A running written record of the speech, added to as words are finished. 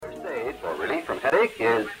week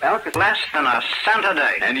is elk less than a cent a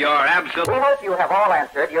day, and you're absolutely... We hope you have all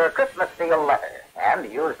answered your Christmas seal letter, and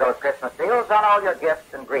use those Christmas seals on all your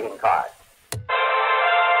gifts and greeting cards.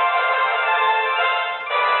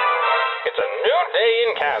 It's a new day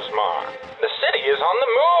in Kazmar. The city is on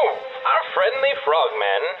the move. Our friendly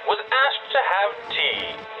frogman was asked to have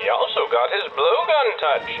tea. He also got his blowgun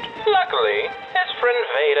touched. Luckily, his friend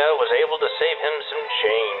Veda was able to save him some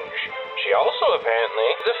change. She also apparently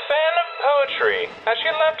is a fan of poetry, as she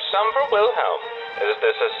left some for Wilhelm. Is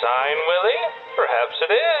this a sign, Willie? Perhaps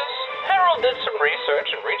it is. Harold did some research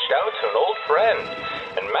and reached out to an old friend,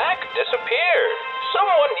 and Mac disappeared.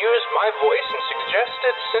 Someone used my voice and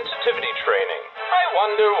suggested sensitivity training. I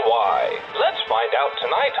wonder why. Let's find out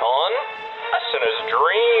tonight on A Sinner's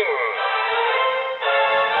Dream.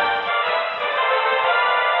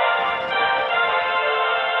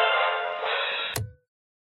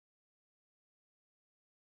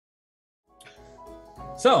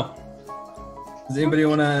 So, does anybody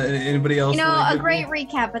else? A great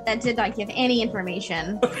recap, but that did not give any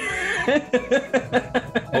information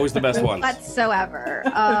Always the best ones. whatsoever.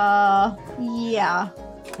 Yeah.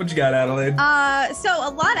 What you got, Adelaide? So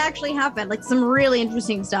a lot actually happened, like some really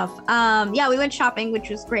interesting stuff. Yeah, we went shopping,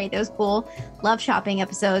 which was great. That was cool. Love shopping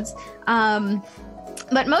episodes.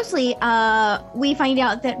 But mostly, we find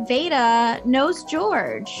out that Veda knows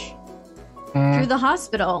George through the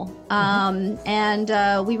hospital. And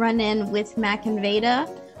we run in with Mac and Veda,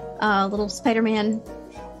 little Spider-Man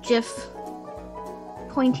GIF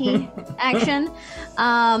pointy action.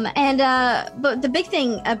 But the big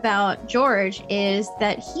thing about George is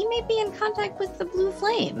that he may be in contact with the blue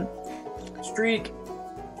flame. Streak.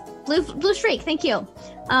 Blue streak, thank you.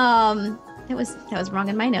 That was wrong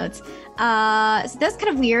in my notes. So that's kind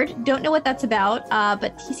of weird. Don't know what that's about.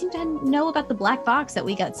 But he seemed to know about the black box that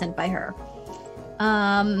we got sent by her.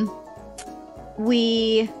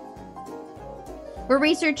 We're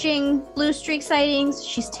researching blue streak sightings.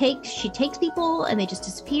 She takes people and they just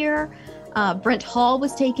disappear. Brent Hall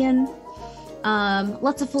was taken.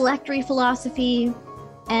 Lots of phylactery philosophy.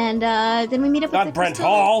 And then we meet up with Not Brent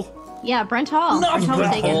Hall. Yeah, Brent Hall. Not Brent Hall was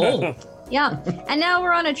Brent taken. Hall. Yeah. And now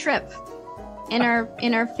we're on a trip in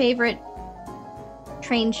our favorite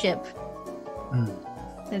train ship.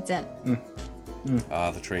 That's it.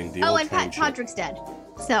 The train deal. Oh, and Podrick's dead.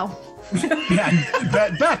 So. Yeah,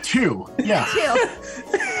 that too. Yeah. Too.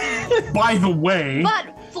 By the way. But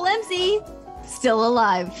Flimsy still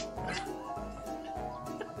alive.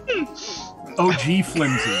 OG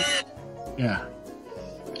Flimsy. Yeah.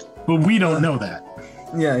 But we don't know that.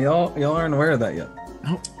 Yeah, y'all aren't aware of that yet.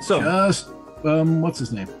 Nope. So just what's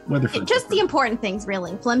his name? Weatherford. Just the important things,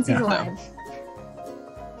 really. Flimsy's alive.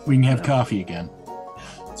 We can have coffee again.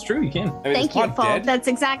 It's true, you can. I mean, Thank you, Paul. That's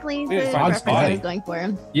exactly the reference I was going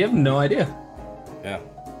for. You have no idea. Yeah,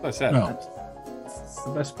 that's that. No. It's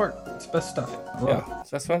the best part. It's the best stuff. Yeah,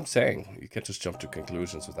 that's what I'm saying. You can't just jump to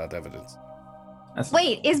conclusions without evidence.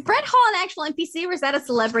 Wait, is Brett Hall an actual NPC or is that a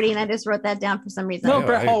celebrity? And I just wrote that down for some reason. No,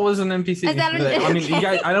 Brett Hall was an NPC. Is that I mean, you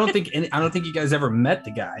guys. I don't think you guys ever met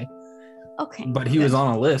the guy. Okay. But he was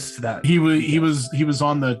on a list that he was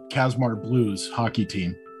on the Kazmar Blues hockey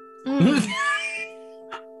team. Mm.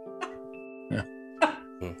 Yeah.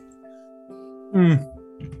 I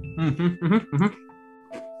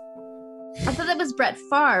thought that was Brett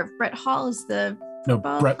Favre. Brett Hall is the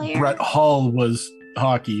football player. Brett Hall was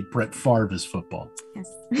hockey. Brett Favre is football. Yes.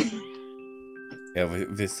 Yeah,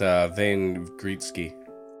 with Wayne Gretzky.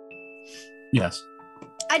 Yes.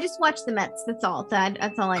 I just watched the Mets. That's all.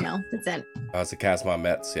 That's all I know. That's it. It's the Kazmar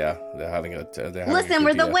Mets. Yeah, they're having a. Listen,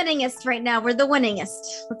 we're the winningest right now. We're the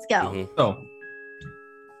winningest. Let's go. Mm-hmm. So,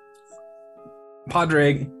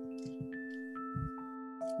 Padraig,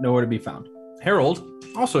 nowhere to be found. Harold,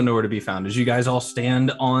 also nowhere to be found. As you guys all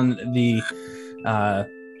stand on the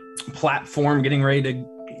platform, getting ready to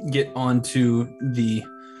get onto the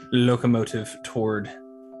locomotive toward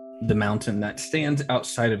the mountain that stands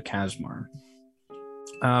outside of Kazmar.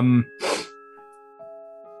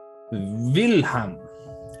 Wilhelm,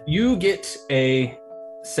 you get a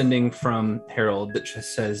sending from Harold that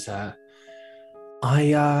just says,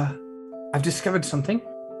 I've discovered something.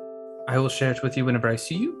 I will share it with you whenever I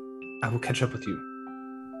see you. I will catch up with you.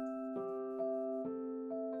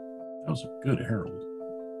 That was a good Harold.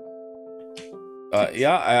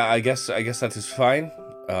 Yeah, I guess that is fine.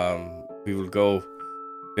 We will go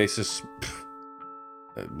basis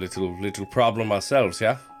a little problem ourselves,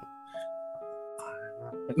 yeah?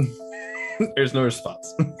 There's no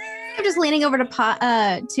response. I'm just leaning over to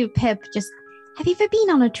Pip. Just, have you ever been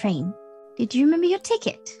on a train? Did you remember your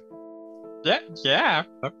ticket? Yeah.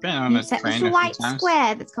 I've been on a It's that train a little few white times.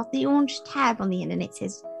 square that's got the orange tab on the end, and it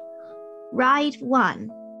says Ride 1.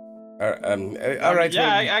 All right.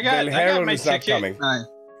 Yeah, well, I got Harold my is not ticket. coming.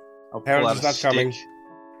 I'll pull Harold out is a not coming. stick.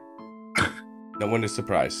 No one is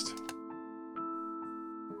surprised.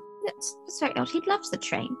 That's very odd. He loves the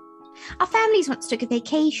train. Our families once took a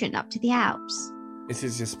vacation up to the Alps. It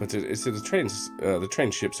is just, but the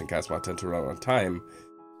train ships in Casmar tend to run on time,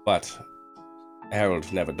 but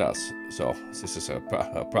Harold never does. So this is a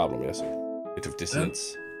problem. Yes, bit of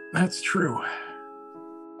dissonance. That's true.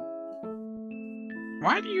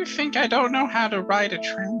 Why do you think I don't know how to ride a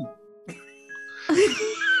train?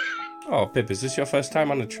 Oh, Pip, is this your first time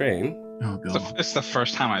on a train? Oh god. It's the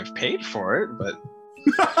first time I've paid for it, but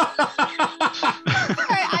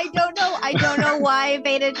I don't know why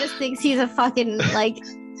Beta just thinks he's a fucking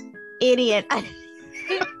idiot. Maybe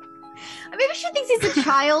she thinks he's a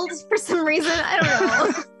child for some reason. I don't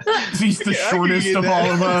know. He's the shortest of all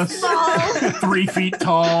of us. Small. 3 feet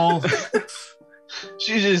tall.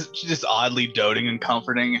 she's just oddly doting and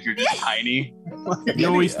comforting if you're just tiny. You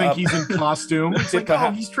always think he's in costume. It's like,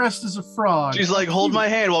 oh, he's dressed as a frog. She's like, hold my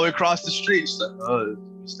hand while we cross the street. She's like, oh,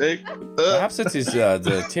 mistake. Perhaps it is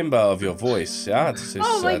the timbre of your voice. Yeah, it is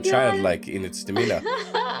Oh my God. childlike in its demeanor.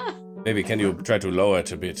 Maybe can you try to lower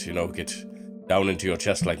it a bit? Get down into your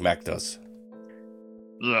chest like Mac does.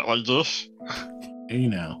 Yeah, like this. Hey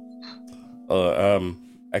now.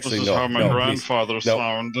 Actually, This is no. how my no, grandfather please, no,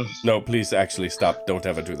 sounded. no, please, actually, stop. Don't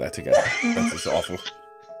ever do that again. That is awful.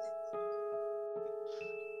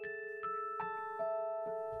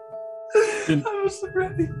 I was so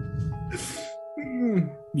ready.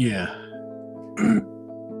 Yeah.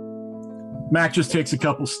 Mac just takes a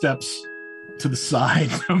couple steps to the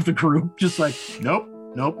side of the group, just like, nope,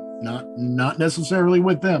 not necessarily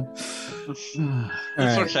with them. It's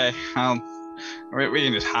Alright. okay. We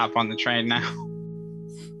can just hop on the train now.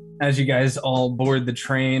 As you guys all board the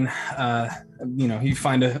train, you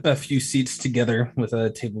find a few seats together with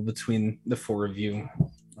a table between the four of you.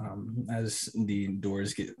 As the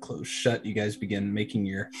doors get closed shut, you guys begin making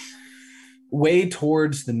your way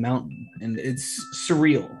towards the mountain, and it's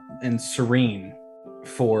surreal and serene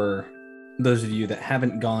for those of you that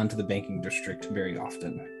haven't gone to the banking district very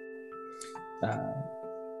often.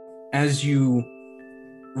 As you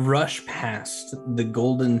rush past the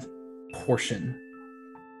golden portion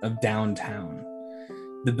of downtown,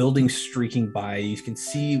 the buildings streaking by, you can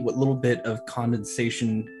see what little bit of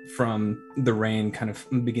condensation from the rain kind of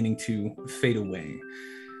beginning to fade away.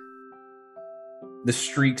 The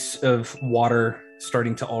streaks of water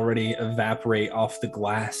starting to already evaporate off the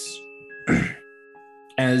glass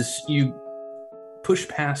as you push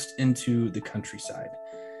past into the countryside.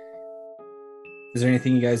 Is there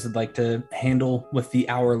anything you guys would like to handle with the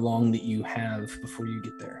hour long that you have before you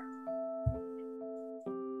get there?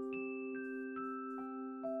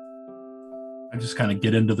 I just kind of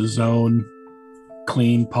get into the zone,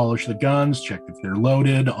 clean, polish the guns, check if they're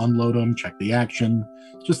loaded, unload them, check the action.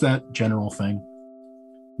 Just that general thing.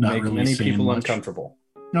 Not Make really many saying people much. uncomfortable.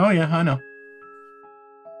 Oh yeah, I know.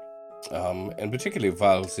 And particularly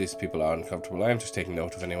while these people are uncomfortable, I am just taking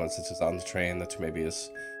note of anyone that is on the train that maybe is,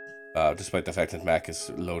 despite the fact that Mac is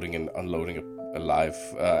loading and unloading a live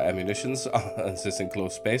ammunitions on this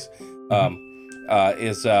enclosed space,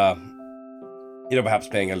 is perhaps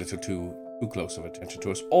paying a little too close of attention to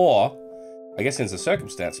us, or I guess in the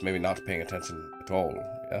circumstance, maybe not paying attention at all.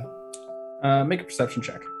 Yeah. Make a perception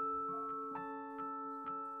check.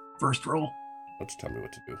 First roll. Don't you tell me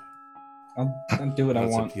what to do. I'll do what I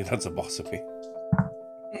want. You're not the boss of me.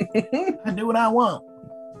 I do what I want.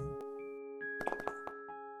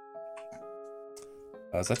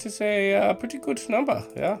 That is a pretty good number.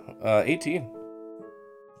 Yeah. 18.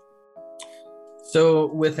 So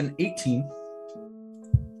with an 18,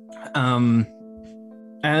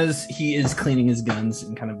 as he is cleaning his guns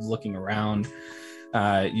and kind of looking around,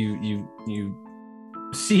 you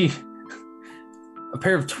see a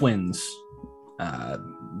pair of twins,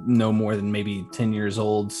 no more than maybe 10 years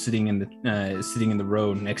old, sitting in the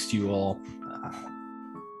road next to you all.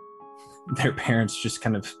 Their parents just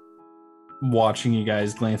kind of watching you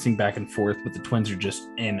guys, glancing back and forth, but the twins are just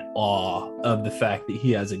in awe of the fact that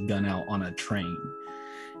he has a gun out on a train.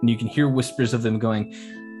 And you can hear whispers of them going,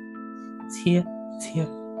 Is he a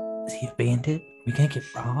bandit? We can't get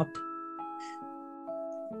robbed.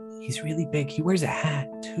 He's really big. He wears a hat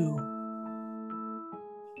too.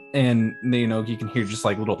 And you can hear just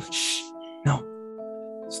like little shh, no,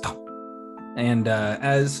 stop. And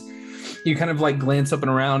as you kind of like glance up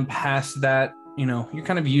and around past that, you're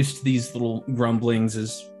kind of used to these little grumblings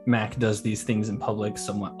as Mac does these things in public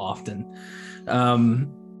somewhat often.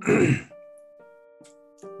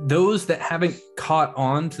 those that haven't caught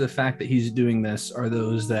on to the fact that he's doing this are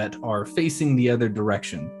those that are facing the other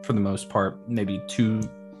direction for the most part, maybe two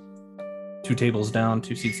tables down,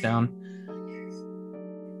 2 seats down.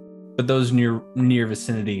 But those near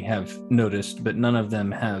vicinity have noticed, but none of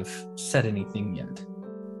them have said anything yet.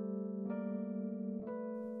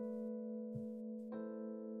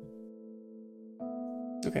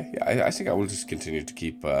 Okay, yeah, I think I will just continue to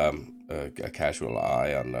keep a casual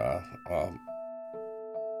eye on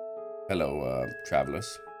fellow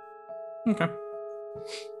travelers. Okay.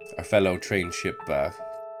 Our fellow train ship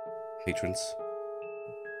patrons.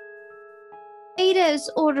 Ada's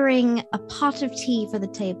ordering a pot of tea for the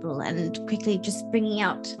table and quickly just bringing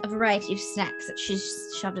out a variety of snacks that she's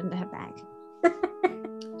shoved into her bag.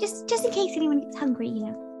 just in case anyone gets hungry, you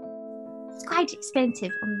know. It's quite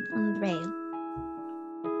expensive on the rail.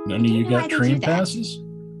 None of you got train passes?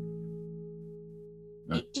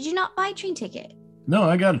 Did you not buy a train ticket? No,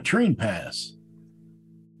 I got a train pass.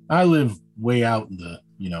 I live way out in the,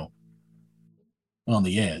 on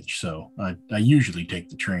the edge, so I usually take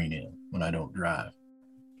the train in when I don't drive.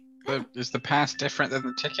 Is the pass different than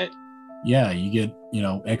the ticket? Yeah, you get,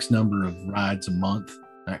 X number of rides a month,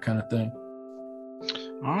 that kind of thing.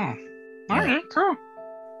 Oh, all right, cool.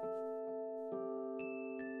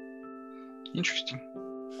 Interesting.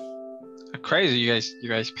 Crazy, you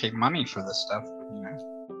guys pay money for this stuff, you know.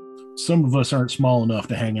 Some of us aren't small enough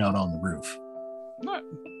to hang out on the roof. What?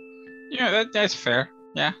 Yeah, that's fair.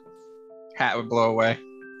 Yeah. Hat would blow away.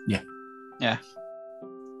 Yeah. Yeah.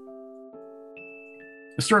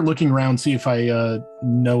 I start looking around, see if I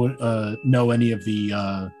know any of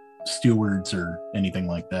the stewards or anything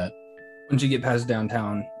like that. Once you get past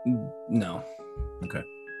downtown, no. Okay.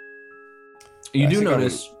 You do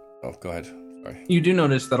notice. Oh, go ahead. Sorry. You do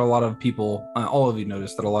notice that a lot of people, all of you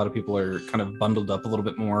notice that a lot of people are kind of bundled up a little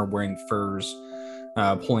bit more, wearing furs,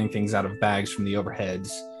 pulling things out of bags from the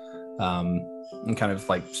overheads, and kind of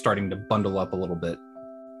like starting to bundle up a little bit.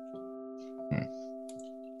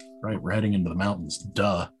 Right, we're heading into the mountains.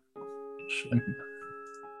 Duh.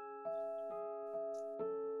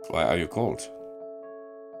 Why are you cold?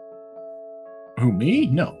 Who, me?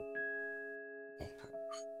 No.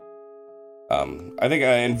 I think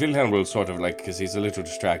and Wilhelm will sort of because he's a little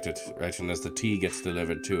distracted, right? And as the tea gets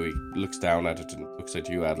delivered too, he looks down at it and looks at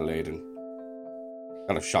you, Adelaide, and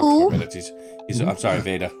kind of shocked for a minute. He's I'm sorry,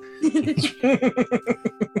 Veda.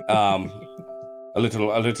 A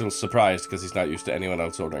little surprised because he's not used to anyone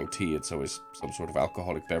else ordering tea. It's always some sort of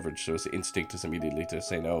alcoholic beverage, so his instinct is immediately to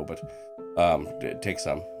say no, but take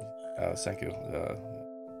some. Thank you.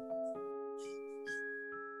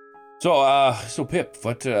 So Pip,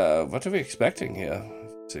 what are we expecting here,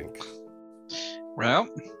 I think? Well,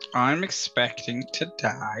 I'm expecting to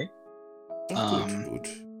die. Good.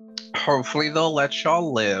 Hopefully they'll let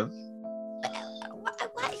y'all live.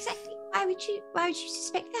 What exactly? Why would you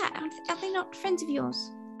suspect that? Are they not friends of yours?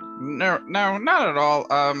 No, not at all.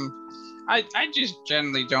 I just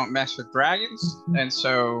generally don't mess with dragons, and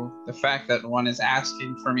so the fact that one is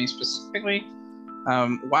asking for me specifically,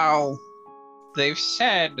 while they've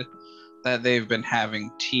said that they've been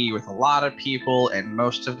having tea with a lot of people and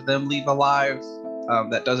most of them leave alive,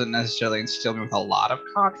 that doesn't necessarily instill me with a lot of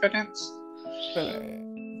confidence. Well,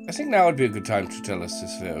 I think now would be a good time to tell us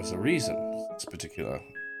if there was a reason this particular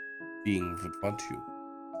being would want you.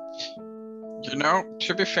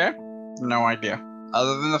 To be fair, no idea.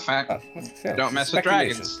 Other than the fact don't mess with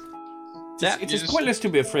dragons. It is pointless to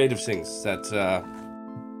be afraid of things that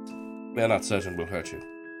we are not certain will hurt you.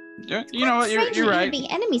 You know what? You're right.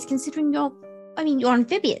 Being enemies, considering you're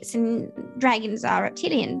amphibious and dragons are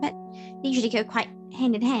reptilian, but they usually go quite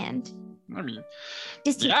hand in hand. I mean,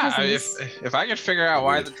 distant cousins. If I could figure out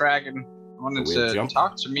why the dragon wanted to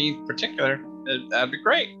talk to me in particular, that'd be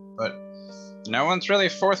great. But no one's really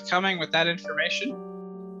forthcoming with that information.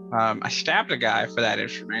 I stabbed a guy for that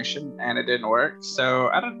information, and it didn't work. So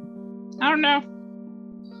I don't know.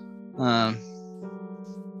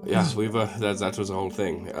 Yeah, that was the whole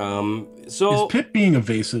thing. So is Pip being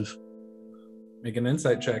evasive? Make an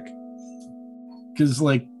insight check. Because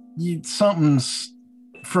something's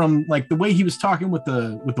from the way he was talking with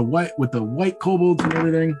the white kobolds and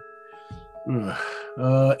everything.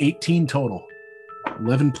 18 total.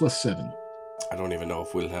 11 plus 7. I don't even know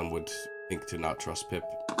if Wilhelm would think to not trust Pip.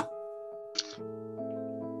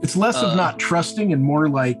 It's less of not trusting and more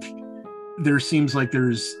like there seems like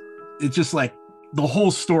it's just like the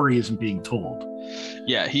whole story isn't being told.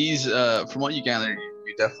 Yeah, he's from what you gather,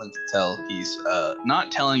 you definitely can tell he's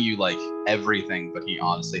not telling you everything, but he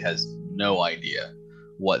honestly has no idea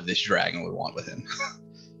what this dragon would want with him.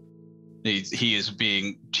 He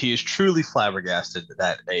is truly flabbergasted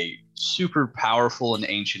that a super powerful and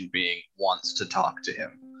ancient being wants to talk to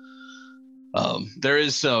him. There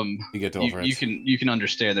is some You get over it. you can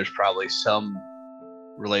understand there's probably some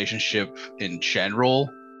relationship in general,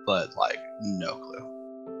 but like no clue.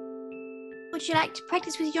 Would you like to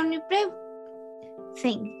practice with your new bow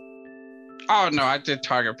thing? Oh no, I did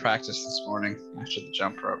target practice this morning after the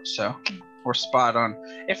jump rope, so we're spot on.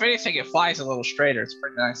 If anything, it flies a little straighter. It's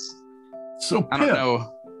pretty nice. So I don't Pip,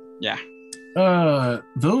 know. Yeah.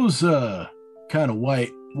 those kind of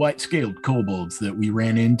white scaled kobolds that we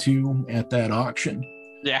ran into at that auction,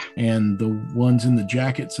 Yeah. and the ones in the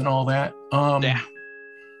jackets and all that, Yeah.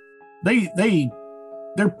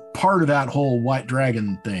 they're part of that whole white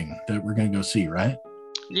dragon thing that we're gonna go see, right?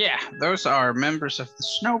 Yeah. Those are members of the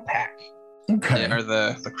Snowpack. Okay, They are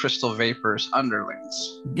the Crystal Vapors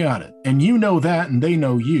underlings. got it. And you know that, and they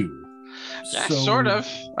know you. Yeah, So- sort of.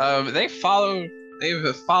 They've followed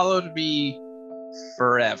me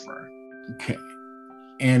forever. Okay.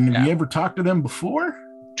 And have Yeah. you ever talked to them before?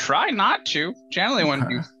 Try not to. Generally, when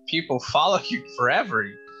Okay. people follow you forever,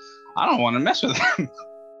 I don't want to mess with them.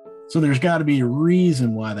 So there's got to be a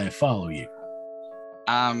reason why they follow you.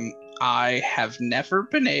 I have never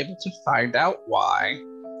been able to find out why,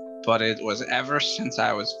 but it was ever since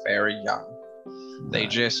I was very young. They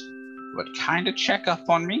just would kind of check up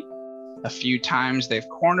on me. A few times they've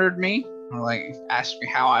cornered me, or like asked me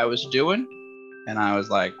how I was doing, and I was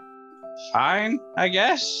like, "Fine, I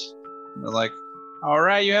guess." And they're like, "All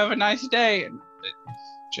right, you have a nice day." And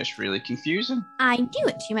just really confusing. I knew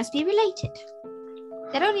it. You must be related.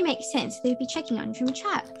 That only makes sense. They'd be checking on you from a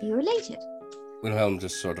child. You're related. Wilhelm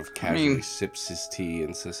just sort of casually sips his tea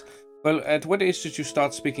and says, "Well, at what age did you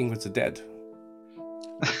start speaking with the dead?"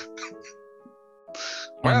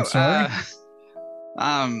 I'm sorry?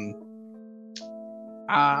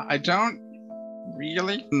 I don't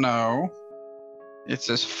really know. It's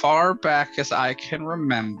as far back as I can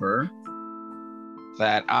remember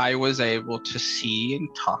that I was able to see and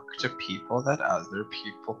talk to people that other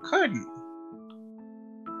people couldn't.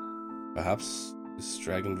 Perhaps this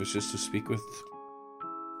dragon wishes to speak with.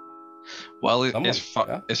 Well,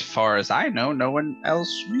 Someone, as far as I know, no one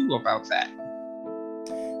else knew about that.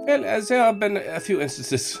 Well, as there have been a few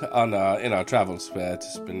instances on in our travels where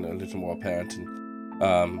it's been a little more apparent,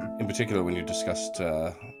 and in particular when you discussed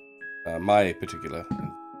my particular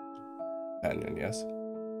companion, yes.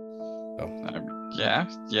 So,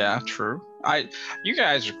 Yeah, true. You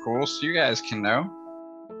guys are cool, so you guys can know.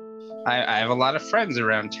 I have a lot of friends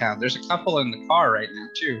around town. There's a couple in the car right now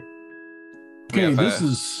too. We Okay, have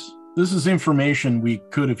this is information we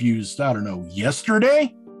could have used, I don't know,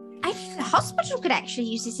 yesterday? I think the hospital could actually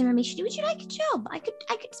use this information. Would you like a job? I could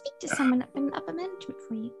speak to someone up in upper management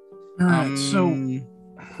for you. All right, so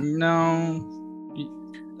no,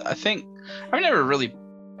 I think I've never really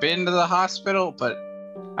been to the hospital, but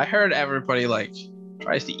I heard everybody like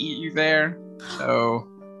tries to eat you there, so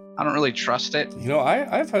I don't really trust it. you know,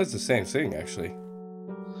 I've heard the same thing actually.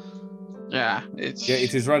 Yeah, Yeah,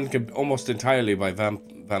 it is run almost entirely by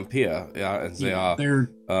vampire. Yeah, and they are they're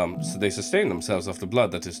so they sustain themselves off the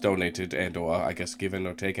blood that is donated and or I guess given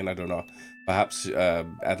or taken. I don't know. Perhaps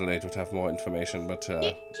Adelaide would have more information, but Do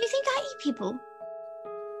you think I eat people?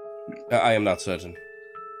 I am not certain.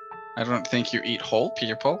 I don't think you eat whole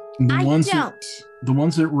people. the I ones don't. the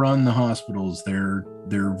ones that run the hospitals. They're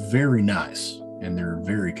very nice and they're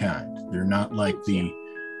very kind. They're not like Thank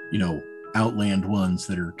the outland ones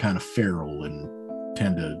that are kind of feral and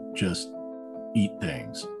tend to just eat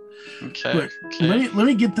things. Okay. Look, let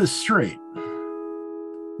me get this straight.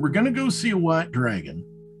 We're gonna go see a white dragon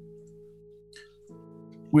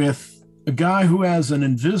with a guy who has an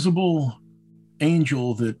invisible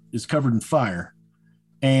angel that is covered in fire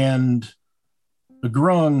and a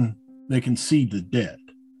grung that can see the dead.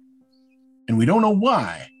 And we don't know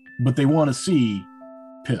why, but they want to see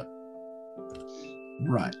Pip.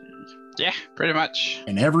 Right. Yeah, pretty much.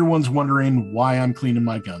 And everyone's wondering why I'm cleaning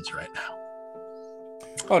my guns right now.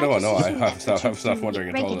 Oh no, no, just I was not wondering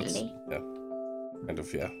at all. It's, regularly. kind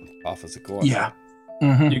of off as a core. Yeah.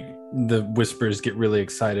 Mhm. The whispers get really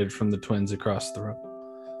excited from the twins across the room.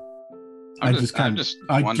 I'm I just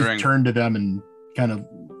wondering. turned to them and kind of,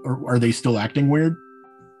 are they still acting weird?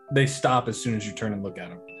 They stop as soon as you turn and look at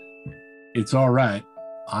them. It's all right.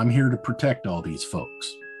 I'm here to protect all these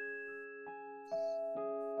folks.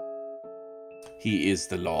 He is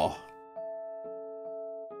the law.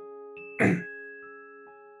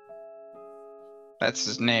 That's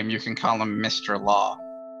his name. You can call him Mr. Law.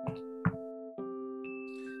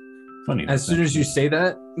 Funny. As soon as you say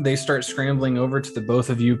that, they start scrambling over to the both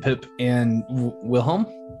of you, Pip and Wilhelm.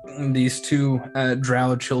 these two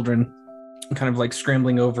drow children kind of like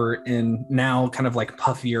scrambling over in now kind of like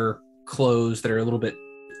puffier clothes that are a little bit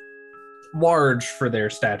large for their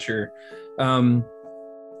stature.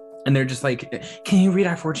 And they're just like, can you read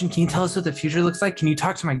our fortune? Can you tell us what the future looks like? Can you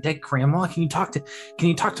talk to my dead grandma? Can you talk to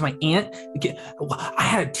my aunt? I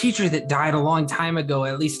had a teacher that died a long time ago.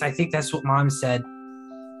 At least I think that's what Mom said.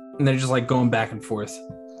 And they're just like going back and forth.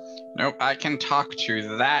 Nope, I can talk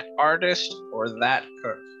to that artist or that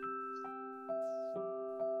cook.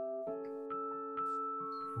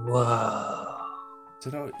 Whoa.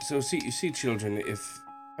 So you see, children, if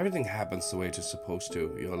everything happens the way it is supposed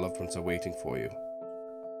to, your loved ones are waiting for you.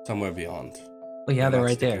 Somewhere beyond. Well, yeah, they're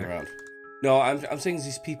right there. Around. No, I'm saying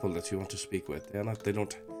these people that you want to speak with, they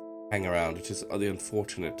don't hang around. It is the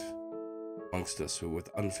unfortunate amongst us who with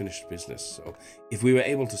unfinished business. So if we were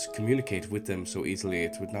able to communicate with them so easily,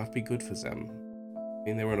 it would not be good for them. I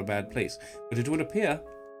mean, they were in a bad place. But it would appear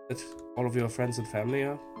that all of your friends and family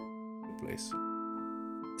are in a good place.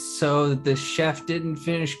 So the chef didn't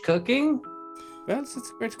finish cooking? Well, that's a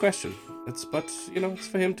great question. It's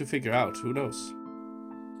for him to figure out. Who knows?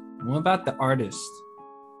 What about the artist?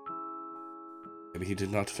 Maybe he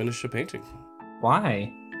did not finish the painting.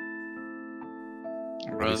 Why?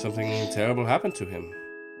 Maybe something terrible happened to him.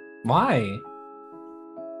 Why?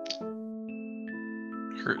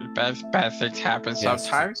 Bad things happen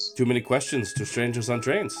sometimes. Too many questions to strangers on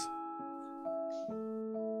trains.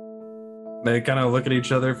 They kind of look at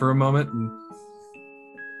each other for a moment and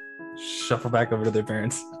shuffle back over to their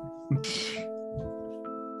parents.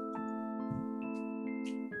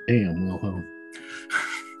 Damn, Wilhelm.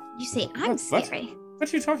 You say I'm scary.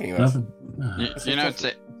 What are you talking about?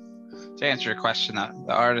 To answer your question,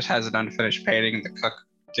 the artist has an unfinished painting. The cook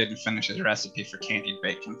didn't finish his recipe for candied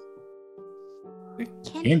bacon.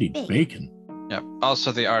 Candied bacon? Yep.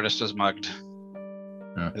 Also, the artist was mugged.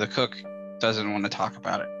 Huh. The cook doesn't want to talk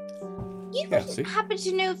about it. You wouldn't happen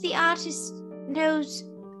to know if the artist knows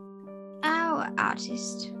our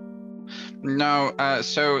artist? No,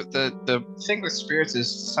 so the thing with spirits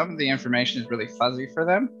is some of the information is really fuzzy for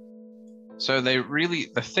them. So the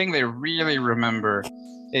thing they really remember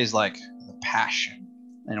is like the passion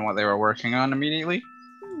and what they were working on immediately.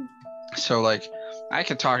 So like I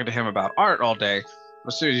could talk to him about art all day,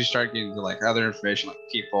 but as soon as you start getting to like other information like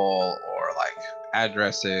people or like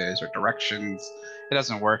addresses or directions, it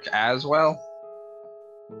doesn't work as well.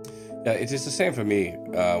 Yeah, it is the same for me.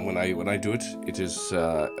 When I do it, it is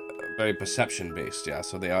very perception based. Yeah,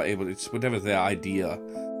 so they are able. It's whatever their idea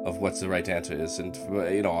of what the right answer is, and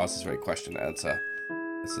ours is very question answer.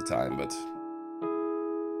 That's the time, but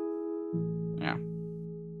yeah.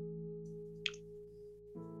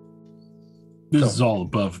 This is all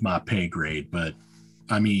above my pay grade, but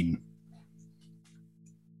I mean,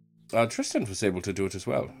 Tristan was able to do it as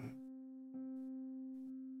well.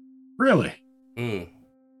 Really? Hmm.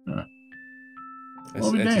 Huh.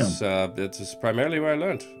 It is primarily where I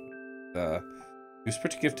learned. He was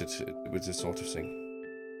pretty gifted with this sort of thing.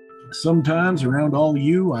 Sometimes around all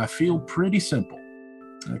you, I feel pretty simple.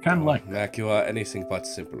 I kind of like that. Mac, you are anything but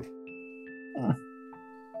simple.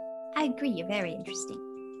 I agree. You're very interesting.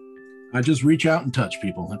 I just reach out and touch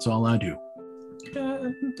people. That's all I do.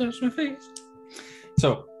 Touch my face.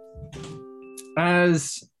 So,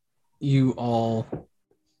 as you all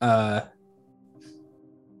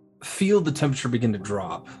feel the temperature begin to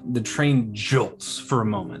drop, the train jolts for a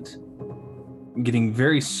moment, getting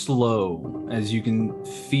very slow as you can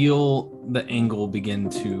feel the angle begin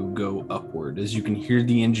to go upward, as you can hear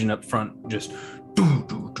the engine up front just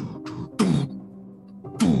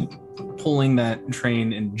pulling that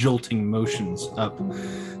train in jolting motions up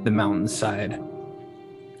the mountainside.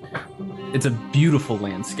 It's a beautiful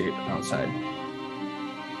landscape outside.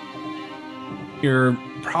 You're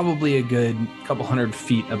probably a good couple hundred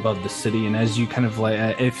feet above the city, and as you kind of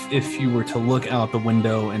like, if you were to look out the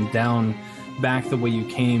window and down back the way you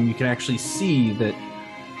came, you can actually see that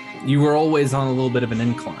you were always on a little bit of an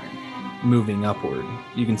incline moving upward.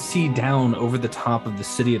 You can see down over the top of the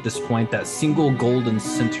city at this point, that single golden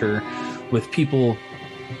center with people,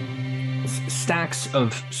 stacks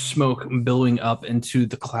of smoke billowing up into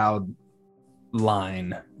the cloud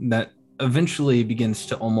line that eventually begins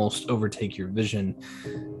to almost overtake your vision.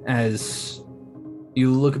 As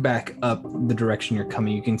you look back up the direction you're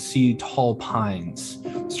coming, you can see tall pines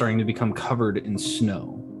starting to become covered in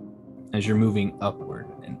snow as you're moving upward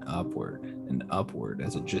and upward and upward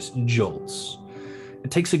as it just jolts.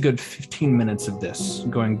 It takes a good 15 minutes of this,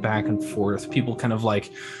 going back and forth, people kind of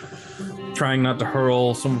like trying not to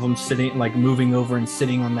hurl, some of them sitting, like moving over and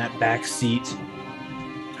sitting on that back seat,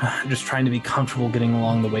 just trying to be comfortable getting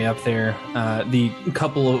along the way up there. The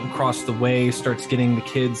couple across the way starts getting the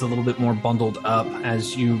kids a little bit more bundled up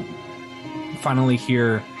as you finally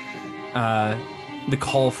hear the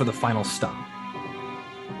call for the final stop.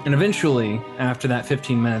 And eventually, after that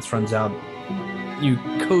 15 minutes runs out, you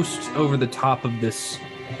coast over the top of this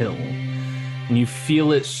hill, and you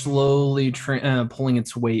feel it slowly pulling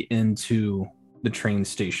its way into the train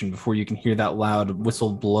station before you can hear that loud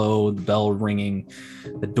whistle blow, the bell ringing,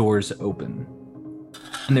 the doors open.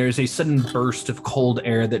 And there's a sudden burst of cold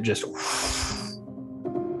air that just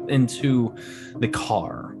into the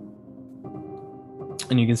car.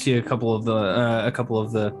 And you can see a couple of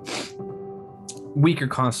the weaker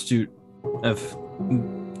constitute of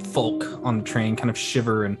folk on the train kind of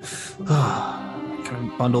shiver and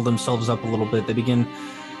kind of bundle themselves up a little bit. They begin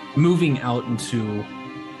moving out into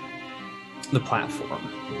the platform.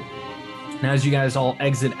 And as you guys all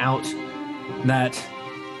exit out, that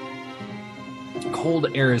cold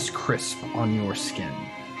air is crisp on your skin.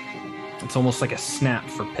 It's almost like a snap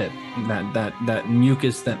for Pip. That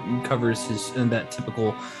mucus that covers his that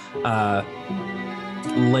typical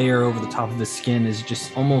layer over the top of his skin is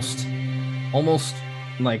just almost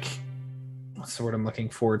like, what's the word I'm looking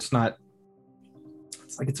for? It's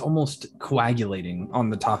like it's almost coagulating on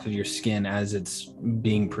the top of your skin as it's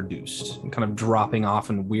being produced and kind of dropping off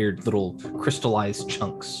in weird little crystallized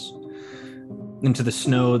chunks into the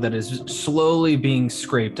snow that is slowly being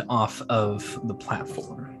scraped off of the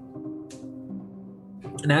platform.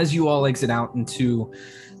 And as you all exit out into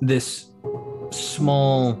this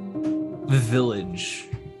small village,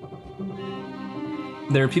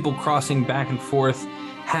 there are people crossing back and forth,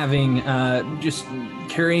 having just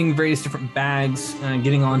carrying various different bags,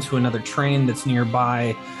 getting onto another train that's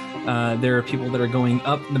nearby. There are people that are going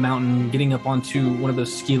up the mountain, getting up onto one of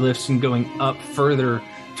those ski lifts and going up further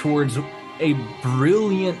towards a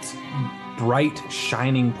brilliant, bright,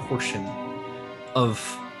 shining portion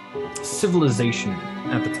of civilization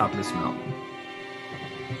at the top of this mountain.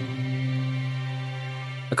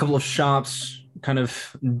 A couple of shops kind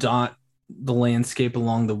of dot the landscape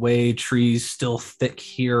along the way, trees still thick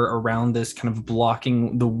here around this, kind of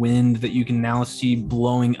blocking the wind that you can now see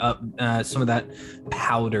blowing up some of that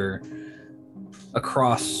powder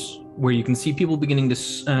across where you can see people beginning to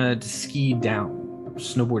ski down,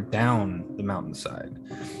 snowboard down the mountainside.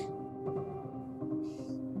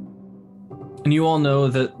 And you all know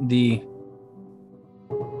that the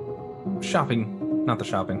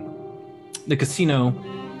casino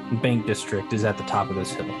bank district is at the top of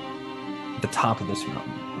this hill, at the top of this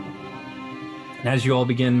mountain. And as you all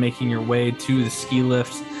begin making your way to the ski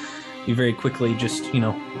lift, you very quickly just,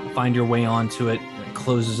 find your way onto it. It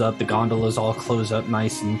closes up, the gondolas all close up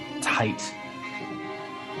nice and tight,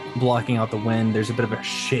 blocking out the wind. There's a bit of a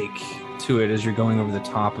shake to it as you're going over the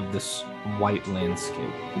top of this white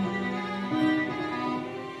landscape.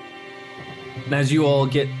 And as you all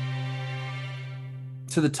get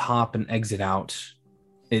to the top and exit out,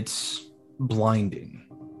 it's blinding.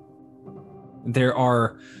 There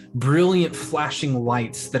are brilliant flashing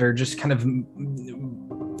lights that are just kind of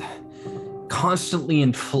constantly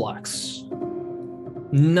in flux.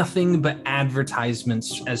 Nothing but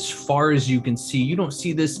advertisements as far as you can see. You don't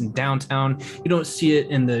see this in downtown. You don't see it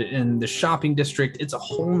in the shopping district. It's a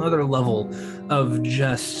whole nother level of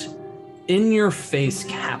just in-your-face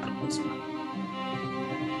capitalism.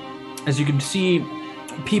 As you can see,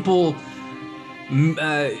 people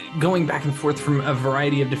going back and forth from a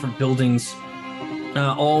variety of different buildings,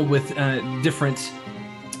 all with different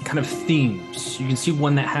kind of themes. You can see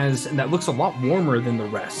one that looks a lot warmer than the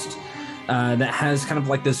rest, that has kind of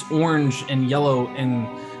like this orange and yellow and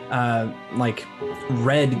like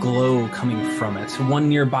red glow coming from it. One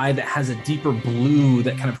nearby that has a deeper blue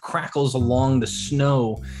that kind of crackles along the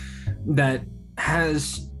snow, that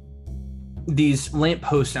has these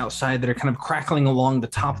lampposts outside that are kind of crackling along the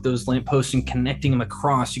top of those lampposts and connecting them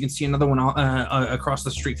across. You can see another one across the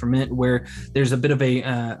street from it where there's a bit of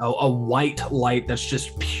a white light that's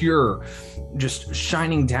just pure, just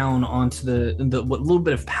shining down onto the what little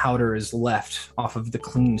bit of powder is left off of the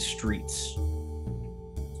clean streets.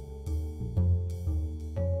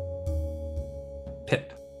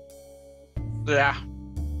 Pip. Yeah.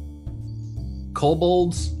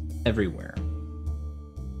 Kobolds everywhere,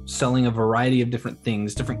 selling a variety of different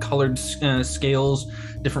things, different colored scales,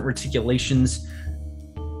 different reticulations.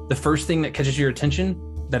 The first thing that catches your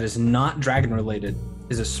attention that is not dragon related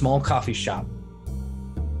is a small coffee shop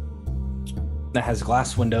that has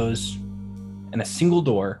glass windows and a single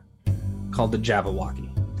door called the Jabberwocky.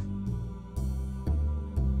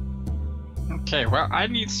 Okay, well, I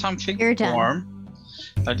need something You're done. warm.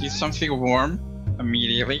 I need something warm.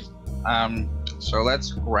 immediately. So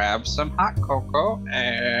let's grab some hot cocoa,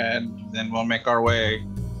 and then we'll make our way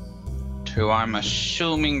to, I'm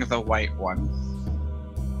assuming, the white one.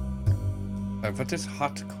 What is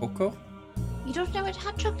hot cocoa? You don't know what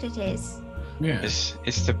hot chocolate is? Yeah.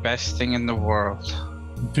 It's the best thing in the world.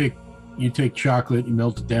 You take chocolate, you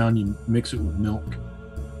melt it down, you mix it with milk.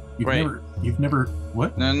 You've never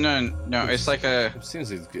what? No. It's like a. It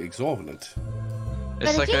seems exorbitant.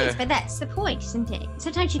 It's But like but that's the point, isn't it?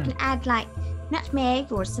 Sometimes you can add like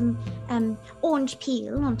nutmeg or some orange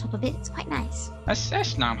peel on top of it. It's quite nice.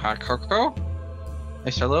 That's not hot cocoa.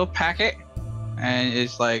 It's a little packet, and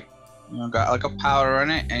it's like, got like a powder in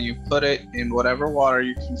it, and you put it in whatever water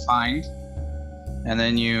you can find, and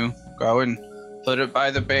then you go and put it by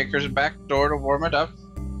the baker's back door to warm it up,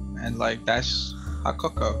 and like that's hot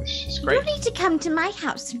cocoa. It's just great. You need to come to my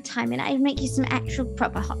house sometime, and I'll make you some actual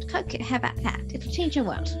proper hot cocoa. How about that? It'll change your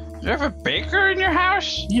world. You have a baker in your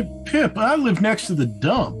house? Yeah, Pip, I live next to the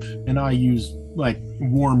dump, and I use like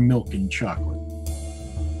warm milk and chocolate.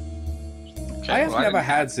 Okay, I have never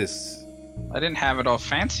had this. I didn't have it all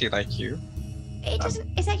fancy like you. It doesn't.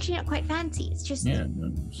 It's actually not quite fancy. It's just. Yeah,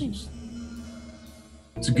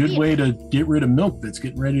 it's a good way to get rid of milk that's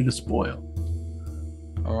getting ready to spoil.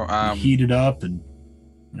 Oh, heat it up and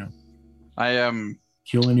I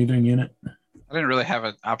kill anything in it. I didn't really have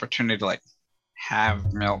an opportunity to like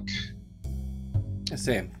have milk.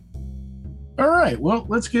 Same. All right, well,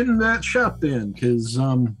 let's get into that shop then, because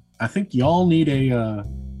I think y'all need a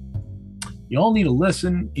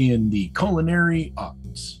lesson in the culinary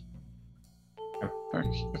arts.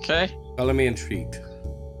 Okay. Follow me intrigued.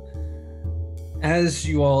 As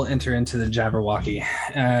you all enter into the Jabberwocky,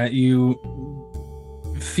 you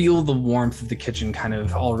feel the warmth of the kitchen kind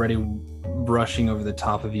of already brushing over the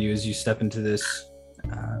top of you as you step into this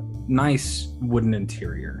nice wooden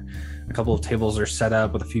interior. A couple of tables are set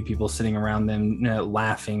up with a few people sitting around them,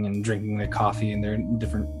 laughing and drinking their coffee and their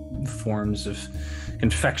different forms of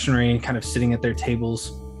confectionery kind of sitting at their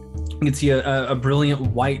tables. You can see a brilliant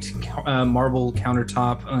white marble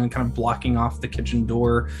countertop kind of blocking off the kitchen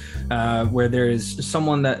door, where there is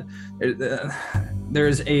someone that there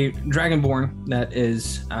is a dragonborn that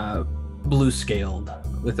is blue scaled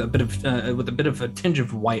with a bit of a tinge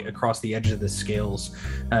of white across the edge of the scales,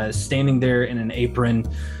 standing there in an apron,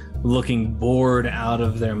 looking bored out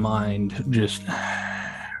of their mind, just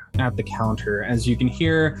at the counter. As you can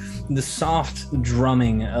hear the soft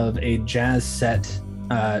drumming of a jazz set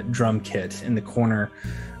drum kit in the corner,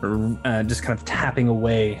 just kind of tapping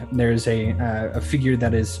away. There's a figure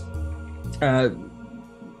that is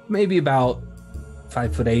maybe about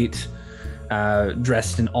 5'8",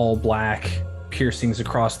 dressed in all black, piercings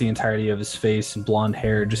across the entirety of his face and blonde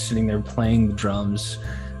hair, just sitting there playing the drums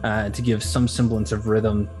to give some semblance of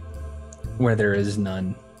rhythm where there is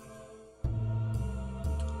none.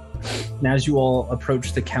 And as you all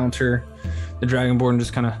approach the counter, the Dragonborn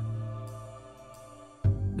just kind of,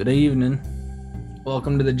 good evening.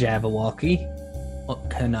 Welcome to the Jabberwocky. What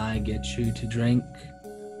can I get you to drink?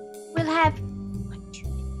 We'll have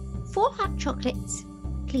 4 hot chocolates,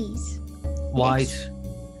 please. White,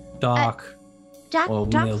 dark, or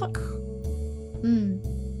milk?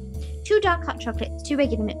 2 dark hot chocolates, 2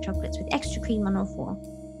 regular milk chocolates with extra cream on all 4.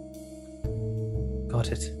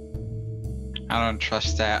 Got it. I don't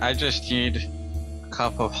trust that. I just need a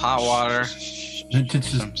cup of hot water,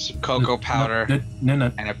 some cocoa powder, and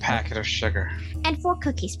a packet of sugar. And 4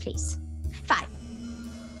 cookies, please. 5.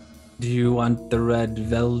 Do you want the red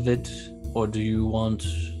velvet, or do you want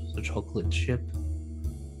the chocolate chip?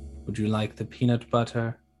 Would you like the peanut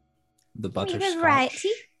butter, the butterscotch?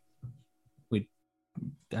 Variety.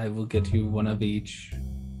 I will get you one of each.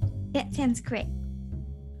 That sounds great.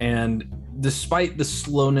 And despite the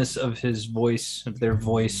slowness of their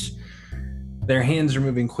voice, their hands are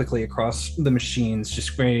moving quickly across the machines,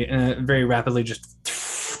 just very rapidly.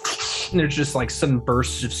 And there's just like sudden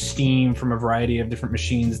bursts of steam from a variety of different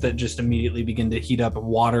machines that just immediately begin to heat up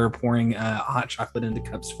water, pouring hot chocolate into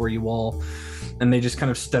cups for you all. And they just kind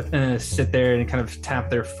of sit there and kind of tap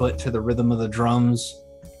their foot to the rhythm of the drums.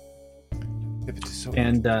 Yeah, but so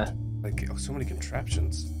and so many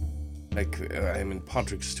contraptions. Like I'm in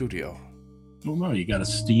Podrick's studio. Well, no, you got to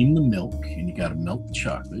steam the milk and you got to melt the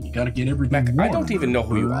chocolate. You got to get everything warm. I don't even know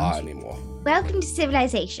who you are anymore. Welcome to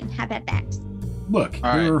civilization. How about that? Look,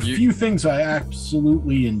 there are a few things I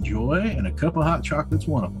absolutely enjoy, and a cup of hot chocolate's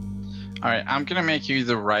one of them. All right, I'm gonna make you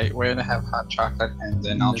the right way to have hot chocolate, and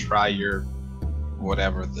then I'll try your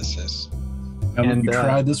whatever this is. How about you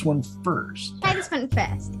try this one first? Try this one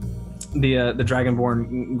first. the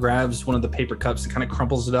Dragonborn grabs one of the paper cups and kind of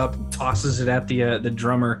crumples it up and tosses it at the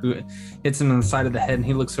drummer, who hits him on the side of the head, and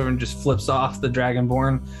he looks over and just flips off the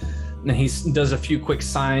Dragonborn. And he does a few quick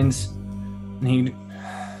signs, and he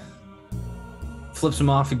flips him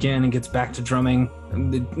off again and gets back to drumming.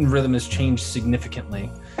 And the rhythm has changed significantly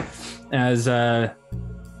as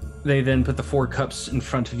they then put the 4 cups in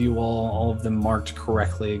front of you all of them marked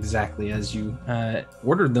correctly, exactly as you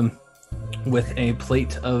ordered them, with a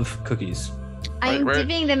plate of cookies. I'm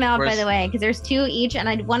divvying them out, by the way, because there's 2 each, and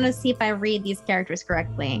I want to see if I read these characters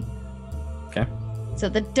correctly. Okay. So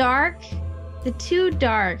the 2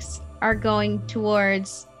 darks are going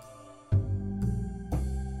towards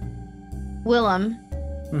Willem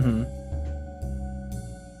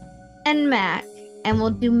and Mac, and we'll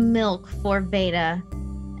do milk for Veda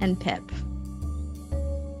and Pip.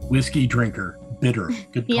 Whiskey drinker, bitter.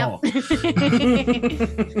 Good call.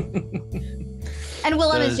 And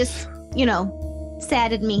Willem is just,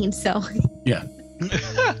 sad and mean, so. Yeah.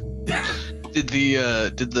 Did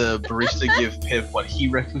the barista give Pip what he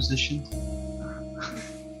requisitioned?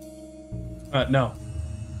 No.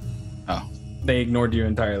 Oh. They ignored you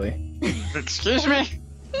entirely. Excuse me?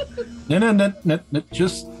 No.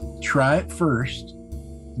 Just try it first.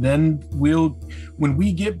 Then when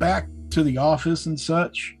we get back to the office and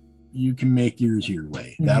such, you can make yours your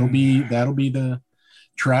way. That'll be the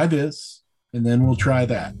try this, and then we'll try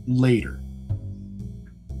that later.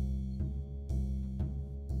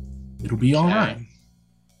 It'll be all right.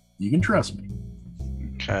 You can trust me.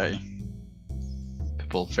 Okay.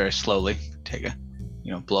 People very slowly take a,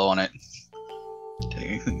 blow on it.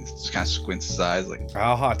 Just kind of squints his eyes like.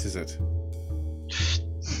 How hot is it?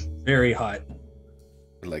 Very hot.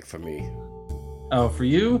 Like for me. Oh, for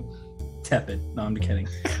you? Tepid. No, I'm kidding.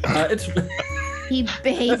 It's. He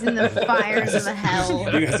bathes in the fires of hell.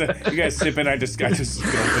 You guys sip it. I just gulp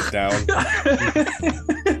it down.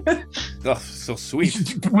 Oh, so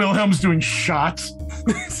sweet. Wilhelm's doing shots.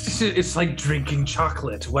 It's like drinking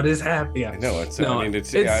chocolate. What is happening? I know it's. No, I mean,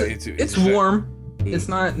 it's warm. It's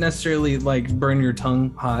not necessarily like burn your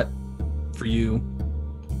tongue hot for you.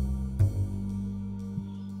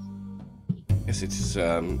 Yes, it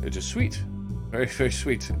is sweet, very very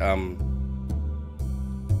sweet.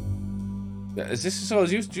 Is this so?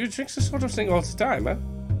 Do you drink this sort of thing all the time, huh?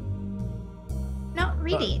 Not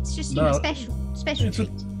really. It's just special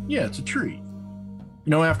treat. It's a treat.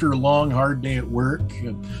 After a long hard day at work,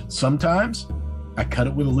 sometimes I cut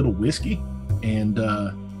it with a little whiskey, and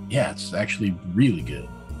it's actually really good.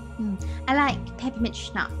 I like peppermint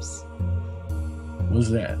schnapps. What's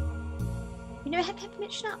that? You never had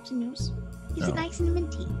peppermint schnapps in yours? Is it nice and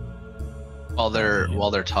minty? While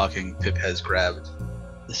they're talking, Pip has grabbed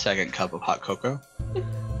the second cup of hot cocoa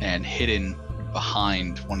and hidden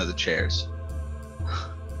behind one of the chairs.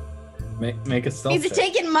 Make a stealth. He's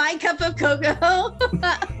taking my cup of cocoa.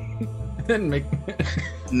 Then make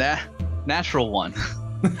natural one.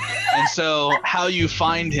 And so how you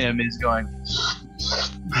find him is going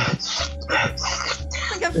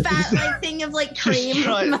like a fat thing of cream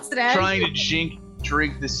mustache. Trying to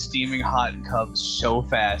drink the steaming hot cup so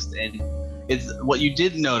fast. And it's what you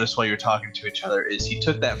did notice while you were talking to each other is he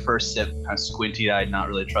took that first sip kind of squinty-eyed, not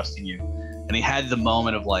really trusting you, and he had the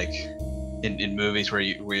moment of in movies where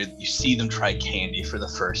you see them try candy for the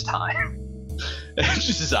first time. And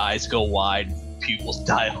just his eyes go wide, pupils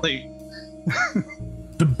dilate.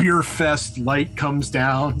 The beer fest light comes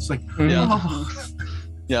down. It's like,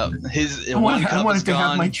 yeah. His I one cup wanted is to gone.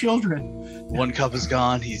 have my children. One cup is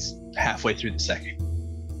gone. He's halfway through the second.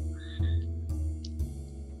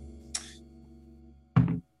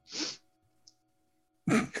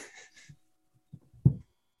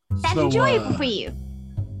 That's enjoyable for you.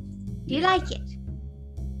 Do you like it?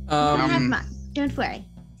 Have mine. Don't worry.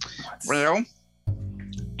 Well,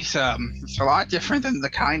 it's a lot different than the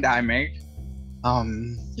kind I make.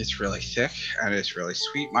 It's really thick and it's really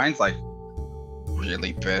sweet. Mine's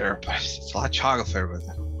really bitter, but it's a lot of chocolate flavor,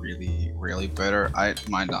 but really, really bitter.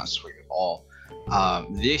 Mine's not sweet at all.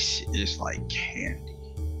 This is like candy.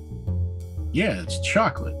 Yeah, it's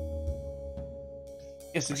chocolate.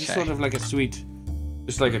 Yes, it's just sort of like a sweet,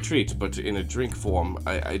 just like a treat, but in a drink form.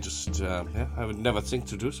 I would never think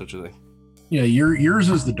to do such a thing. Yeah, yours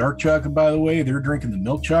is the dark chocolate, by the way. They're drinking the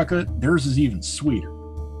milk chocolate. Theirs is even sweeter.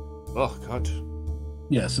 Oh, God.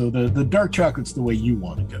 Yeah, so the dark chocolate's the way you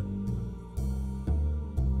want to go.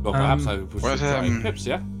 Well, perhaps I would try Pips,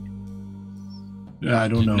 yeah? Yeah, I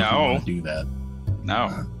don't know if No. you want to do that.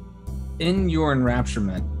 No. In your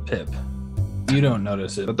enrapturement, Pip, you don't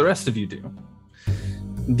notice it, but the rest of you do.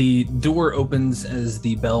 The door opens as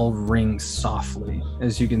the bell rings softly.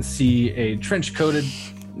 As you can see, a trench-coated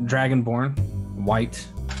dragonborn, white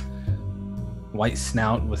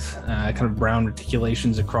snout with kind of brown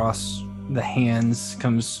reticulations across the hands,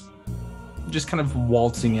 comes just kind of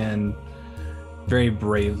waltzing in very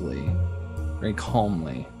bravely, very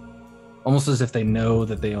calmly, almost as if they know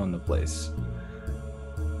that they own the place.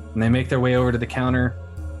 And they make their way over to the counter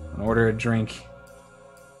and order a drink.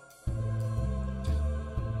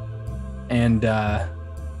 And yeah.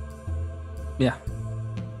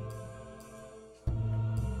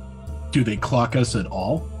 Do they clock us at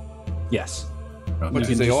all? Yes. Okay. What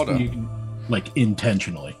did they order? Like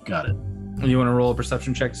intentionally. Got it. You want to roll a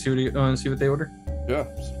perception check to see what they order? Yeah.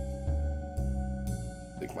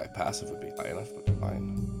 I think my passive would be high enough, but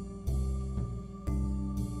fine.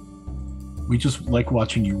 We just like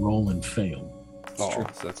watching you roll and fail. Oh, true.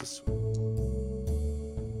 so that's a...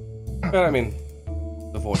 But I mean,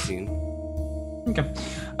 the 14. Okay.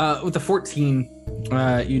 With the 14,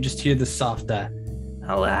 you just hear the soft,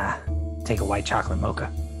 I'll take a white chocolate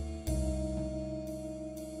mocha.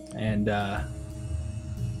 And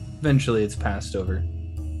eventually it's passed over.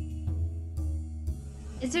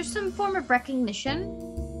 Is there some form of recognition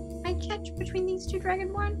I catch between these two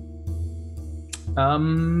Dragonborn?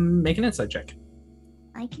 Make an insight check.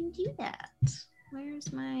 I can do that.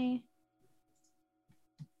 Where's my...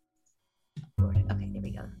 Okay, there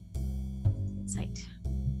we go. Insight.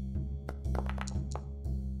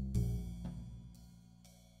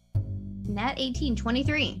 Nat 18,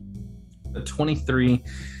 23. The 23,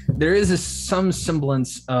 there is some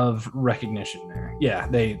semblance of recognition there. Yeah,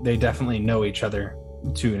 they definitely know each other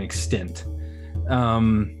to an extent.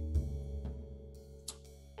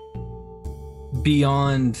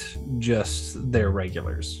 Beyond just their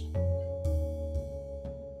regulars.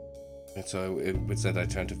 And so with that, I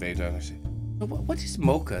turn to Vader and I say, "What is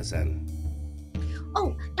mocha then?"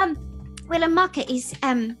 Oh, well, a mocha is,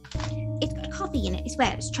 it's got coffee in it as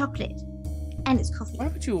well. It's chocolate. And it's coffee.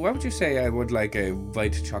 Why would you say I would like a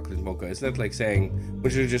white chocolate mocha? Isn't that like saying,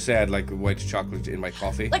 would you just say I'd like white chocolate in my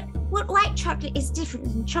coffee? But white chocolate is different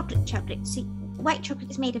than chocolate. See, white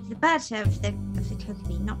chocolate is made of the butter of the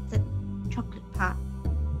cocoa, not the chocolate part.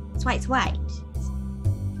 That's why it's white.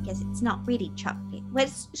 Because it's not really chocolate. Well,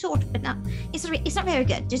 it's sort of, but not. It's not very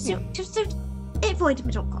good. Just avoid them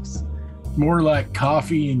at all costs. More like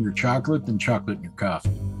coffee in your chocolate than chocolate in your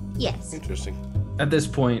coffee. Yes. Interesting. At this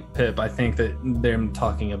point, Pip, I think that them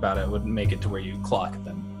talking about it would make it to where you clock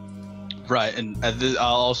them. Right, and I'll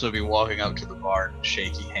also be walking up to the bar, and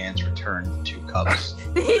shaking hands, return the 2 cups.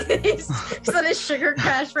 He's on a sugar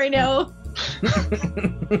crash right now.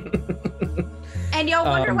 And y'all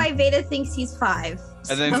wonder why Veda thinks he's 5.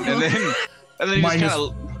 And then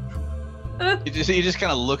he just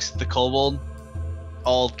kind of looks at the kobold,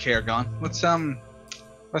 all care gone. What's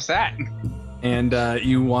that? And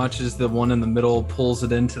you watch as the one in the middle pulls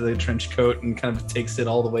it into the trench coat and kind of takes it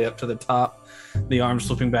all the way up to the top. The arm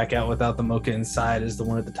slipping back out without the mocha inside as the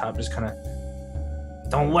one at the top just kind of...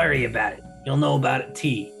 Don't worry about it. You'll know about it,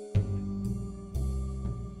 T.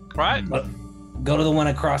 Right. Go to the one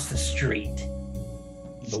across the street.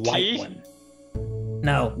 The white one.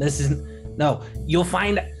 No, this isn't... No, you'll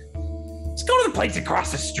find... Just go to the place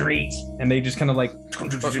across the street. And they just kind of like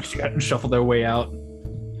shuffle their way out.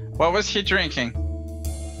 What was he drinking?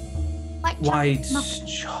 White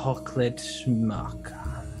chocolate mocha.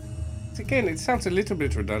 Again, it sounds a little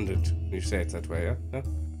bit redundant when you say it that way, yeah?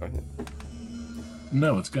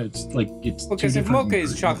 No, it's like it's. Because if mocha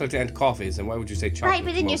is chocolate and coffee, then why would you say chocolate? Right,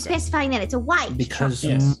 but then you're specifying that it's a white. Because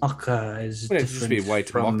mocha is Wouldn't it just be white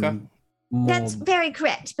from mocha? That's very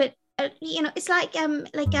correct, but it's like.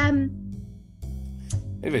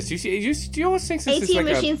 Anyways, do you always think this is ATM like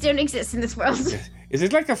machines don't exist in this world. Is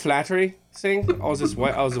it like a flattery thing? Or is this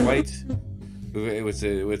white? Or is it white? Is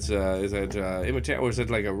it imitate, or is it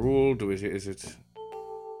like a rule? Is it?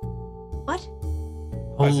 What?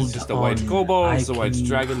 Or is it just the white kobolds, the white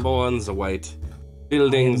dragonborns, the white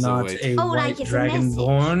buildings, the white... a white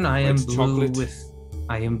dragonborn. I am blue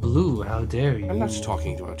I am blue. How dare you? I'm not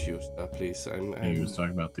talking about you, please. He was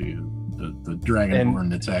talking about the dragonborn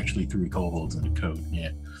that's actually 3 kobolds in a coat.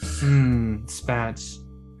 Yeah. Spats.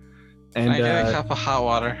 Can I get a cup of hot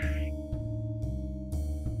water?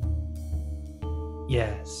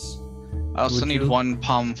 Yes. I also need 1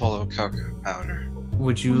 palm full of cocoa powder.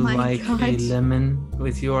 Would you like a lemon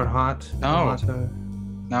with your hot water?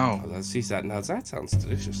 No. Oh, let's see that now. That sounds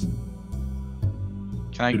delicious.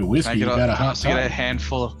 Can I get a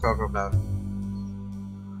handful of cocoa powder?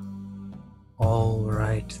 All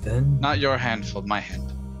right then. Not your handful, my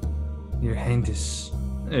hand. Your hand is...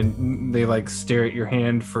 And they like stare at your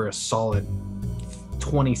hand for a solid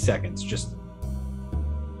 20 seconds. Just...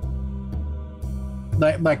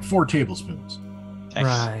 like 4 tablespoons.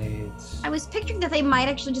 Right. I was picturing that they might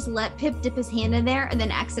actually just let Pip dip his hand in there and then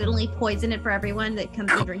accidentally poison it for everyone that comes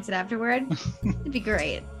and drinks it afterward. It'd be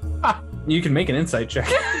great. You can make an insight check.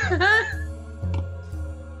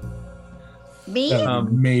 Me?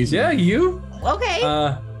 Amazing. Yeah, you. Okay.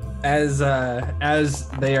 As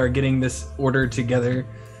they are getting this order together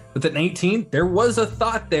with an 18, there was a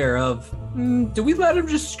thought there of, do we let him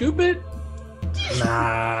just scoop it?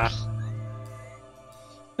 Nah.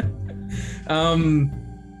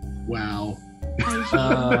 Wow.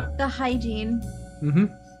 Hygiene. The hygiene. Mm-hmm.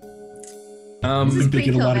 This is We're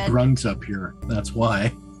picking a lot of pre-COVID. grunts up here. That's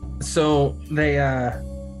why. So they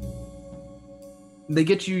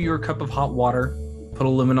get you your cup of hot water, put a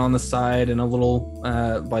lemon on the side, and a little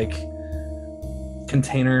like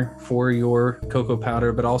container for your cocoa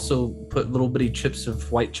powder, but also put little bitty chips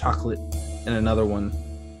of white chocolate in another one,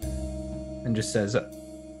 and just says,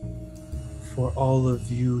 "For all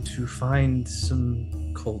of you to find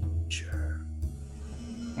some culture."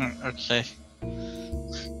 Okay.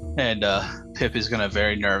 And Pip is gonna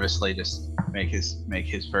very nervously just make his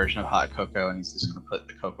version of hot cocoa, and he's just gonna put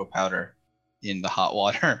the cocoa powder in the hot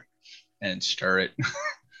water and stir it.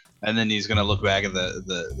 And then he's gonna look back at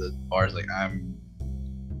the bars like,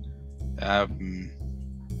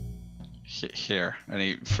 here. And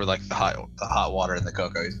he, for like the hot water and the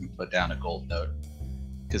cocoa, he's gonna put down a gold note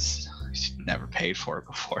because he's never paid for it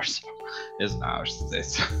before. So Now,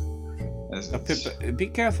 Pip, be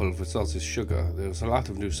careful with all this sugar. There's a lot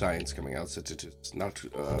of new science coming out that it is not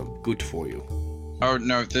good for you. Oh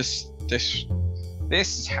no, this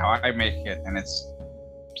is how I make it, and it's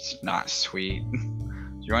not sweet. Do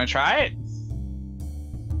you want to try it?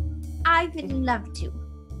 I would love to.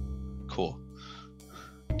 Cool.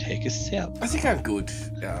 Take a sip. I think I'm good.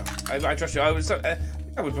 Yeah, I trust you. I would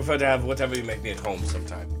prefer to have whatever you make me at home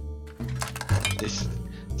sometime. This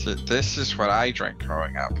is what I drank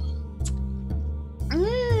growing up.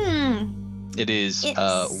 It is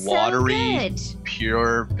It's watery, so good.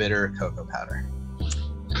 pure, bitter cocoa powder.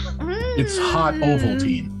 It's hot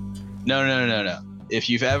Ovaltine. No. If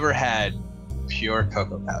you've ever had pure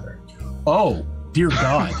cocoa powder Oh, dear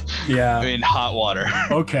God. Yeah. in hot water,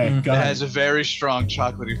 Okay, it got has it. a very strong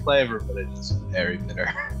chocolatey flavor, but it is very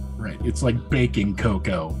bitter. Right. It's like baking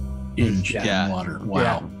cocoa in Yeah. water.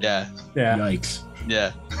 Wow. Yeah, Yeah. Yikes.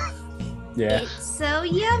 yeah. Yeah. It's so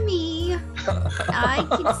yummy. I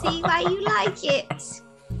can see why you like it.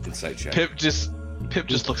 Insight check. Pip just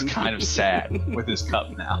looks kind of sad with his cup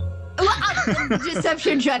now.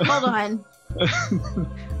 Deception check. Hold on.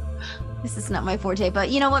 This is not my forte,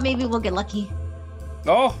 but you know what? Maybe we'll get lucky.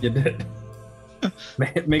 Oh, You did.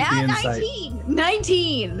 Make the insight.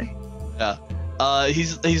 19.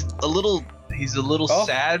 He's a little Oh.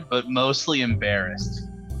 sad, but mostly embarrassed.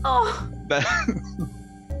 Oh, But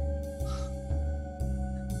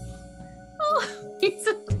he's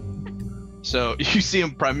so so you see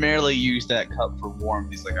him primarily use that cup for warmth.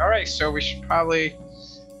 He's like, All right, so we should probably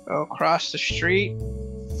go across the street.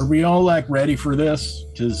 Are we all like ready for this?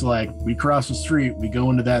 Because like we cross the street, we go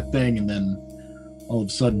into that thing, and then all of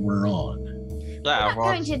a sudden we're on. Yeah, not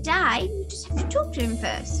going to die. You just have to talk to him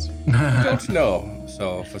first. don't know.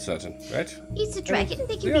 So for certain, right? He's a dragon.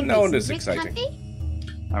 They The can be unknown nice is and rich, can't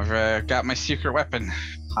exciting. they? I've got my secret weapon.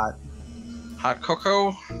 Hot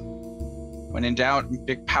cocoa. When in doubt,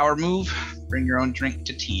 big power move. Bring your own drink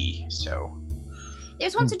to tea. So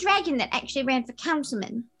There's once a dragon that actually ran for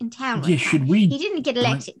councilman in town. one Yeah, time. should we? He didn't get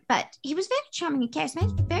elected, but he was very charming and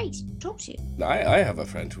charismatic, very easy to talk to. I have a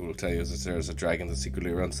friend who will tell you that there's a dragon that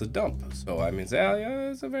secretly runs the dump. So I mean, yeah,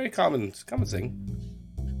 it's a very common thing.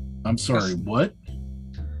 I'm sorry, what?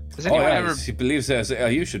 has Oh anyone yeah, ever? he believes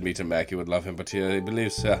you should meet him, Mac. You would love him, but he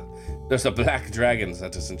believes there's a black dragon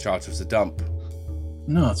that is in charge of the dump.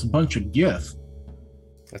 No, it's a bunch of gith.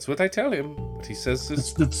 That's what I tell him. But he says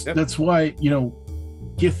this. That's why,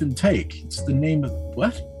 gith and take. It's the name of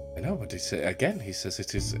what? I know, but he says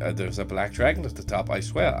it is. There's a black dragon at the top. I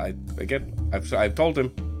swear. I've told him.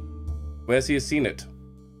 Where's he seen it?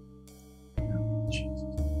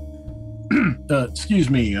 Excuse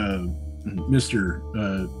me, Mr.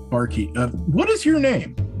 Barkeep. What is your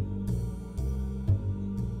name?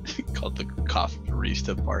 called the coffee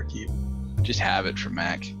barista barkeep. Just have it for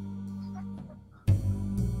Mac.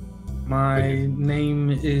 My name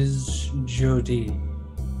is Jody.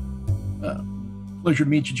 Pleasure to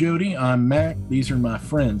meet you, Jody. I'm Mac. These are my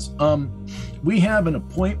friends. We have an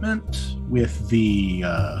appointment with the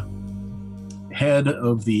head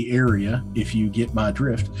of the area, if you get my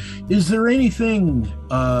drift. Is there anything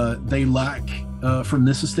they lack from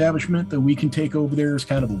this establishment that we can take over there as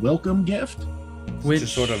kind of a welcome gift? Which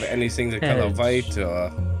just sort of anything the color white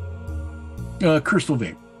or Crystal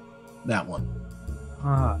Vape. That one.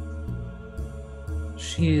 Ah.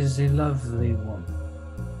 She is a lovely woman.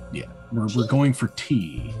 Yeah, we're going for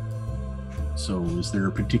tea. So is there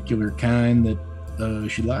a particular kind that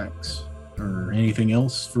she likes? Or anything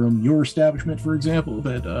else from your establishment, for example,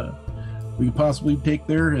 that we could possibly take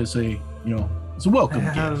there as a, as a welcome I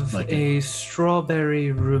have gift? Like a strawberry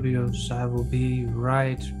Rubios. I will be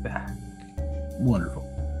right back. Wonderful.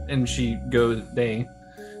 And they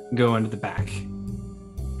go into the back.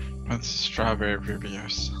 What's strawberry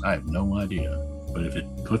Rubios? I have no idea. But if it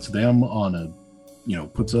puts them on a,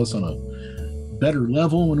 puts us on a better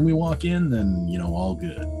level when we walk in, then, all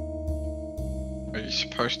good. Are you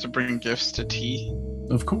supposed to bring gifts to tea?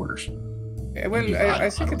 Of course. Yeah, well, I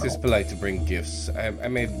think it is polite to bring gifts. I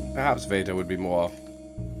mean, perhaps Veda would be more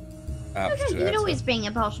apt to You could always bring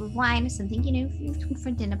a bottle of wine or something, if you're for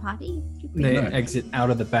a dinner party. They exit out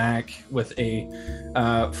of the back with a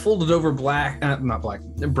folded over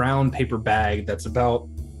brown paper bag that's about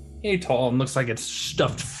tall and looks like it's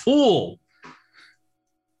stuffed full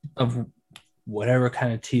of whatever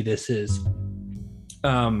kind of tea this is.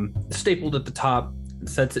 Stapled at the top,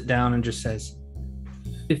 sets it down and just says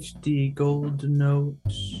 50 gold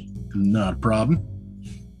notes. Not a problem.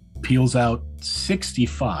 Peels out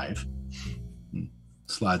 65.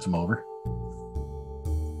 Slides them over.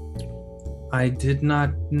 I did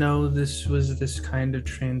not know this was this kind of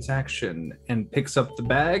transaction, and picks up the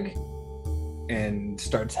bag and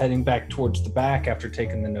starts heading back towards the back after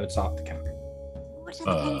taking the notes off the counter. What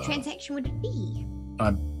kind of transaction would it be?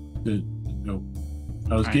 I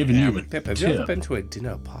was giving you a Pip, have you ever been to a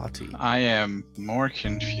dinner party? I am more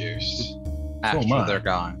confused after they're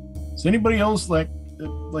gone. Is anybody else like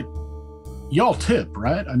y'all tip,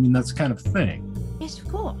 right? I mean, that's kind of thing. Yes, of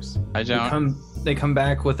course. I don't. They come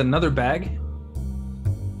back with another bag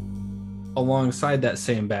alongside that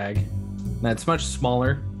same bag that's much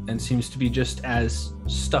smaller and seems to be just as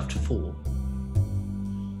stuffed full.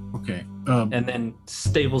 Okay. And then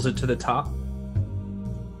staples it to the top.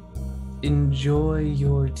 Enjoy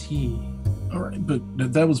your tea. All right, but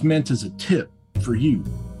that was meant as a tip for you.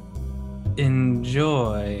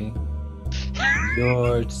 Enjoy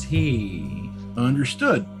your tea.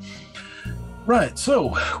 Understood. Right,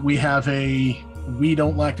 so we have a we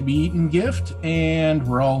don't like to be eaten gift, and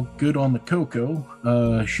we're all good on the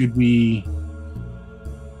cocoa. Should we...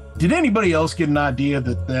 Did anybody else get an idea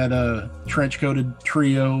that trench-coated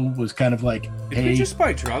trio was kind of like, Did we just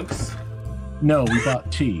buy drugs? No, we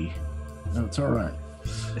bought tea. No, it's all right.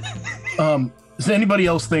 Does anybody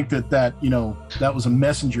else think that that was a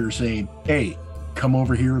messenger saying, hey, come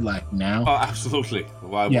over here like now? Oh, absolutely.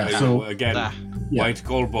 White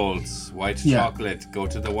gold balls, white chocolate, go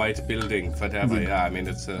to the white building, whatever. Yeah, I mean,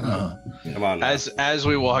 it's come on. As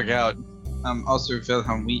we walk out, also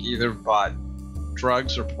Wilhelm, we either bought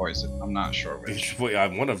drugs or poison. I'm not sure which.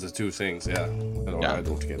 One of the two things, yeah. I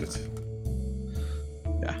don't get it.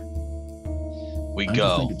 Yeah. We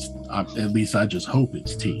go. At least I just hope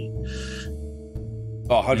it's tea.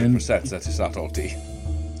 Oh, 100% that is not all tea.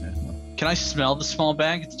 Can I smell the small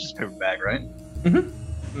bag? It's just a paper bag, right?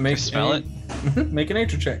 Mm-hmm. Can I smell it? Make a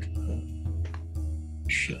nature check.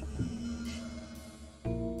 Shit.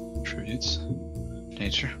 Attributes.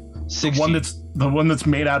 Nature. 60. The one that's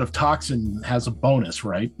made out of toxin has a bonus,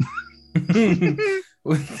 right?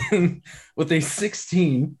 With a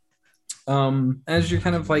 16, as you're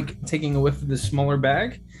kind of like taking a whiff of the smaller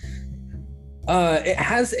bag, it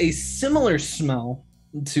has a similar smell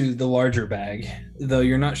to the larger bag, though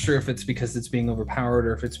you're not sure if it's because it's being overpowered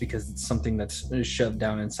or if it's because it's something that's shoved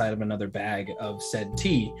down inside of another bag of said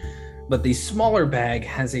tea. But the smaller bag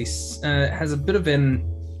has a bit of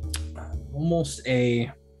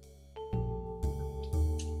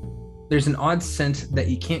there's an odd scent that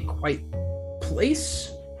you can't quite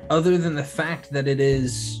place, other than the fact that it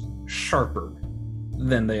is sharper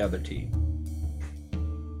than the other tea.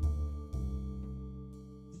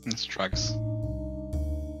 It's drugs.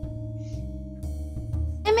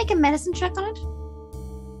 Can I make a medicine check on it?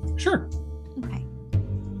 Sure. Okay.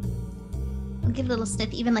 I'll give a little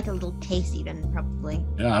sniff, even like a little taste, even probably.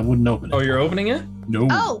 Yeah, I wouldn't open it. Oh, you're opening it? No.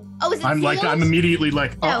 Oh, is it I'm sealed? I'm immediately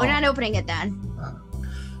like, No, we're not opening it then.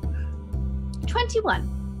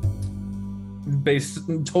 21. Based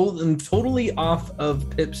totally off of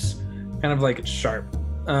Pip's kind of like sharp,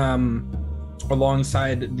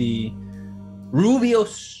 alongside the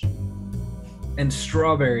Rubios and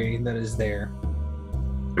strawberry that is there.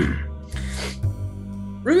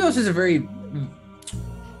 Rubios is a very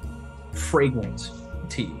fragrant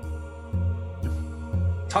tea.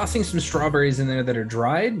 tossing some strawberries in there that are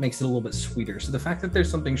dried makes it a little bit sweeter. So the fact that there's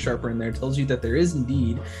something sharper in there tells you that there is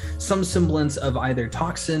indeed some semblance of either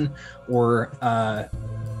toxin or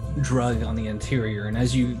drug on the interior. And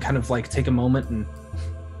as you kind of like take a moment and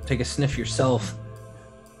take a sniff yourself,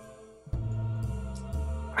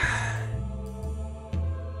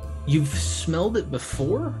 you've smelled it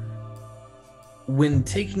before when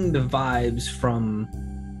taking the vibes from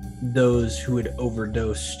those who had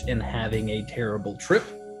overdosed and having a terrible trip.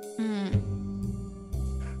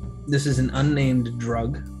 This is an unnamed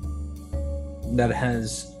drug that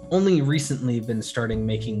has only recently been starting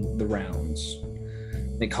making the rounds.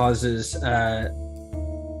 It causes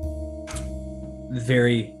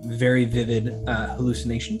very, very vivid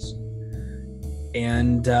hallucinations,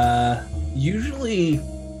 and usually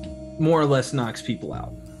more or less knocks people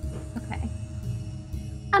out. Okay.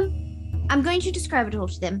 I'm going to describe it all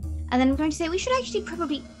to them, and then I'm going to say we should actually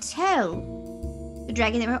probably tell the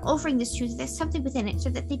dragon that we're offering this to, that there's something within it, so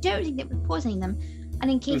that they don't think that we're poisoning them,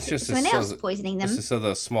 and in case it's someone else poisoning them. This is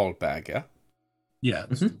the small bag, yeah? Yeah.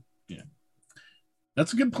 Yeah.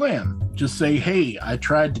 That's a good plan. Just say, hey, I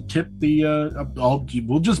tried to tip the,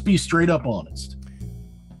 we'll just be straight up honest.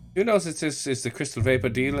 Who knows is the crystal vapor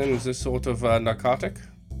deal in this sort of narcotic?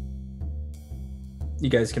 You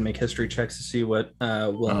guys can make history checks to see what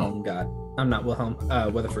Wilhelm got. I'm not Wilhelm,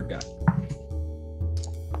 Weatherford got.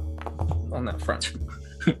 On that front.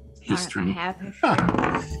 History. For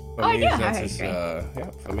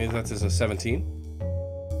me, that is a 17.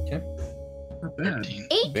 Okay. Not bad.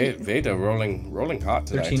 18. Veda rolling hot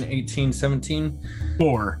tonight. 13, 18, 17.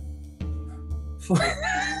 4.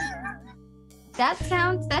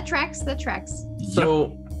 That tracks.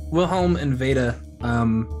 So, Wilhelm and Veda,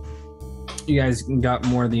 you guys got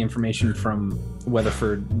more of the information from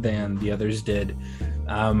Weatherford than the others did.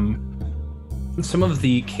 Some of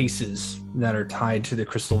the cases that are tied to the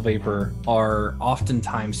crystal vapor are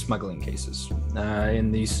oftentimes smuggling cases.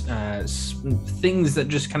 And these things that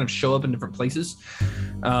just kind of show up in different places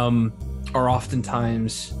are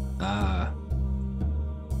oftentimes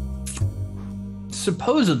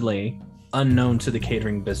supposedly unknown to the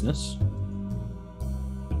catering business,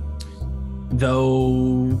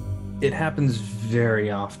 though it happens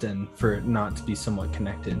very often for it not to be somewhat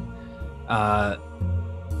connected. Not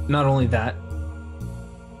only that,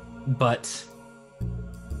 but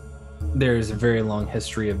there's a very long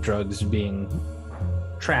history of drugs being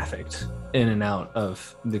trafficked in and out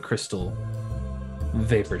of the Crystal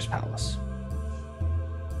Vapors Palace.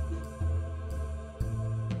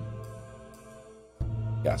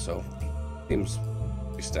 Yeah, so seems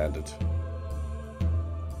pretty standard.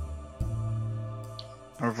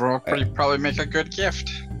 Overall, probably make a good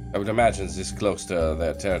gift. I would imagine it's close to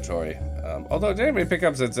their territory. Although did anybody pick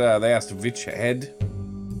up that they asked which head?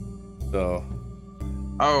 So.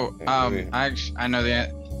 Oh, I know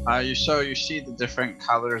the. You see the different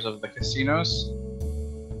colors of the casinos?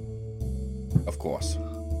 Of course.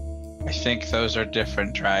 I think those are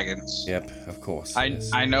different dragons. Yep, of course.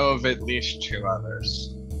 I know of at least 2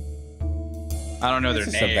 others. I don't know their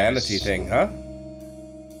names. It's a vanity thing, huh?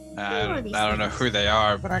 I don't know who they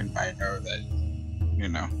are, but I know that,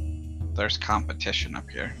 there's competition up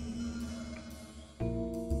here.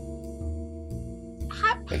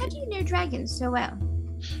 How do you know dragons so well?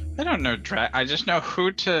 I don't know I just know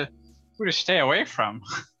who to stay away from.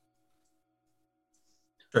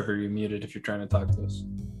 Trevor, you're muted if you're trying to talk to us.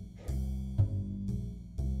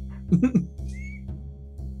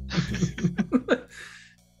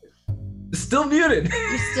 Still muted.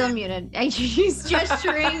 You're still muted. He's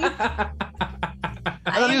gesturing. I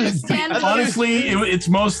understand. Honestly, it's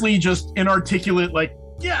mostly just inarticulate, like,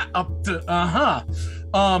 yeah, up to, I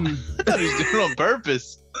thought he was doing it on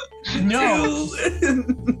purpose. No.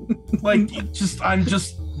 I'm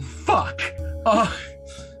just, fuck.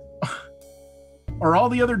 Are all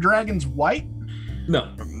the other dragons white?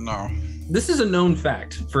 No. This is a known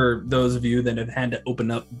fact for those of you that have had to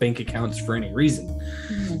open up bank accounts for any reason.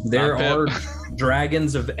 There are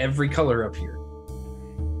dragons of every color up here.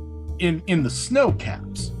 In the snow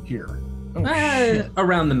caps here.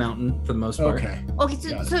 Around the mountain for the most part. Okay,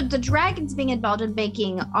 so the dragons being involved in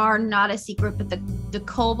baking are not a secret, but the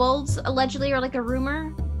kobolds allegedly are like a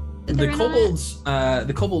rumor. The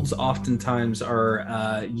kobolds oftentimes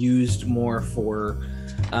are used more for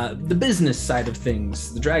the business side of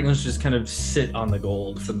things. The dragons just kind of sit on the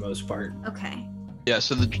gold for the most part. Okay. Yeah,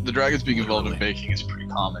 so the dragons being involved in baking is pretty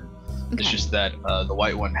common. Okay. It's just that the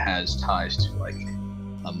white one has ties to like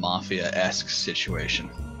a mafia-esque situation.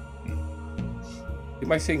 You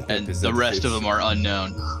might think and the rest of them are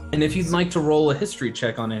unknown. And if you'd like to roll a history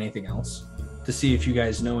check on anything else to to see if you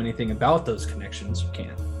guys know anything about those connections, you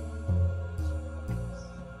can.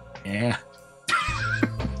 Yeah.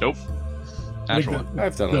 Nope. Natural one.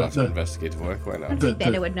 I've done a lot of investigative work. Why I not? think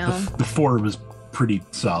Beta would know. The 4 was pretty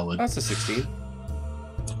solid. That's a 16.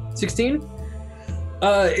 16?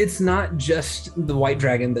 It's not just the white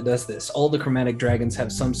dragon that does this. All the chromatic dragons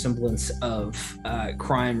have some semblance of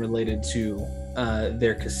crime related to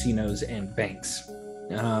their casinos and banks.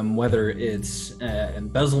 Whether it's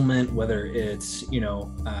embezzlement, whether it's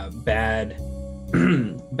bad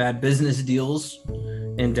bad business deals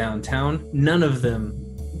in downtown. None of them.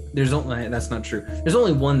 That's not true. There's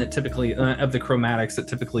only one that typically of the chromatics that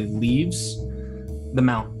typically leaves the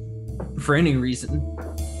mountain for any reason.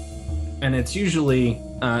 And it's usually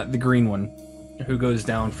the green one who goes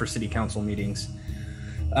down for city council meetings.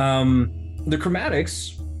 The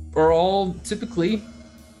chromatics are all typically,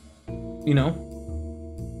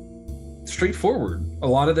 straightforward. A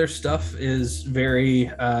lot of their stuff is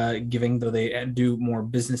very giving, though they do more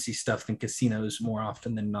businessy stuff than casinos more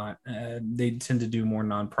often than not. They tend to do more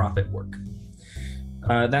nonprofit work.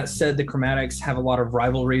 That said, the chromatics have a lot of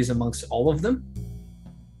rivalries amongst all of them.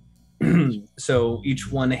 So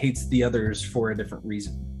each one hates the others for a different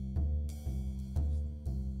reason.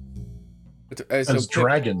 As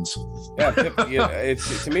dragons. Yeah, Pip,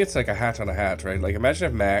 to me it's like a hat on a hat, right? Like imagine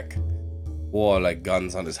if Mac wore like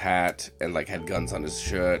guns on his hat and like had guns on his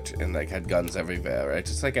shirt and like had guns everywhere, right?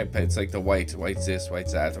 It's like the white's this,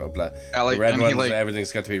 white's that, blah blah. Yeah, like, the red ones, like,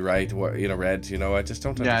 everything's got to be right. Red. I just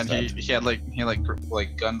don't understand. Yeah, and he had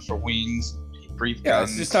like gun for wings. He breathed Yeah,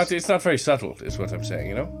 guns. it's not very subtle, is what I'm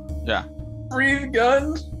saying. Yeah. Breathe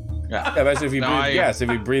guns. Yeah. Imagine if you breathe gas.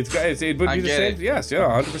 If you breathe gas, it would be the same. Yes,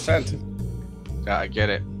 100%. Yeah, I get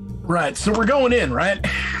it. Right, so we're going in, right?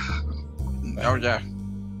 Oh yeah.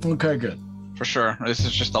 Okay, good. For sure. This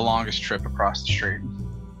is just the longest trip across the street.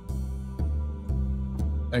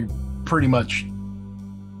 Pretty much,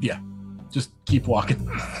 yeah. Just keep walking.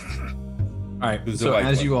 All right. So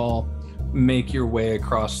as you all make your way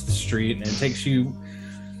across the street, and it takes you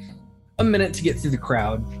a minute to get through the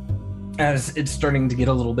crowd, as it's starting to get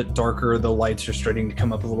a little bit darker, the lights are starting to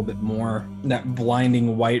come up a little bit more. That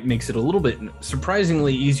blinding white makes it a little bit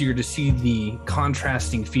surprisingly easier to see the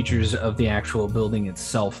contrasting features of the actual building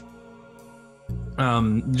itself.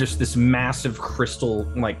 Just this massive crystal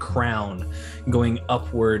like crown going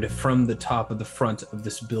upward from the top of the front of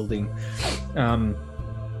this building. And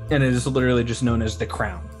it is literally just known as the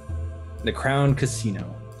Crown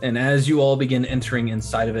Casino. And as you all begin entering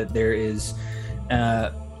inside of it, there is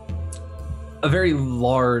a very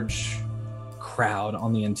large crowd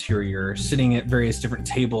on the interior, sitting at various different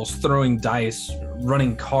tables, throwing dice,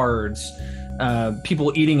 running cards,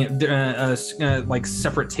 people eating at like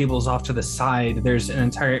separate tables off to the side. There's an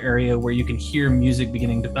entire area where you can hear music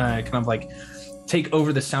beginning to kind of like take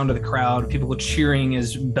over the sound of the crowd. People cheering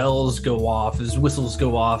as bells go off, as whistles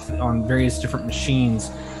go off on various different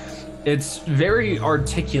machines. It's very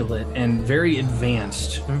articulate and very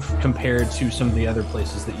advanced compared to some of the other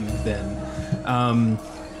places that you've been.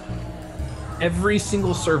 Every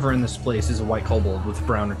single server in this place is a white kobold with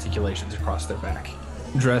brown articulations across their back,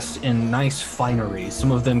 dressed in nice finery.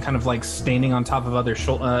 Some of them kind of like standing on top of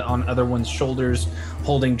on other one's shoulders,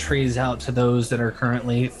 holding trays out to those that are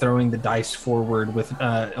currently throwing the dice forward with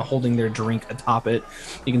holding their drink atop it.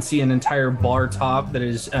 You can see an entire bar top that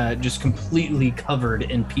is just completely covered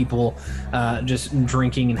in people just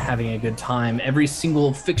drinking and having a good time. Every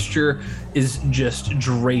single fixture is just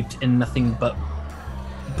draped in nothing but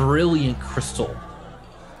brilliant crystal.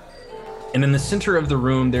 And in the center of the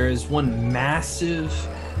room, there is one massive,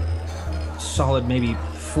 solid, maybe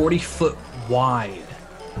 40-foot wide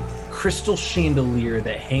crystal chandelier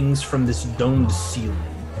that hangs from this domed ceiling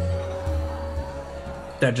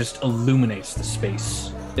that just illuminates the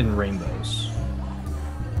space in rainbows.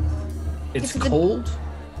 It's cold,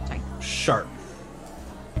 sharp,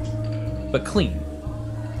 but clean.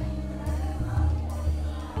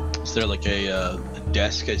 Is there like a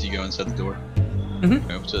desk as you go inside the door?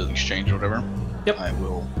 Mm-hmm. To exchange or whatever? Yep. I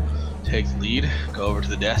will take the lead, go over to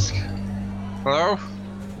the desk. Hello?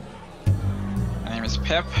 My name is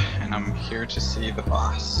Pip, and I'm here to see the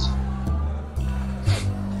boss.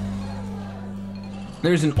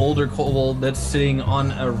 There's an older kobold that's sitting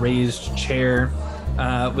on a raised chair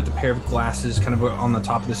with a pair of glasses kind of on the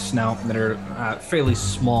top of the snout that are fairly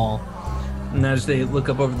small. And as they look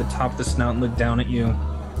up over the top of the snout and look down at you,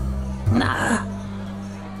 Nah,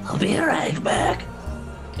 I'll be right back.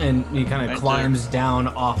 And he kind of climbs down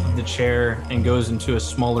off of the chair and goes into a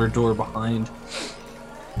smaller door behind.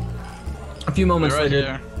 A few moments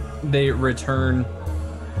later, they return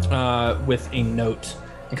with a note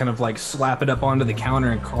and kind of like slap it up onto the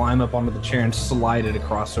counter and climb up onto the chair and slide it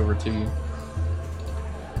across over to you.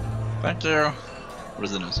 Thank you. What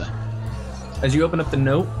does the note say? As you open up the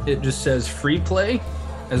note, it just says free play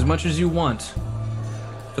as much as you want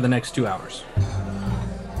for the next 2 hours.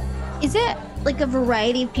 Is it like a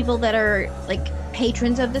variety of people that are like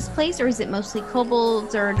patrons of this place, or is it mostly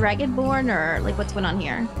kobolds or dragonborn, or like what's going on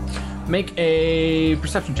here? Make a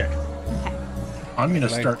perception check. Okay. I'm going to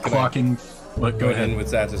start clocking. What? Go ahead. In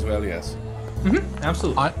with that as well, yes. Mm-hmm.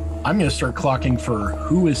 Absolutely. I'm going to start clocking for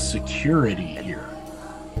who is security here.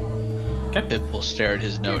 Okay. Pip will stare at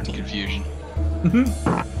his note in confusion.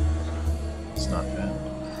 It's not bad.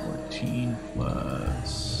 14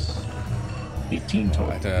 plus 18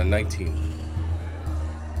 total. At 19.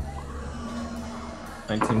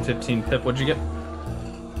 19, 15. Pip, what'd you get?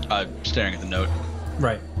 I'm staring at the note.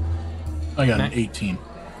 Right. I got an 18.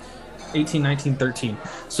 18, 19, 13.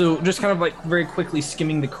 So just kind of like very quickly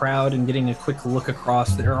skimming the crowd and getting a quick look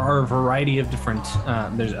across, there are a variety of different,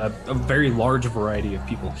 there's a very large variety of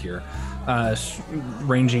people here,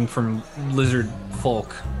 ranging from lizard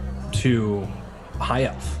folk to high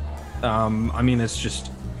elf. I mean, it's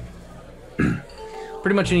just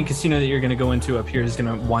pretty much any casino that you're going to go into up here is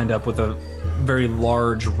going to wind up with a very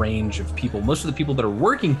large range of people. Most of the people that are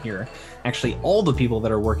working here, actually all the people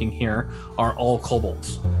that are working here, are all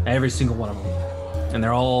kobolds. Every single one of them. And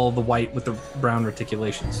they're all the white with the brown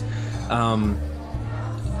reticulations.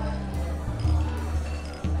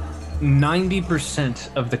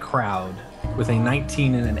 90% of the crowd with a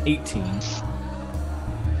 19 and an 18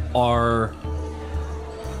 are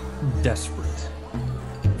desperate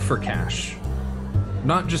for cash.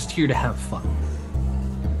 Not just here to have fun.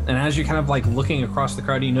 And as you're kind of like looking across the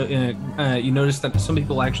crowd, you notice that some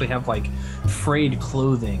people actually have like frayed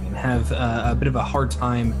clothing and have a bit of a hard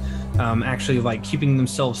time actually like keeping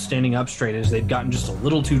themselves standing up straight as they've gotten just a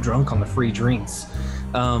little too drunk on the free drinks.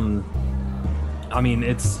 I mean,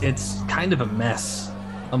 it's kind of a mess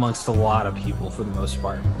amongst a lot of people for the most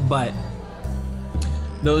part. But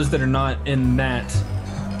those that are not in that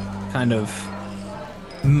kind of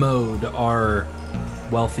mode are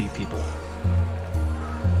wealthy people.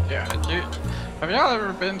 Yeah, have y'all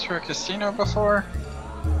ever been to a casino before?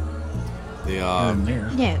 They are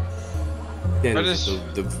there. Yeah. What is-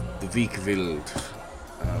 the Vikvild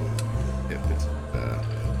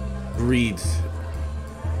breeds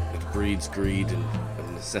greed and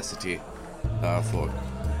necessity for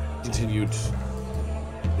continued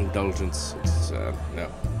indulgence. It's no.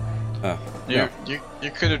 You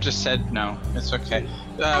could have just said no. It's okay.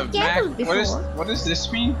 I've Mac, gambled before. what does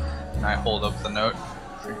this mean? And I hold up the note.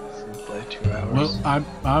 Free play 2 hours. Well,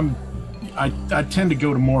 I tend to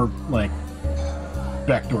go to more like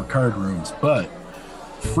backdoor card rooms, but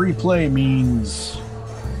free play means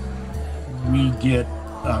we get.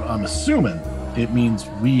 I'm assuming it means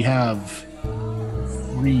we have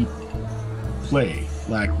free play.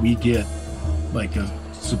 Like we get like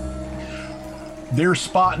they're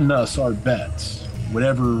spotting us our bets.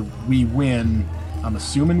 Whatever we win, I'm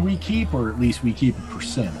assuming we keep, or at least we keep a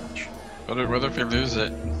percentage. What if we lose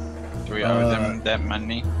it? Do we owe them that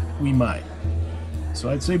money? We might. So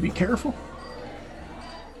I'd say be careful.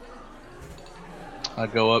 I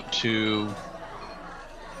go up to.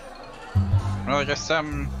 Well, I guess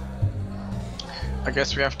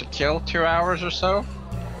we have to kill 2 hours or so.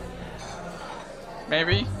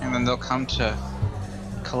 Maybe, and then they'll come to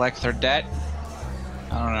collect their debt.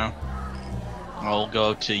 I don't know. I'll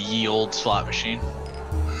go to ye old slot machine.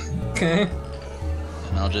 Okay.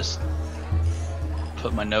 And I'll just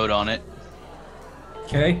put my note on it,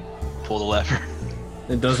 Okay. pull the lever.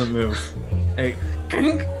 It doesn't move. Hey.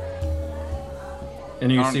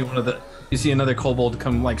 And you see another kobold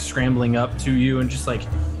come like scrambling up to you and just like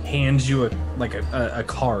hands you a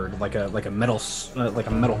card, like a metal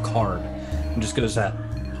card, and just goes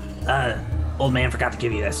old man forgot to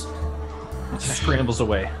give you this. Scrambles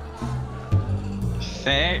away.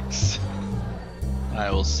 Thanks. I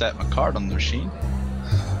will set my card on the machine.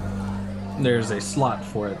 There's a slot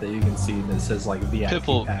for it that you can see that says like VIP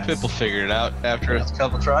pass. Pip will figure it out after a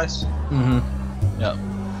couple tries. Mm-hmm. Yep.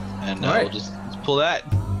 And All right. we'll just pull that.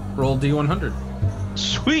 Roll D100.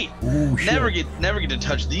 Sweet. Ooh, shit. Never get to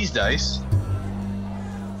touch these dice.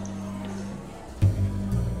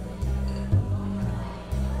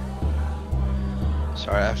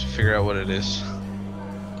 Sorry, I have to figure out what it is.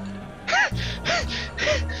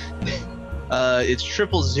 It's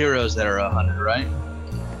triple zeros that are 100, right?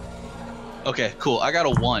 Okay, cool. I got a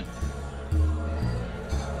 1.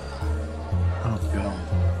 Oh god.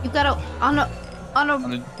 You got on a On a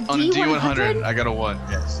D100, I got a 1.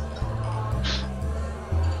 Yes.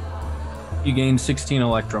 You gain 16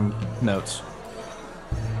 Electrum notes.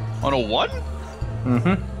 On a 1?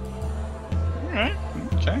 Mm-hmm. Alright,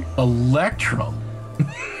 okay. Electrum.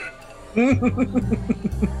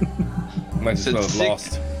 Might as well have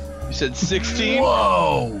lost. You said 16?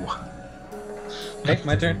 Whoa! Okay,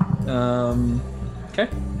 my turn. Okay.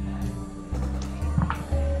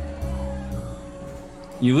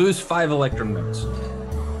 You lose 5 Electrum notes.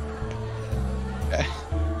 Okay.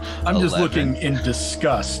 I'm just 11. looking in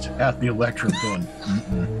disgust at the Electrum going,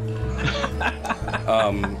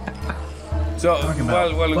 So, talking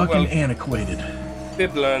about well, fucking antiquated.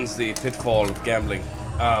 Pip learns the pitfall of gambling.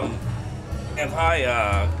 Have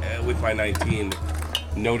I, with my 19,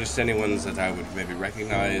 noticed anyone that I would maybe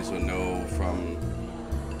recognize or know from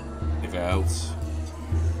anywhere else?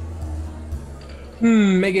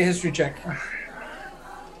 Make a history check.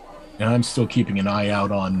 And I'm still keeping an eye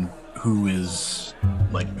out on who's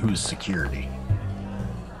security.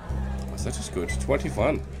 That is good.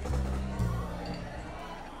 21.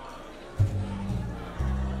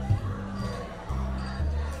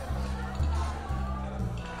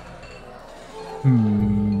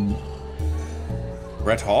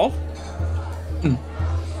 Brett Hall?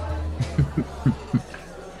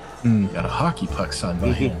 Got a hockey puck signed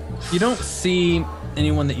by him. You don't see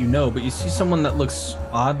anyone that you know, but you see someone that looks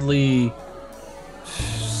oddly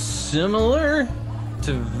similar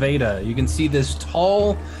to Veda. You can see this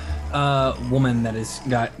tall woman that has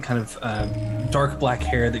got kind of dark black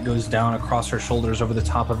hair that goes down across her shoulders over the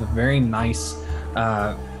top of a very nice,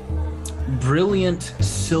 brilliant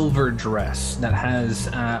silver dress that has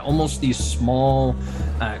almost these small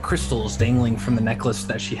crystals dangling from the necklace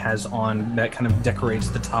that she has on that kind of decorates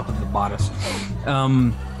the top of the bodice.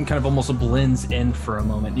 And kind of almost blends in for a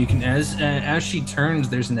moment. You can, as she turns,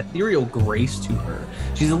 there's an ethereal grace to her.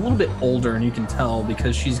 She's a little bit older, and you can tell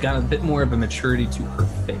because she's got a bit more of a maturity to her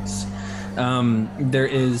face. There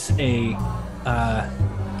is a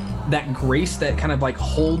that grace that kind of like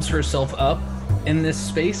holds herself up in this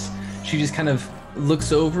space. She just kind of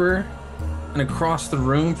looks over and across the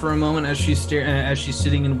room for a moment as she's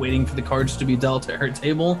sitting and waiting for the cards to be dealt at her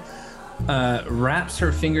table. Wraps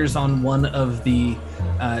her fingers on one of the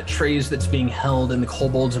trays that's being held, and the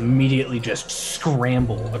kobolds immediately just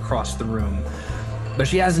scramble across the room. But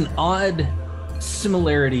she has an odd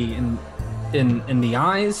similarity in the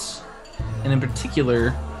eyes, and in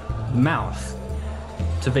particular, the mouth,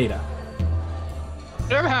 to Veda.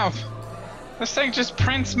 How? This thing just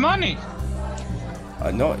prints money.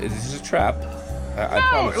 No, it is a trap. I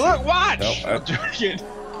No, promise you. look, watch. No,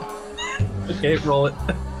 Okay, roll it.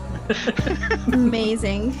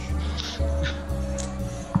 Amazing.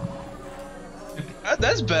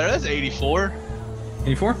 That's better. That's 84.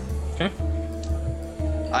 84? Okay.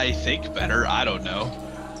 I think better. I don't know.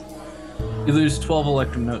 You lose 12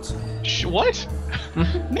 Electrum notes. What?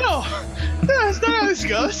 No, that's not how this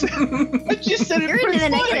goes. I just said it. You're into the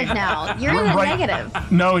funny. negative now. You're in the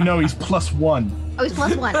negative. No, he's +1. Oh, he's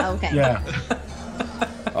 +1. Oh, okay. Yeah.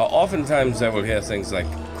 Oftentimes I will hear things like,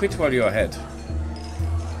 quit while you're ahead.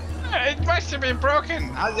 It must have been broken.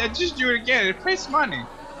 I just do it again. It prints money.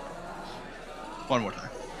 One more time.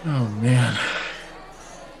 Oh, man.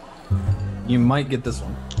 You might get this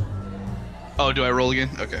one. Oh, do I roll again?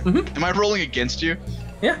 Okay. Mhm. Am I rolling against you?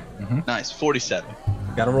 Yeah. Nice. 47.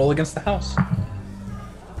 Gotta roll against the house.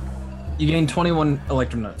 You gain 21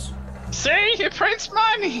 Electrum notes. See? It prints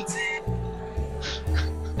money.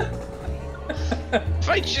 If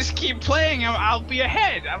I just keep playing, I'll be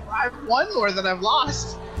ahead. I've won more than I've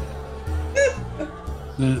lost.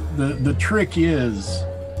 The trick is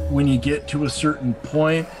when you get to a certain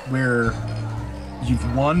point where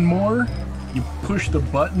you've won more, you push the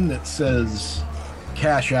button that says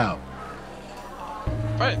cash out.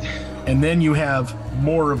 But And then you have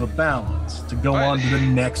more of a balance to go on to the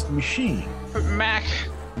next machine. Mac,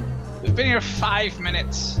 we've been here 5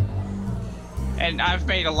 minutes, and I've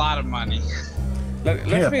made a lot of money.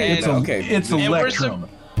 It's Electrum.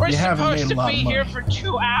 We're You haven't supposed made a to lot be of money. here for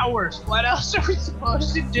 2 hours. What else are we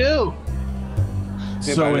supposed to do?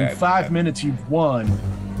 So in 5 minutes you've won,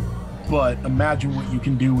 but imagine what you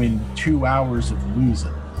can do in 2 hours of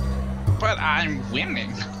losing. But I'm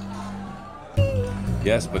winning.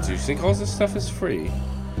 Yes, but do you think all this stuff is free?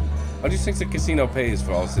 How do you think the casino pays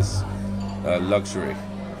for all this luxury?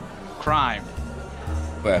 Crime.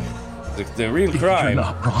 Well, the real crime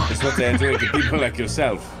not wrong. is what they're doing to people like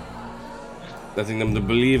yourself. Letting them to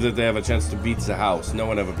believe that they have a chance to beat the house. No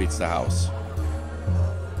one ever beats the house.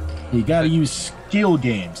 You gotta use skill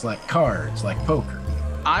games like cards, like poker.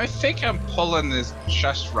 I think I'm pulling this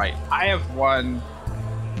just right. I have won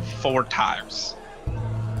 4 times.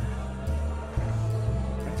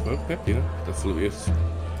 Okay, you know, the flu is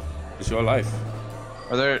your life.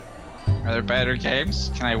 Are there better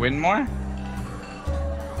games? Can I win more?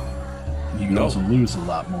 You can also lose a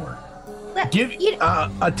lot more. But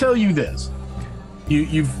I tell you this: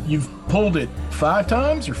 you've pulled it 5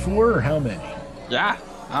 times or 4 or how many? Yeah,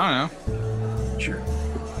 I don't know. Sure.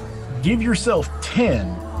 Give yourself 10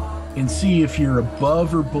 and see if you're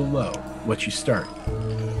above or below what you start.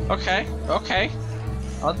 Okay.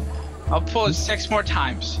 I'll pull it 6 more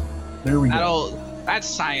times. There we go. That's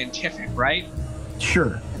scientific, right?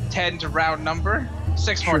 Sure. 10 to round number.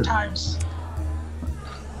 6 more times.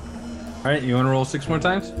 All right, you want to roll 6 more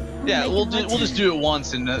times? Yeah, we'll just do it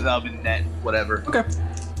once and that'll be net, whatever. Okay.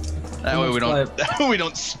 That way we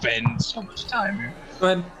don't spend so much time here. Go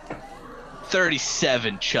ahead.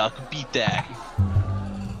 37, Chuck. Beat that.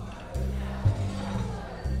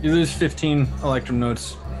 You lose 15 Electrum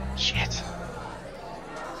notes. Shit.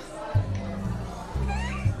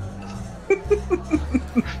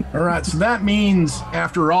 All right, so that means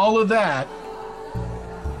after all of that,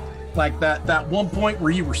 like that one point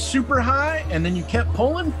where you were super high and then you kept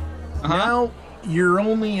pulling, now you're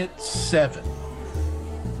only at 7.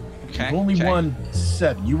 Okay. You've only won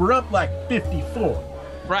 7. You were up like 54.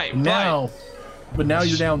 Right. But now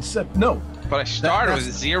you're down 7. No. But I started with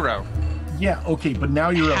 0. Yeah. Okay. But now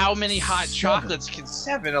you're How up many hot 7. chocolates can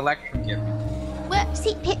 7 Electrum give me? Well,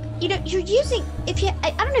 see, Pip, you're using.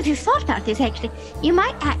 I don't know if you've thought about this actually. You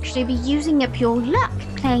might actually be using up your luck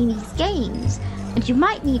playing these games, and you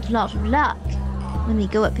might need a lot of luck when we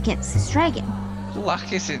go up against this dragon.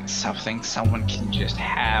 Luck isn't something someone can just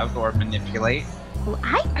have or manipulate. Well,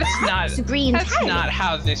 I disagree entirely. That's not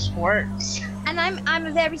how this works. And I'm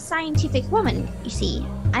a very scientific woman, you see.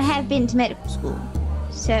 I have been to medical school,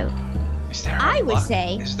 so Is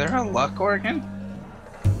there a luck organ?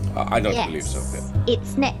 I don't believe so. Yeah.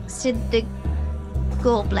 It's next to the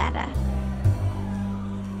gallbladder.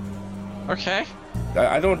 Okay.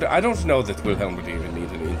 I don't know that Wilhelm would even need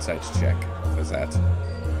an insight check for that.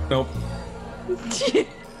 Nope.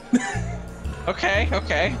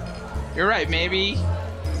 Okay. You're right. Maybe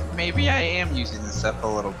I am using this up a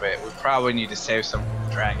little bit. We probably need to save some for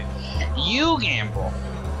the dragon. You gamble.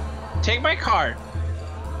 Take my card.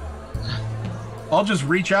 I'll just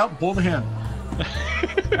reach out and pull the hand.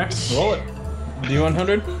 Roll it.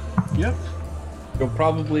 D100? Yep. You'll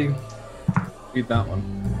probably beat that one.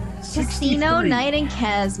 Casino 63. Night in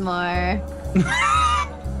Casmar.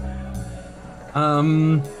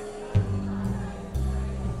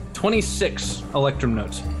 26 Electrum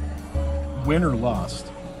notes. Win or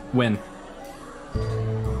lost? Win.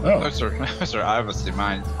 Oh. Those are obviously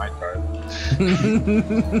my card.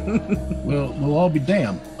 Well, we'll all be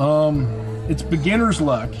damned. It's beginner's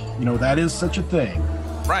luck. You know, that is such a thing.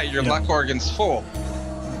 Right, your luck organ's full.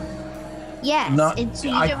 Yes.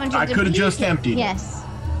 I could have just emptied it. Yes.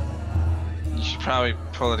 You should probably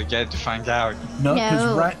pull it again to find out. No,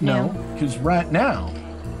 because right now,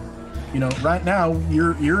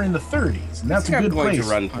 you're in the 30s, and that's a good I'm going place.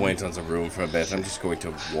 to run point on the room for a bit. I'm just going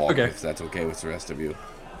to walk if that's okay with the rest of you.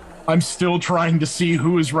 I'm still trying to see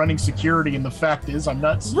who is running security, and the fact is, I'm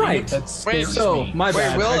not seeing Right. it. That's Wait, So, my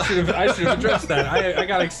bad. I should have addressed that. I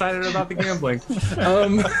got excited about the gambling.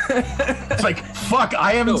 It's like, fuck,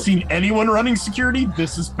 I haven't seen anyone running security.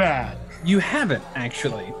 This is bad. You haven't,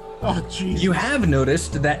 actually. Oh, jeez. You have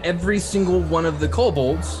noticed that every single one of the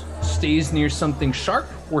kobolds stays near something sharp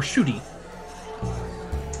or shooty.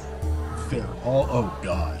 Fair. Oh,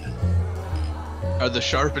 God. Are the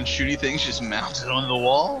sharp and shooty things just mounted on the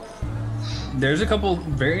wall? There's a couple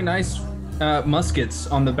very nice muskets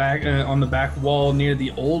on the back wall near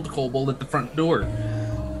the old kobold at the front door.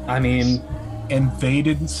 I mean, And they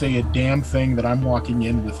didn't say a damn thing that I'm walking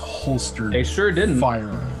in with holstered they sure didn't.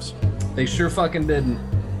 firearms. They sure fucking didn't.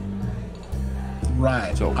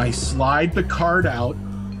 Right. So- I slide the card out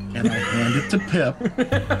and I hand it to Pip.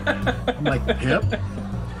 I'm like, Pip,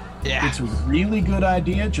 Yeah. it's a really good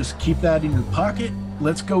idea. Just keep that in your pocket.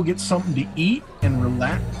 Let's go get something to eat and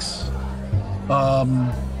relax.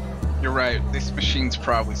 You're right. This machine's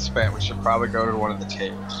probably spent. We should probably go to one of the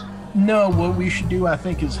tables. No, what we should do, I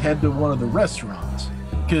think, is head to one of the restaurants.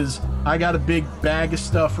 Because I got a big bag of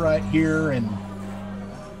stuff right here, and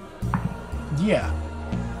yeah.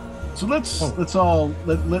 So let's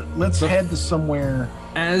head to somewhere.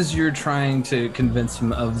 As you're trying to convince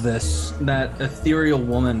him of this, that ethereal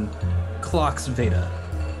woman clocks Veda.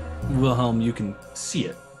 Wilhelm, you can see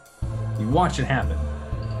it. You watch it happen.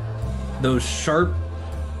 Those sharp,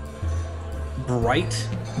 bright,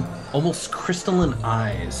 almost crystalline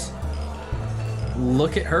eyes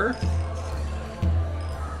look at her,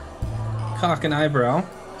 cock an eyebrow,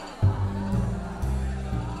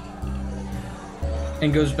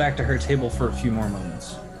 and goes back to her table for a few more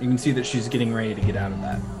moments. You can see that she's getting ready to get out of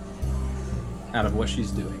that, out of what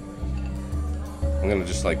she's doing. I'm gonna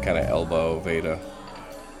just like kind of elbow Veda.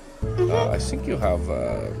 I think you have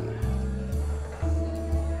an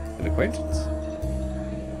acquaintance.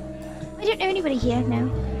 I don't know anybody here now.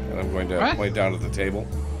 And I'm going to point down at the table.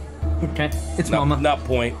 Okay, it's not, Mama. Not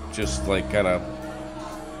point, just like kind of.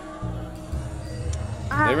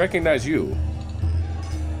 They recognize you.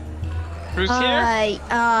 Who's here?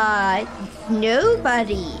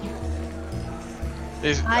 Nobody.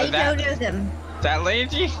 I that, don't know them. That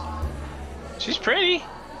lady? She's pretty.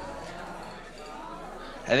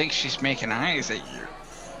 I think she's making eyes at you.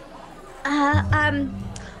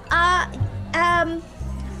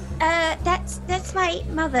 That's my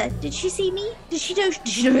mother. Did she see me? Did she know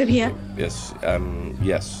I'm here? Yes,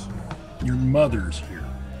 yes. Your mother's here.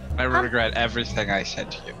 I regret everything I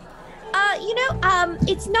said to you.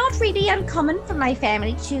 It's not really uncommon for my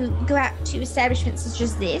family to go out to establishments such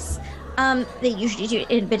as this. They usually do it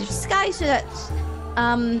in a bit of disguise, so that's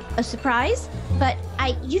a surprise. But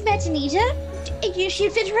you've met Anita. She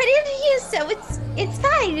fit right into here, so it's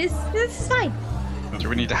fine. This is fine. Do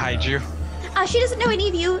we need to hide you? She doesn't know any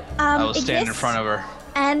of you. I will stand in front of her.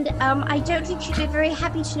 And I don't think she'd be very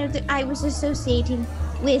happy to know that I was associating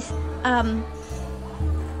with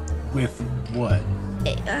With what?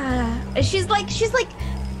 She's like.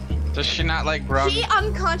 Does she not like Grug? She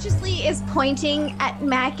unconsciously is pointing at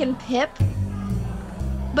Mac and Pip,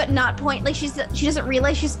 but not point. Like she doesn't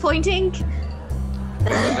realize she's pointing.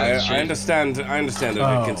 I understand. I understand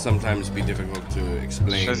that it can sometimes be difficult to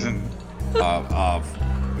explain of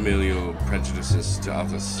familial prejudices to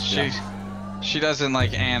others. She doesn't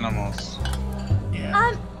like animals.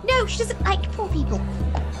 Yeah. No, she doesn't like poor people.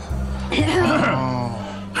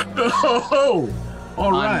 Oh,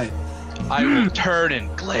 all right. I will turn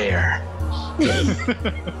and glare.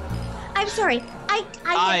 I'm sorry.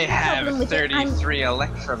 I have 33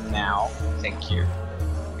 Electrum now. Thank you.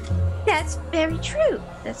 That's very true.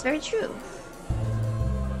 That's very true.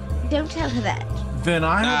 Don't tell her that. Then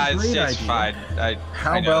I have a great it's idea. fine.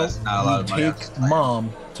 How I know about that's not a lot of we money. take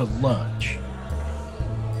Mom to lunch?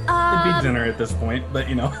 It'd be dinner at this point, but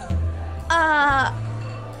you know.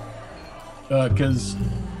 Because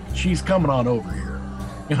she's coming on over here.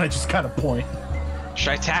 And I just kind of point. Should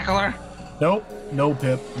I tackle her? Nope. No,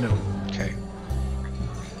 Pip. No. Okay.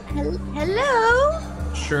 Hello?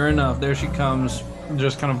 Sure enough, there she comes,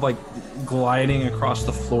 just kind of like gliding across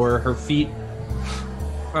the floor, her feet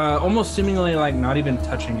almost seemingly like not even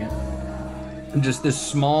touching it. And just this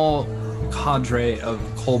small cadre of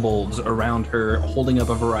kobolds around her, holding up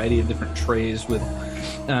a variety of different trays with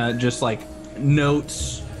just like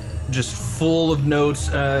notes, just full of notes,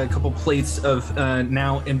 a couple plates of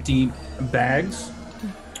now empty bags,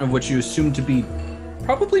 of which you assume to be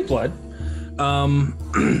probably blood,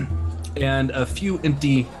 and a few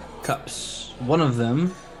empty cups. One of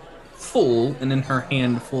them full, and in her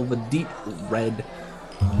hand full of a deep red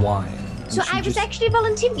wine. So I was actually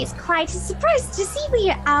volunteering. It's quite a surprise to see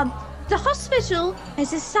me. The hospital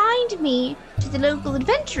has assigned me to the local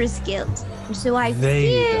adventurers guild, and so I'm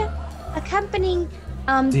here accompanying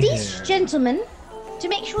these gentlemen to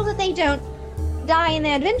make sure that they don't die in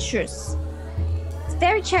their adventures. It's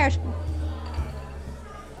very charitable.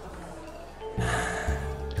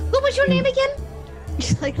 What was your name again?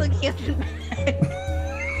 Just like looking up.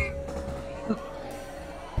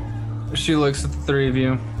 She looks at the three of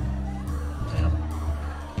you.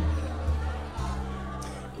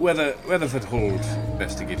 Weatherford Hold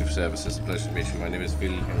Investigative Services. Pleasure to meet you. My name is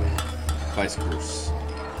Wilhelm Weisgrus.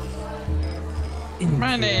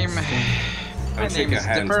 My name I'll shake is your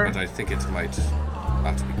hand, Dipper. but I think it might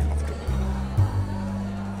not be comfortable.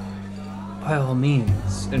 By all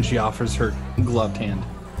means. And she offers her gloved hand.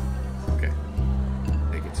 Okay.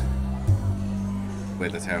 Take it. Way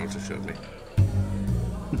that Harold just showed me.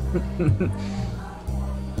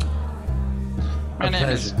 My name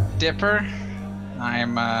is Dipper.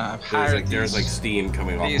 I'm hired There's like steam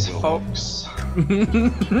coming off these of Wilhelm. folks.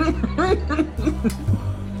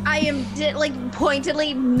 I am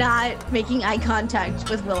pointedly not making eye contact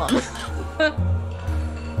with Willem.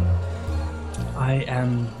 I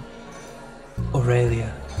am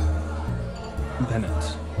Aurelia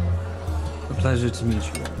Bennett. A pleasure to meet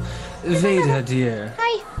you all. Veda, dear.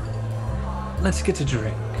 Hi. Let's get a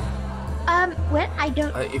drink. Well, I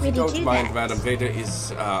don't If really you don't do mind, that. Madam, Veda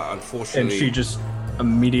is unfortunately. And she just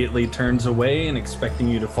immediately turns away and expecting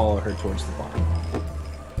you to follow her towards the bar.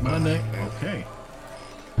 My name. Okay.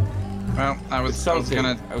 Well, I was consulting.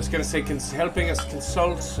 gonna. I was gonna say helping us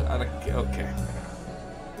consult. Okay.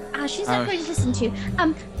 She's not going to listen to.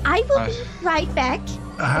 I will be right back.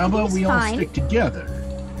 How about we all fine. stick together?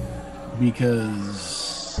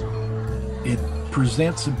 Because it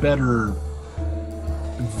presents a better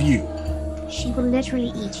view. She will literally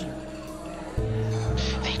eat you.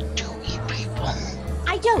 They do eat people.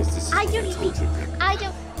 I don't eat people. I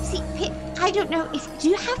don't see. I don't know if. Do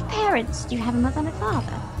you have parents? Do you have a mother and a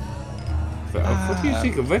father? What do you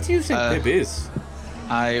think? Where do you think Pip is?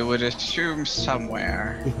 I would assume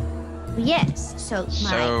somewhere. Yes. So my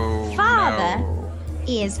So, father no.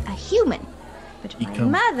 is a human, but He my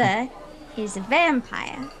comes- mother is a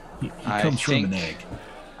vampire. He I comes from an think- egg.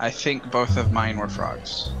 I think both of mine were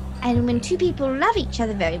frogs. And when two people love each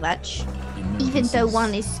other very much, You know, even this though is-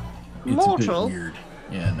 one is it's a bit mortal, weird.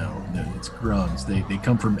 Yeah, no, it's grungs. They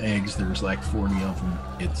come from eggs. There's like 40 of them.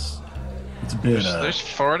 It's a bit. There's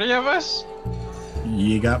 40 of us?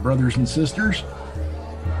 You got brothers and sisters?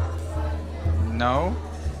 No.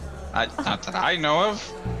 Not that I know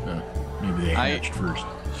of. Maybe they I- hatched first.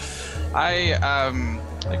 I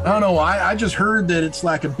I don't know. I just heard that it's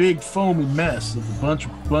like a big foamy mess of a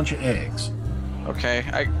bunch of eggs. Okay,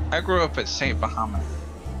 I grew up at St. Bahamut.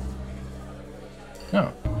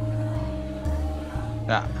 Oh,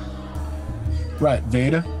 Yeah. right,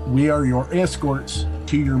 Veda. We are your escorts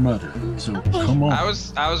to your mother. So Okay. come on. I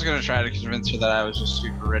was gonna try to convince her that I was just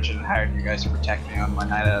super rich and hired you guys to protect me on my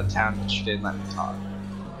night out of town, but she didn't let me talk.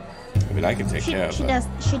 I mean, I can take care of she that.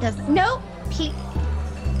 does. She does. No,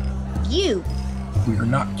 you. We are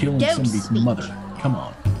not killing Don't somebody's speak. mother. Come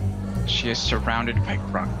on. She is surrounded by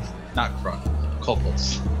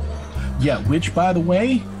kobolds. Yeah, which, by the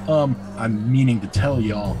way, I'm meaning to tell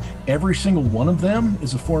y'all, every single one of them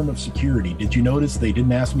is a form of security. Did you notice they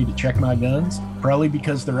didn't ask me to check my guns? Probably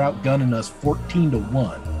because they're outgunning us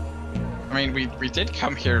 14-1. I mean, we did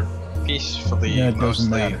come here peacefully. Yeah, it mostly.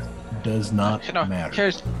 doesn't matter. It does not You know, matter.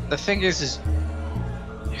 here's the thing is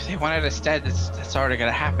if they wanted us dead, that's already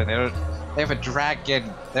gonna happen. They have a dragon.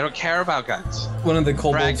 They don't care about guns. One of the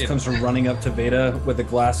kobolds Dragon. comes running up to Veda with a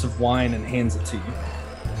glass of wine and hands it to you.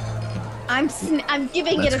 I'm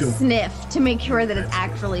giving Let's it a go. sniff to make sure that it's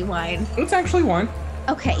actually wine. It's actually wine.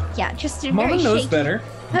 Okay, yeah, just a Mama very knows shaky, better.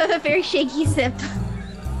 a very shaky sip.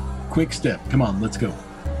 Quick step. Come on, let's go.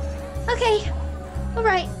 Okay, all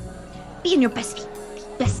right. Be in your best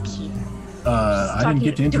behavior. I didn't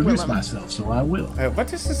get to Talking to introduce Willem. myself, so I will. What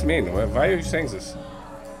does this mean? Why are you saying this?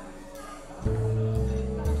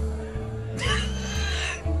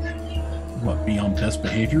 What, be on best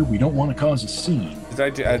behavior? We don't want to cause a scene.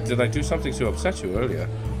 Did I do something to upset you earlier?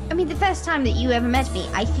 I mean, the first time that you ever met me,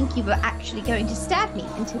 I think you were actually going to stab me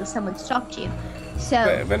until someone stopped you.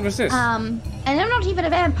 So, When was this? and I'm not even a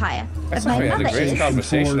vampire. That's but my we had a mother great is.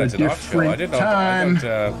 conversation For a at an art show. I didn't know.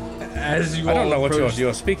 different As you I don't all know what approach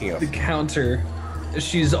you're speaking of. the counter,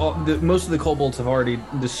 most of the kobolds have already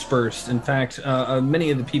dispersed. In fact, many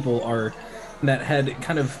of the people that had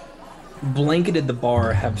kind of blanketed the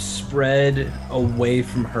bar have spread away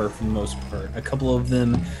from her for the most part. A couple of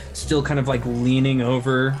them still kind of like leaning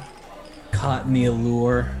over, caught in the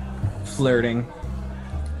allure, flirting,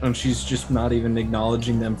 and she's just not even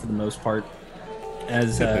acknowledging them for the most part.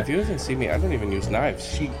 As If you didn't see me, I don't even use knives.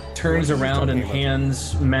 she turns What are you around and talking about?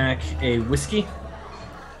 hands Mac a whiskey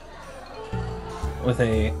with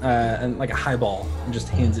and like a highball, and just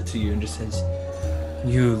hands it to you and just says,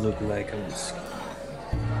 "You look like a whiskey.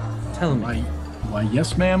 Tell me." Why,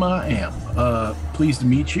 yes, ma'am, I am. Pleased to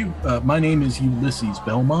meet you. My name is Ulysses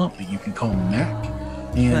Belmont, but you can call me Mac.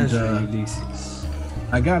 And Pleasure, Ulysses.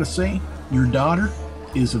 I gotta say, your daughter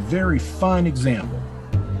is a very fine example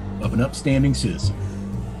of an upstanding citizen.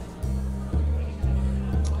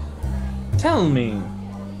 Tell me,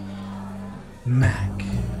 Mac,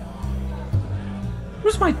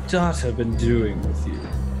 what's my daughter been doing with you?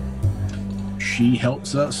 She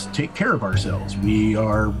helps us take care of ourselves. We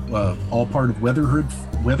are all part of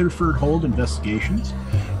Weatherford Hold investigations,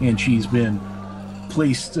 and she's been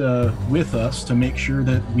placed with us to make sure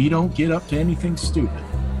that we don't get up to anything stupid.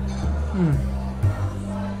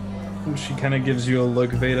 And she kind of gives you a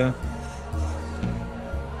look, Veda.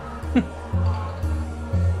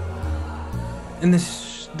 And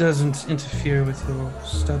this doesn't interfere with your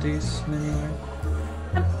studies in any way?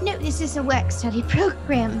 No, this is a work study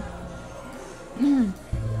program.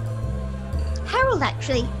 Harold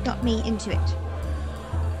actually got me into it.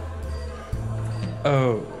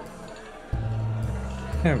 Oh.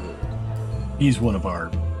 Harold. He's one of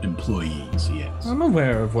our employees, yes. I'm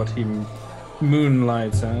aware of what he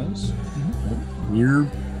moonlights as.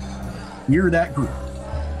 We're that group.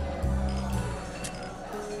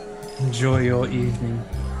 Enjoy your evening.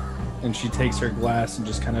 and she takes her glass and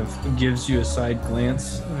just kind of gives you a side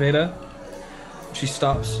glance, Veda. She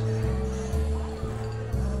stops.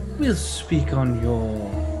 We'll speak on your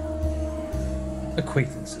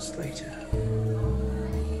acquaintances later.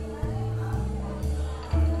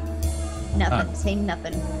 Nothing. Say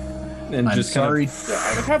nothing. And I'm just sorry.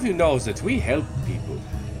 I would have you know that we help people.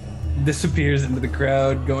 Disappears into the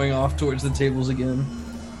crowd, going off towards the tables again.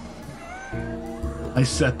 I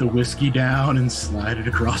set the whiskey down and slide it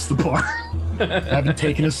across the bar. I haven't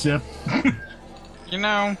taken a sip. You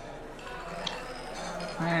know,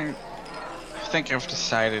 I think I've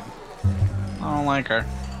decided I don't like her.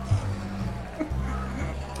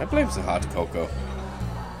 I blame the hot cocoa.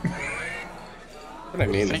 What I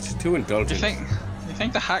mean, it's too indulgent. You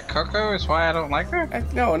think the hot cocoa is why I don't like her?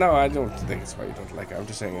 No, I don't think it's why you don't like her. I'm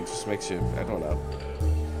just saying it just makes you, I don't know.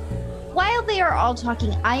 While they are all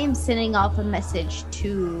talking, I am sending off a message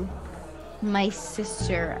to my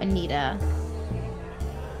sister, Anita.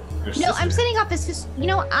 I'm sending off a sister. You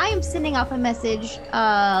know, I am sending off a message.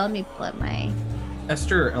 Let me pull up my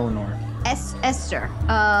Esther or Eleanor? Esther.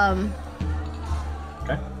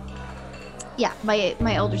 Okay. Yeah,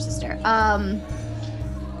 my older sister.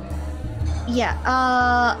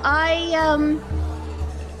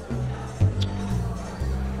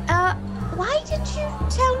 Why did you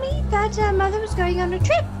tell me that Mother was going on a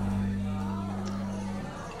trip?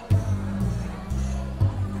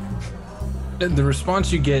 The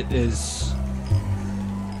response you get is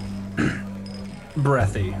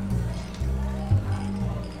breathy.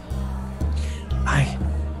 I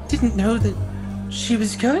didn't know that she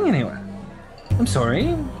was going anywhere. I'm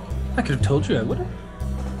sorry. I could have told you I would have.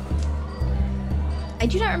 I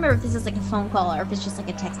do not remember if this is like a phone call or if it's just like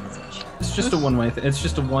a text message. It's just a one-way thing. It's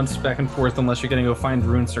just a once back and forth unless you're going to go find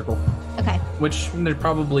Rune Circle. Okay. Which there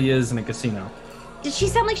probably is in a casino. Did she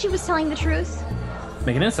sound like she was telling the truth?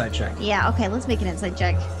 Make an insight check. Yeah, okay, let's make an insight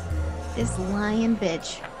check. This lying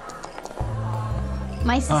bitch.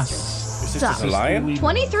 My sister Is this just a lion?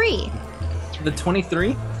 23. The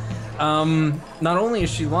 23? Not only is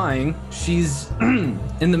she lying, she's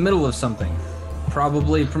in the middle of something.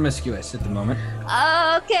 Probably promiscuous at the moment.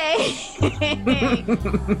 Okay.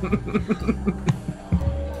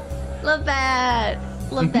 Love that.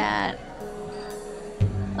 Love that.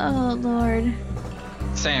 Oh, Lord.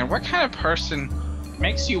 Saying, what kind of person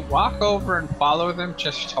makes you walk over and follow them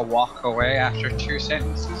just to walk away after 2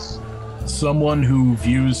 sentences? Someone who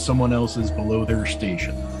views someone else as below their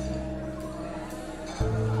station.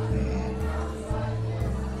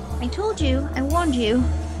 I told you. I warned you.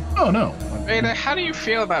 Oh, no. Veda, how do you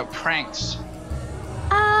feel about pranks?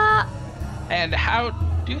 And how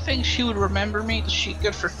do you think she would remember me? Is she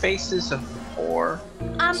good for faces of the poor?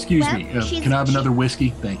 Excuse me. Can I have another whiskey?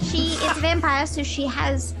 Thank you. She is a vampire, so she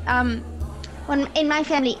has, when in my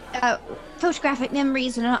family, photographic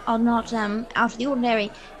memories are not out of the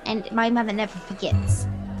ordinary, and my mother never forgets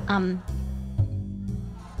a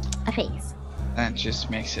face. That just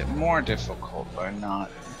makes it more difficult, but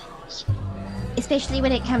not impossible. Especially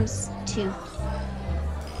when it comes to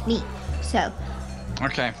me. So.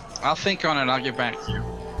 Okay, I'll think on it. I'll get back to you.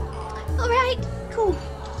 All right, cool.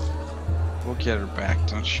 We'll get her back.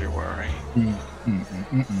 Don't you worry.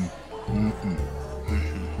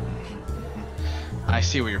 I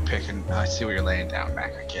see what you're picking. I see what you're laying down,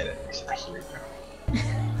 Mac. I get it. I hear you.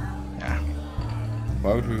 Yeah.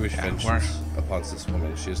 Why would we wish vengeance upon this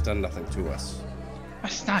woman? She has done nothing to us.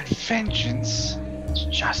 It's not vengeance. It's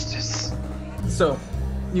justice. So,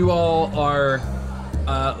 you all are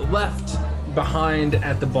left behind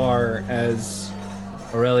at the bar as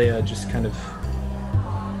Aurelia just kind of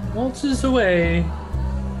waltzes away.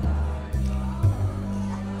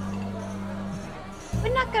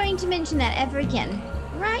 We're not going to mention that ever again,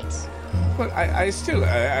 right? But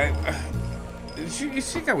you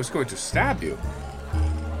think I was going to stab you?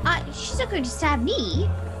 She's not going to stab me.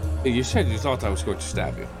 You said you thought I was going to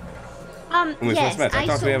stab you. When we Yes, first met, I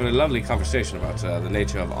thought we were having a lovely conversation about the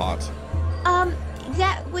nature of art.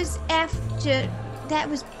 That was after. That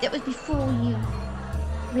was before you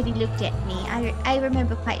really looked at me. I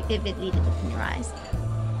remember quite vividly the look in your eyes.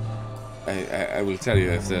 I will tell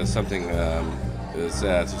you if there's something is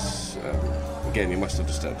just again, you must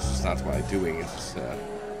understand. It's just not my doing. It's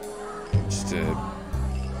just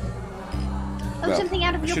something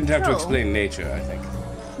out of I your shouldn't have to control. explain nature, I think.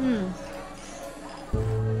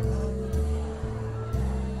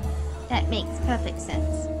 That makes perfect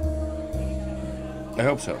sense. I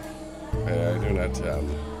hope so. I do not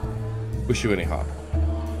wish you any harm.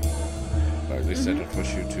 Or at least I don't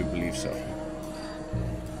wish you to believe so.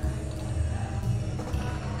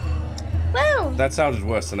 Well, That sounded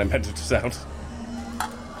worse than I meant it to sound.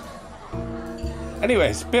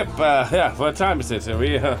 Anyways, Pip, yeah, what time is it? Are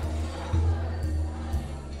we, It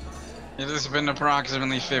has been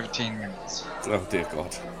approximately 15 minutes. Oh, dear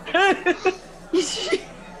God.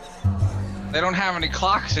 They don't have any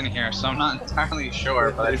clocks in here, so I'm not entirely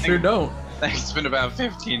sure. But I They sure don't. think it's been about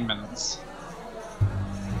 15 minutes.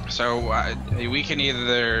 So we can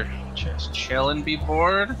either just chill and be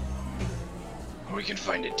bored, or we can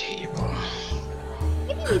find a table.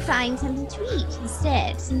 Maybe we find something to eat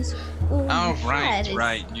instead, since all Oh, we right, had is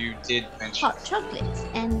right. You did mention hot chocolate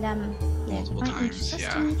and there Multiple aren't much times, yeah.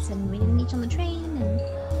 sustenance, and we didn't eat on the train. And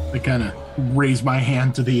I kind of raise my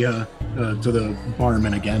hand to the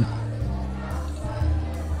barman again.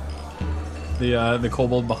 The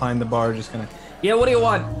kobold behind the bar just kind of. Yeah, what do you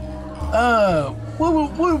want?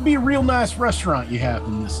 What would be a real nice restaurant you have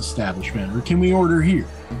in this establishment, or can we order here?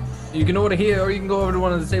 You can order here, or you can go over to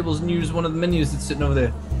one of the tables and use one of the menus that's sitting over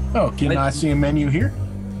there. Oh, can I see a menu here?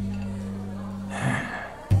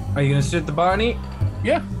 Are you gonna sit at the bar and eat?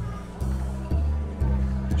 Yeah.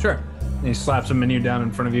 Sure. And he slaps a menu down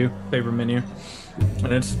in front of you, paper menu,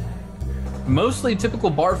 and it's mostly typical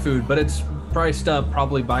bar food, but it's priced up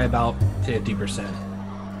probably by about 50%.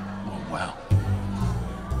 Oh wow.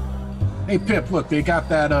 Hey Pip, look, they got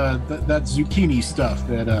that that zucchini stuff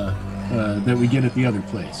that we get at the other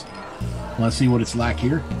place. Want to see what it's like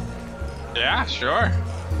here? Yeah, sure.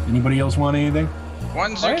 Anybody else want anything?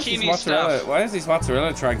 One zucchini stuff. Why is these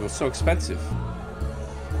mozzarella triangles so expensive?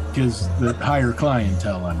 Because the higher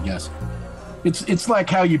clientele, I'm guessing. It's like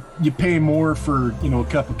how you pay more for a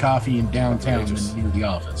cup of coffee in downtown than near the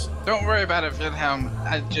office. Don't worry about it, Wilhelm.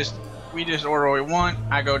 We just order what we want.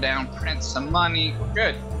 I go down, print some money. We're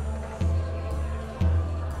good.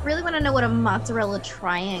 really want to know what a mozzarella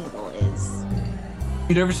triangle is.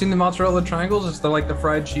 You'd ever seen the mozzarella triangles? It's like the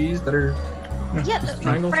fried cheese that are Yeah, the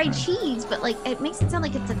triangles? fried cheese, but like it makes it sound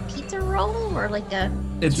like it's a pizza roll or like a.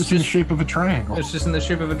 It's just in the shape of a triangle. It's just in the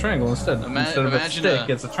shape of a triangle instead. Instead of a stick,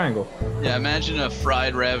 it's a triangle. Yeah, imagine a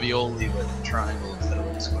fried ravioli with a triangle instead of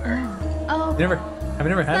a square. Oh. Have you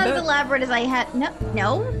never had Not that? as elaborate as I had.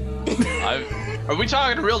 No. Are we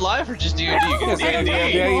talking real life or just D&D?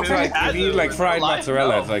 If you like fried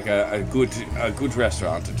mozzarella at like a good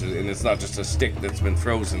restaurant, and it's not just a stick that's been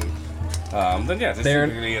frozen, then yeah, it's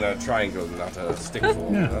typically in a triangle, not a stick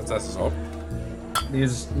form. Yeah. That's all.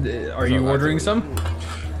 Are you ordering some?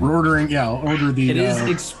 We're ordering, yeah, I'll order the... It is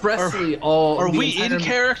expressly all... Are we in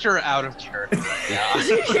character or out of character right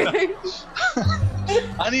now?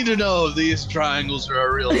 I need to know if these triangles are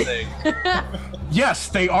a real thing. Yes,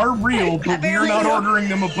 they are real, but we are not ordering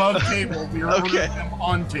them above table. We are ordering them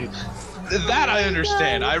on table. That I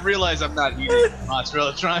understand. I realize I'm not eating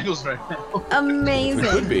mozzarella triangles right now. Amazing. It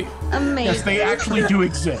could be. Amazing. Yes, they actually do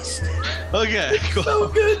exist. Okay, cool. So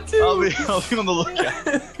good, too. I'll be on the lookout.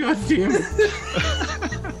 God damn it.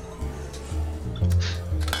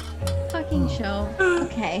 Fucking show.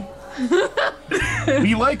 Okay.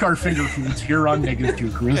 We like our finger foods here on Negative 2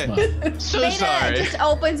 Charisma. So Beta sorry. just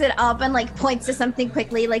opens it up and like points to something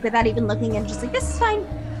quickly, like without even looking, and just like, this is fine.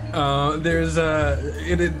 There's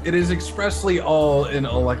it is expressly all in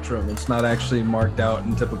Electrum. It's not actually marked out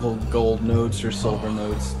in typical gold notes or silver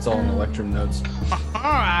notes. It's all in Electrum notes.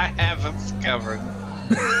 I have it discovered.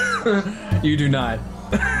 You do not.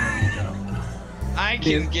 I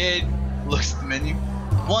can get, looks at the menu,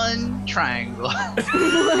 one triangle.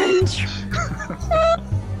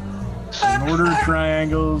 An order of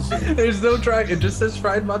triangles. There's no triangle. It just says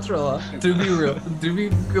fried mozzarella. To be real, to be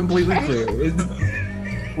completely clear.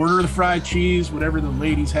 Order the fried cheese, whatever the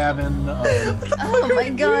lady's having. Oh my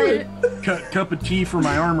god. Cup of tea for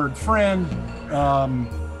my armored friend.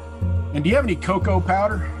 And do you have any cocoa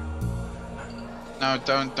powder? No,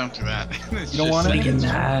 don't do that. You don't want any?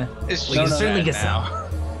 It's We can just certainly bad get now.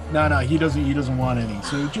 No, he doesn't want any.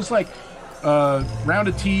 So just like round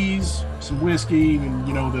of teas, some whiskey, and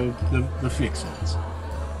the fixins.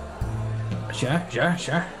 Sure. Yeah.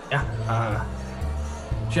 Sure.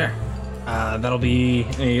 That'll be.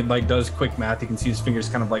 He does quick math. You can see his fingers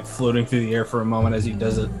kind of floating through the air for a moment as he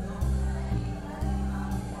does it.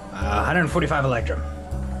 145 Electrum.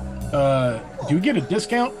 Do you get a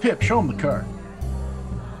discount? Pip, show him the card.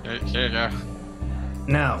 Here you go.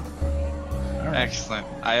 No. Excellent.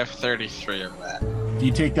 I have 33 of that. Do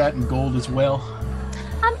you take that in gold as well?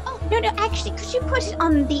 Oh no, actually, could you put it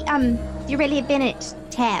on the Aurelia Bennett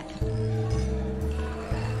tab?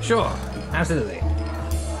 Sure. Absolutely.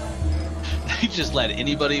 They just let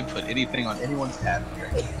anybody put anything on anyone's tab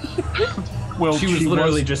here. Well, she was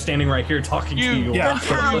literally just standing right here talking to you. Yeah.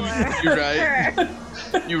 You're right.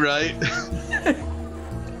 You're right.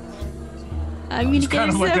 I'm gonna get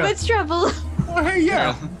in so much trouble. Oh, hey,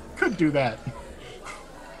 yeah, could do that.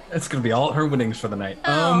 It's gonna be all her winnings for the night.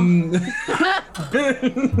 Oh.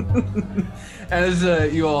 As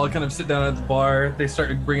you all kind of sit down at the bar, they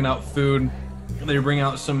start bringing out food. They bring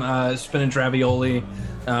out some spinach ravioli.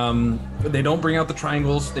 They don't bring out the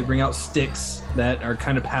triangles. They bring out sticks that are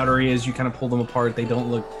kind of powdery as you kind of pull them apart. They don't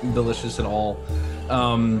look delicious at all.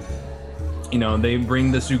 They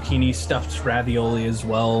bring the zucchini stuffed ravioli as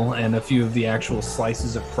well, and a few of the actual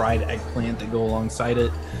slices of fried eggplant that go alongside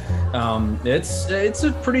it. It's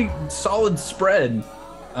a pretty solid spread.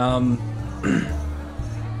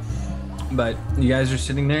 But you guys are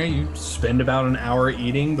sitting there. You spend about an hour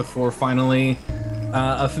eating before finally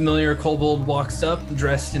a familiar kobold walks up,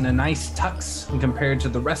 dressed in a nice tux compared to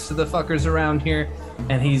the rest of the fuckers around here.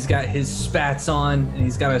 And he's got his spats on, and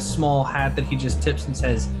he's got a small hat that he just tips and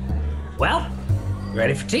says, Well,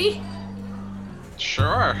 ready for tea?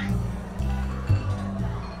 Sure.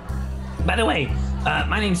 By the way,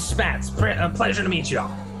 my name's Spats. Pleasure to meet you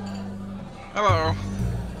all. Hello.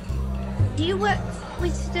 Do you work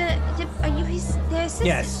with are you their assistant?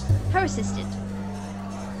 Yes. Her assistant.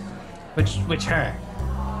 Which her?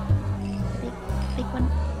 Big one.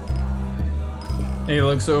 and he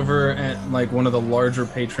looks over at like one of the larger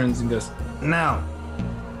patrons and goes, No.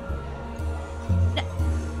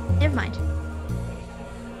 Never mind.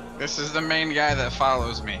 This is the main guy that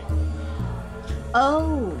follows me.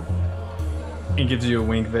 Oh. he gives you a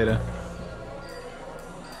wink, Veda.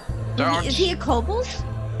 Don't. Is he a kobold?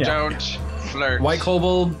 Yeah. Don't flirt. White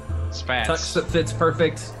kobold, Spats. tux that fits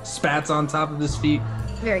perfect, spats on top of his feet.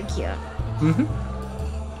 Very cute.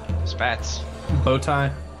 Mm-hmm. Spats. Bow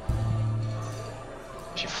tie.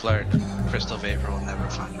 If you flirt, crystal vapor will never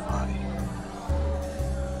find your body.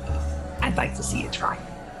 I'd like to see you try.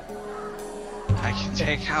 I can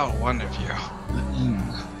take out one of you.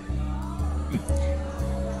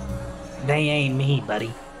 They ain't me,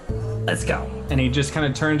 buddy. Let's go. And he just kind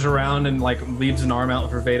of turns around and like leaves an arm out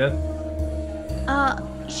for Veda.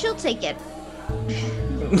 She'll take it.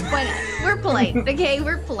 Why not? We're polite, okay?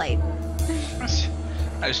 We're polite.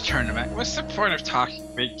 I just turned him back. What's the point of talking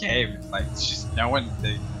big game? Like, it's just no one,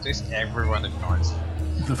 just everyone ignores it.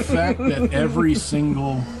 The fact that every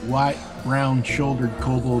single white, round-shouldered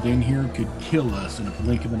kobold in here could kill us in a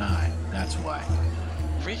blink of an eye. That's why.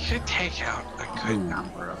 We could take out a good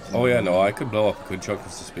number of them. Oh yeah, no, I could blow up a good chunk of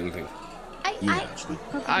this building.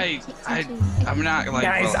 I'm not like.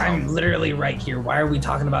 Guys, I'm literally right here. Why are we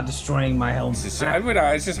talking about destroying my home? It's just,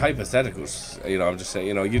 it's just hypotheticals. You know, I'm just saying.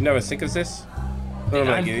 You know, you've never think of this. No,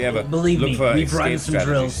 like you ever believe look me, for we've run escape some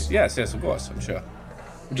strategies. drills. Yes, of course, I'm sure.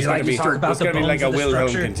 Would you like to talk about the It's gonna be like bones a of the Wilhelm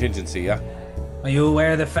structure? contingency, yeah. Are you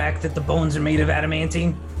aware of the fact that the bones are made of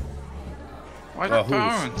adamantine? What Well,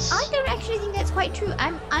 bones? I don't actually think that's quite true.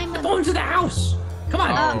 I'm The a... bones of the house. Come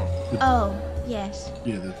on. Oh, yes.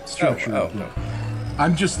 Yeah, the structure. Oh, no.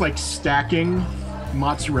 I'm just like stacking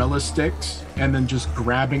mozzarella sticks and then just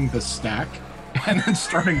grabbing the stack and then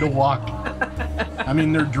starting to walk. I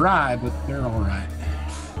mean, they're dry, but they're all right.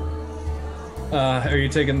 Are you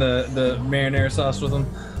taking the marinara sauce with him?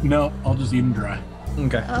 No, I'll just eat them dry.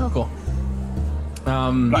 Okay, Oh. cool.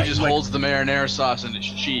 He just holds the marinara sauce in his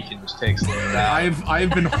cheek and just takes it out.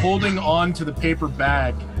 I've been holding on to the paper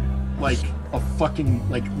bag like a fucking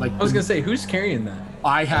like. I was gonna say, who's carrying that?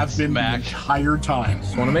 I have been Mac. the entire time.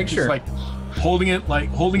 Just want to make sure. Just like holding it like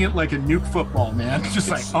a nuke football, man. Just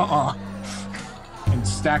like and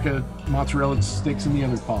stack of mozzarella sticks in the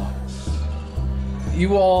other paw.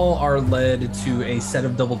 You all are led to a set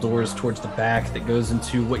of double doors towards the back that goes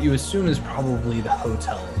into what you assume is probably the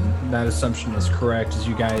hotel. And that assumption is correct as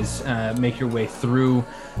you guys make your way through.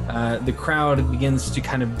 The crowd begins to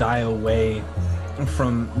kind of die away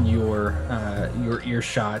from your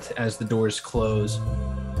earshot as the doors close.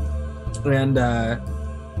 And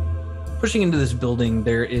pushing into this building,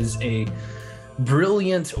 there is a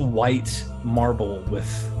brilliant white marble with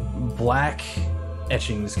black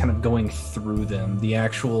etchings kind of going through them. The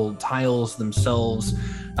actual tiles themselves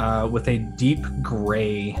with a deep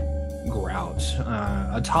gray grout.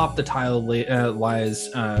 Atop the tile lies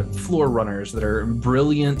floor runners that are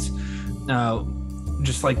brilliant,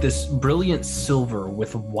 just like this brilliant silver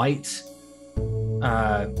with white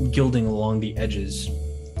gilding along the edges.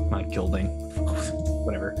 Not gilding,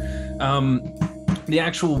 whatever. The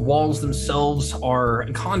actual walls themselves are,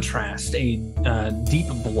 in contrast, a deep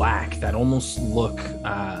black that almost look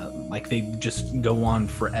like they just go on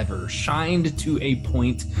forever, shined to a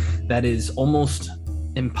point that is almost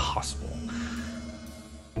impossible.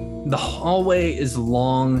 The hallway is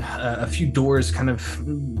long. A few doors kind of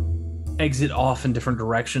exit off in different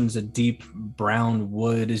directions, a deep brown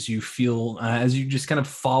wood as you feel, as you just kind of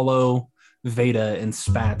follow Veda and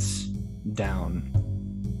Spats down.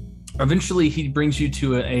 Eventually, he brings you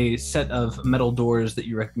to a set of metal doors that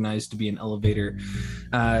you recognize to be an elevator,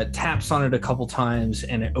 taps on it a couple times,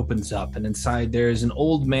 and it opens up. And inside, there is an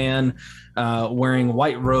old man wearing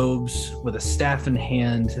white robes with a staff in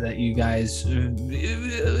hand that you guys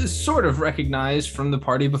sort of recognize from the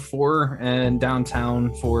party before and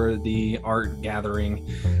downtown for the art gathering.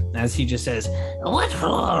 As he just says, What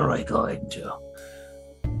floor are we going to?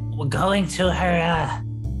 We're going to her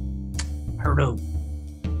room.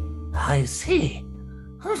 I see.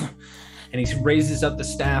 And he raises up the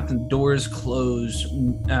staff and the doors close.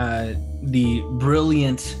 The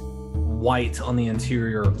brilliant white on the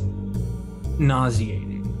interior,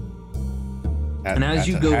 nauseating. And as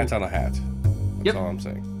you go, hat on a hat. That's yep. all I'm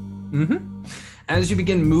saying. Mm-hmm. As you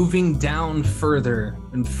begin moving down further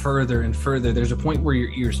and further and further, there's a point where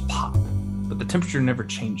your ears pop, but the temperature never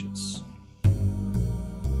changes.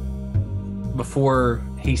 Before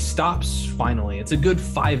he stops, finally, it's a good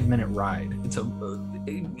 5-minute ride. It's a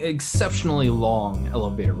exceptionally long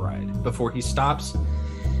elevator ride before he stops.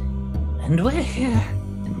 And we're here.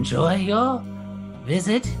 Enjoy your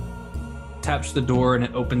visit. Taps the door and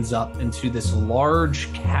it opens up into this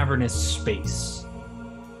large cavernous space.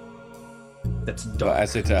 That's dark.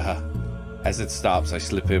 As it stops, I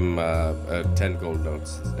slip him 10 gold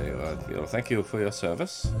notes. Say, thank you for your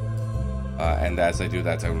service. And as I do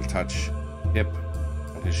that, I will touch hip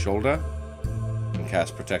on his shoulder and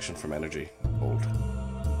cast protection from energy. Hold.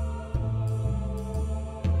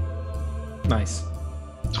 Nice.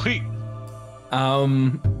 Sweet.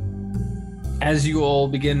 As you all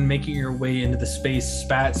begin making your way into the space,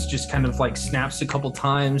 Spats just kind of like snaps a couple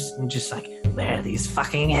times and just like, where are these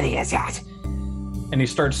fucking idiots at? And he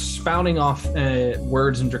starts spouting off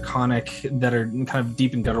words in Draconic that are kind of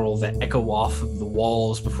deep and guttural that echo off of the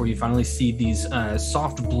walls before you finally see these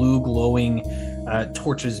soft blue glowing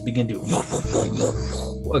torches begin to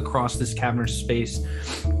across this cavernous space.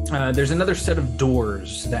 There's another set of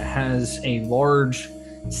doors that has a large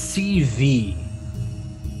CV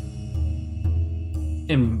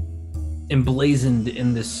emblazoned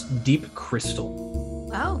in this deep crystal.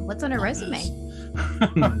 Oh, what's on her resume?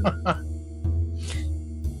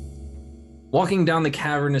 Walking down the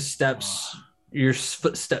cavernous steps, your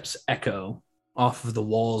footsteps echo off of the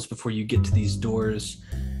walls before you get to these doors.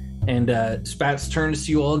 And Spats turns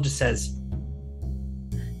to you all and just says,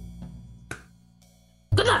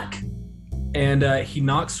 "Good luck." And he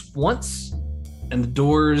knocks once, and the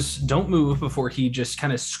doors don't move before he just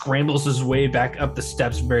kind of scrambles his way back up the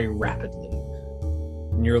steps very rapidly.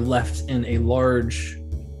 And you're left in a large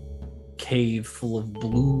cave full of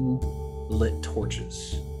blue lit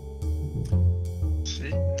torches.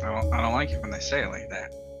 See, I don't like it when they say it like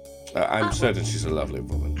that. I'm certain she's a lovely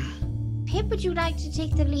woman. Pip, would you like to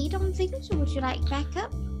take the lead on things, or would you like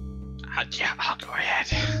backup? Yeah, I'll go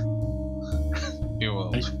ahead. You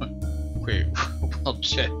will. We'll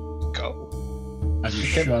just go. I just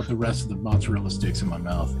shove the rest of the mozzarella sticks in my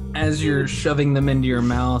mouth. As you're shoving them into your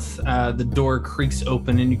mouth, the door creaks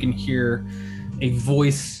open and you can hear a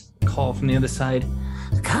voice call from the other side,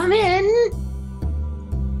 "Come in!"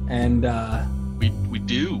 And we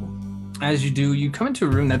do. As you do, you come into a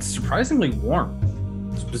room that's surprisingly warm.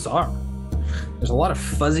 It's bizarre. There's a lot of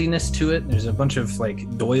fuzziness to it. There's a bunch of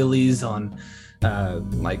like doilies on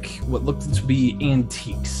like what look to be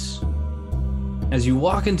antiques. As you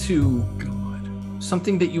walk into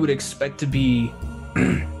something that you would expect to be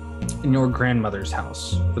in your grandmother's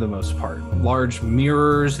house for the most part. Large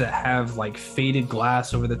mirrors that have like faded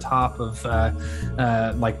glass over the top of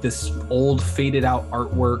like this old faded out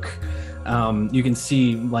artwork. You can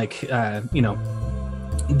see like,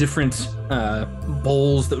 different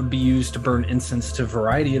bowls that would be used to burn incense to a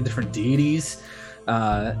variety of different deities.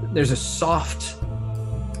 There's a soft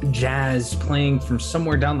jazz playing from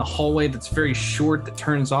somewhere down the hallway that's very short that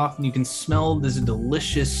turns off, and you can smell this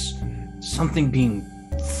delicious something being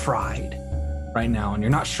fried right now, and you're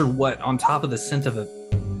not sure what, on top of the scent of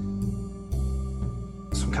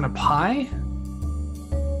some kind of pie.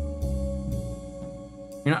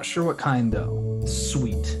 You're not sure what kind though. It's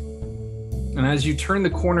sweet. And as you turn the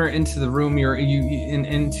corner into the room,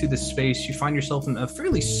 into the space, you find yourself in a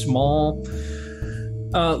fairly small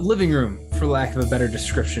living room, for lack of a better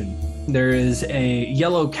description. There is a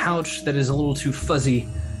yellow couch that is a little too fuzzy.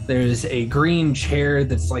 There's a green chair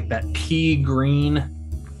that's like that pea green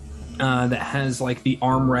that has like the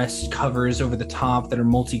armrest covers over the top that are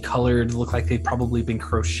multicolored, look like they've probably been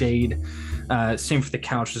crocheted. Same for the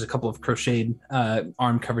couch. There's a couple of crocheted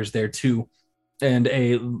arm covers there too. And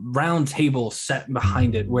a round table set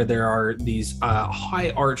behind it where there are these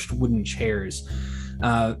high arched wooden chairs.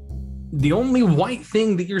 The only white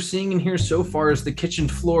thing that you're seeing in here so far is the kitchen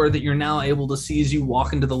floor that you're now able to see as you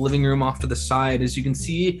walk into the living room off to the side. As you can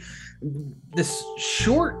see, this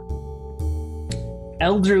short,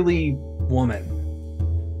 elderly woman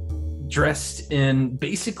dressed in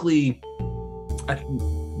basically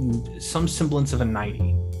some semblance of a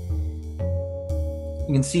nightie.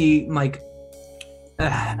 You can see like a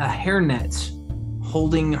hairnet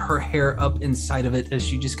holding her hair up inside of it as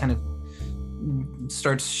she just kind of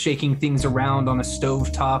starts shaking things around on a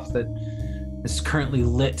stovetop that is currently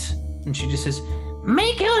lit. And she just says,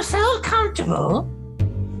 "Make yourself comfortable.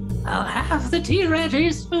 I'll have the tea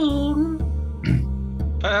ready soon."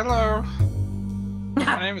 Hello.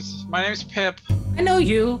 My name's Pip. I know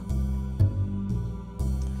you.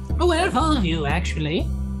 I'm aware of all of you, actually.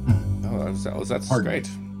 Oh, that's great.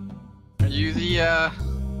 Are you the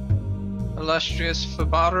illustrious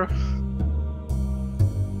Fabaru?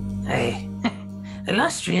 Hey,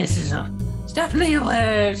 illustrious is definitely a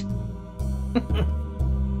word.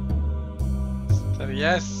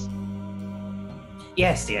 Yes.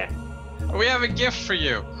 Yes, dear. We have a gift for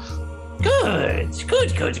you. Good.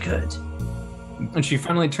 and she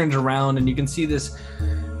finally turns around, and you can see this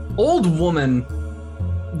old woman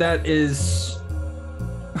that is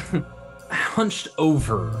hunched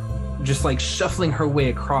over, just like shuffling her way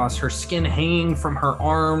across, her skin hanging from her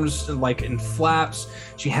arms like in flaps.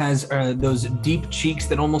 She has those deep cheeks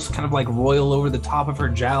that almost kind of like roil over the top of her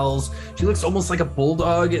jowls. She looks almost like a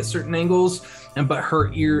bulldog at certain angles, but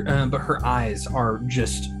her eyes are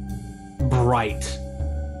just bright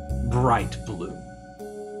blue.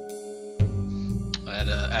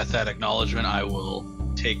 At that acknowledgement, I will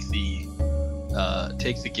take the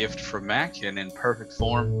gift from Mac, and in perfect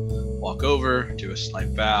form, walk over, do a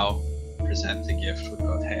slight bow, present the gift with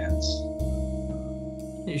both hands.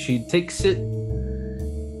 She takes it.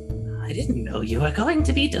 I didn't know you were going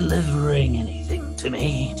to be delivering anything to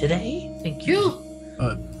me today. Thank you.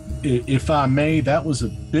 If I may, that was a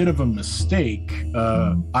bit of a mistake.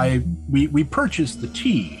 We purchased the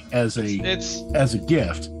tea as a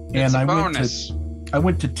gift, and I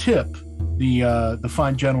went to tip the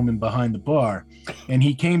fine gentleman behind the bar, and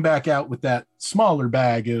he came back out with that smaller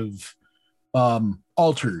bag of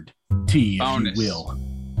altered tea, if you will.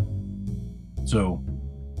 So,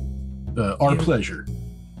 our pleasure.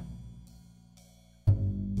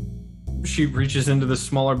 She reaches into the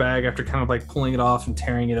smaller bag after kind of like pulling it off and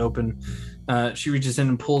tearing it open. She reaches in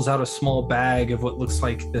and pulls out a small bag of what looks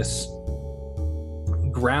like this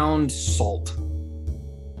ground salt.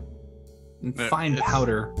 And white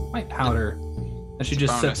powder, and she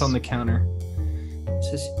just sits on the counter.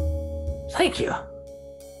 Says, "Thank you.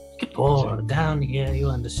 Get pour down here, you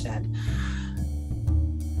understand."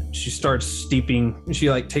 She starts steeping. She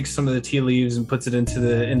like takes some of the tea leaves and puts it into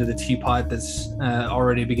the teapot that's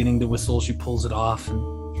already beginning to whistle. She pulls it off, and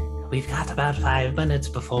we've got about 5 minutes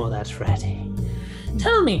before that's ready.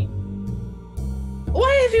 Tell me,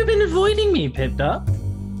 why have you been avoiding me, Pip-Dup?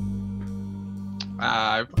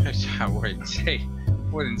 I wouldn't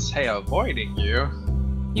say avoiding you.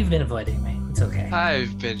 You've been avoiding me. It's okay.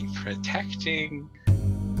 I've been protecting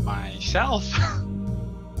myself.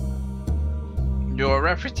 Your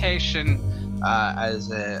reputation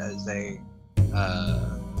as a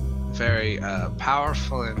very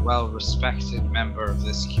powerful and well-respected member of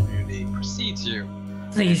this community precedes you.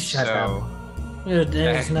 Please shut up.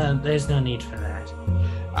 There's no need for that.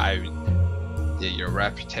 Your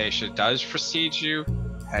reputation does precede you,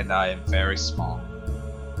 and I am very small.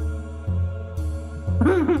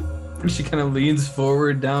 She kind of leans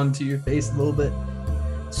forward down to your face a little bit.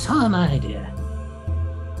 So am I, dear.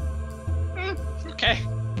 Okay.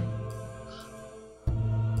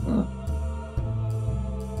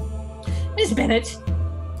 Miss Bennett,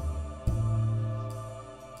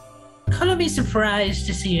 I'll be surprised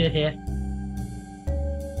to see you here.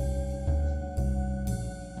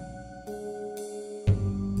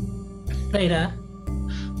 Later,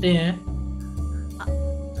 dear.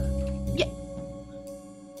 Yeah.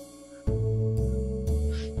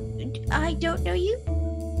 I don't know you.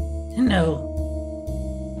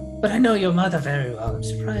 No, but I know your mother very well. I'm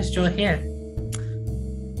surprised you're here.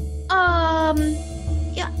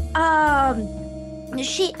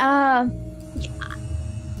 She,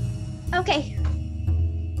 okay.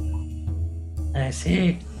 I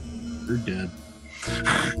see. You're dead.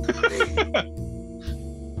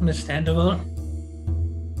 Understandable.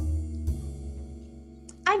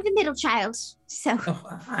 I'm the middle child, so.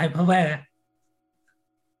 Oh, I'm aware.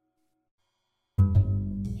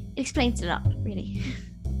 It explains a lot, really.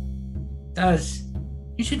 Does.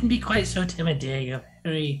 You shouldn't be quite so timid, dear. You're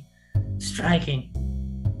very striking.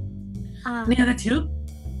 The other two?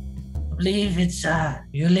 believe it's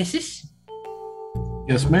Ulysses.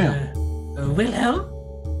 Yes, ma'am. Wilhelm,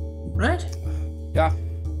 right? Yeah,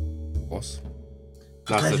 of course.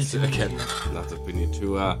 Not that we need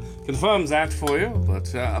to confirm that for you, but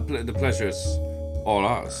the pleasure is all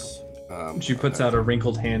ours. She puts out a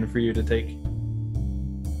wrinkled hand for you to take.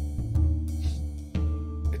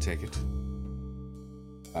 I take it.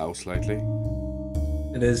 Bow slightly.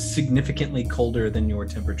 It is significantly colder than your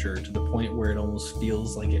temperature, to the point where it almost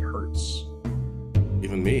feels like it hurts.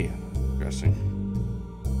 Even me, I'm guessing.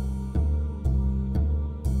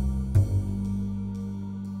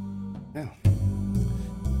 Yeah.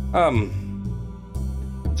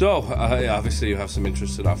 So, obviously you have some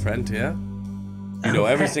interest in our friend here. You know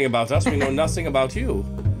everything about us, we know nothing about you.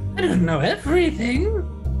 I don't know everything.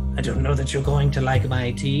 I don't know that you're going to like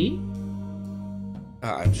my tea.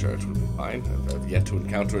 I'm sure it will be fine. I've yet to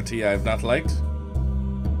encounter a tea I have not liked.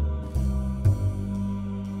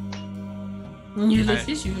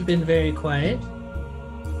 Ulysses, you've been very quiet.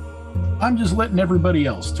 I'm just letting everybody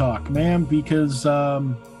else talk, ma'am, because,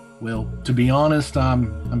 well, to be honest,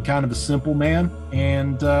 I'm kind of a simple man,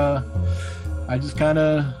 and I just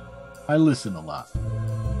I listen a lot.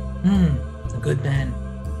 A good man.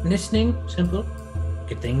 Listening, simple,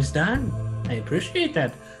 get things done. I appreciate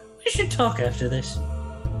that. We should talk after this.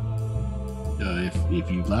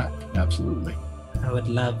 If you'd like, absolutely. I would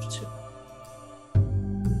love to.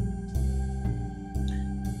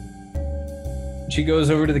 She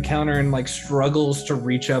goes over to the counter and like struggles to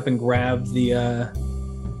reach up and grab the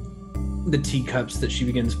teacups that she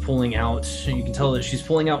begins pulling out. And you can tell that she's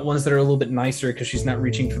pulling out ones that are a little bit nicer because she's not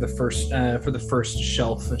reaching for the first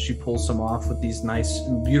shelf. And she pulls some off with these nice,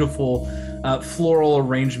 beautiful floral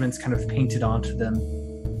arrangements kind of painted onto them.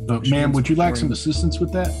 Ma'am, would you like some assistance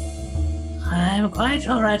with that? I'm quite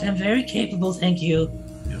all right. I'm very capable, thank you.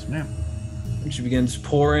 Yes, ma'am. And she begins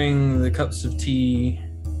pouring the cups of tea.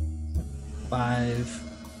 5.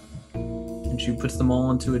 And she puts them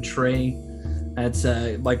all into a tray. It's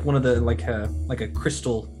like one of the like a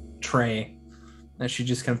crystal tray that she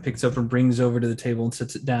just kind of picks up and brings over to the table and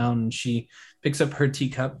sits it down. And she picks up her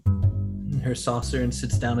teacup and her saucer and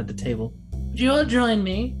sits down at the table. Would you all join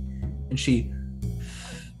me? And she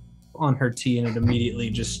on her tea and it immediately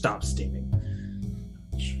just stops steaming.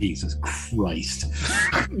 Jesus Christ.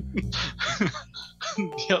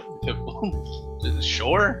 Yep.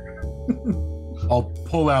 Sure. I'll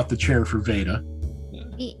pull out the chair for Veda.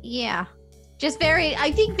 Yeah. Just very,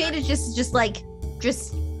 I think Vada's just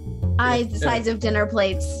eyes the size of dinner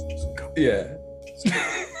plates. Yeah.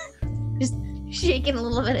 Just shaking a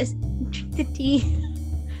little bit as drink the tea.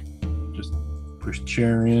 Just push the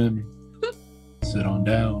chair in, sit on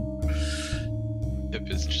down. Pip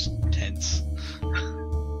is just tense.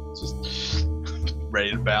 Just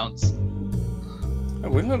ready to bounce.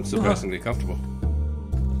 Wilhelm's surprisingly comfortable.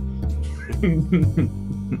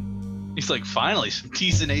 He's like, finally, some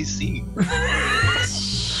decent AC.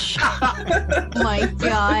 My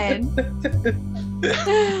God.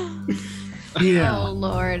 Yeah. Oh,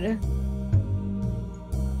 Lord.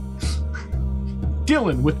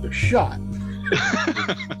 Dylan with the shot.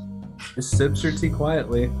 Just sips her tea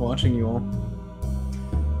quietly, watching you all.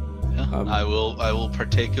 Yeah, I will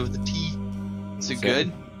partake of the tea. Is it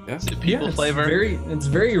good? Yeah. Is it people flavor? It's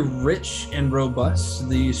very rich and robust.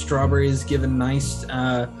 The strawberries give a nice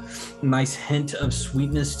hint of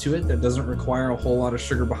sweetness to it that doesn't require a whole lot of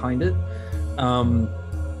sugar behind it. Go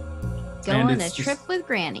on a trip with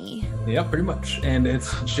Granny. Yeah, pretty much. And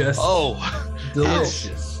it's just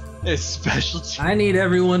delicious. It's specialty. I need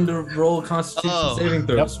everyone to roll Constitution saving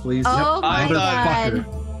throws, please. Oh my God.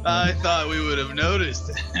 I thought we would have noticed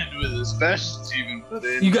that with the specialty even put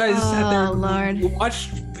in. You guys sat there. Oh, Lord. You watched.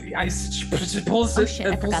 Pulls Oh shit,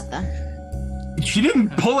 I forgot that. She didn't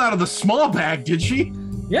pull out of the small bag, did she?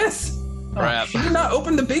 Yes. Crap. She did not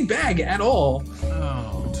open the big bag at all.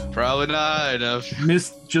 Oh. Probably not enough.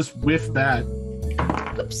 Missed, just whiffed that.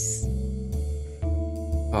 Oops.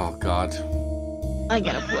 Oh, God. I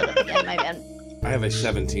gotta pull it up again, my bad. I have a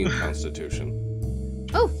 17 Constitution.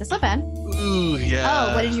 Oh, that's not bad. Ooh, yeah.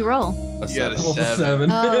 Oh, what did you roll? You got a Level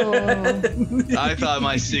 7. Oh. I thought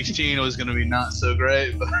my 16 was going to be not so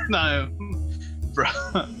great, but no. Bro.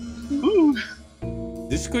 Ooh.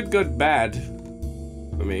 This could go bad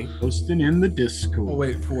for me. Posting in the Discord. We'll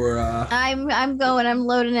wait for. I'm going. I'm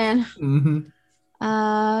loading in.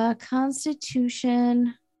 Mm-hmm.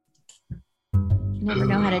 Constitution. Never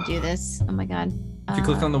know how to do this. Oh my God. If you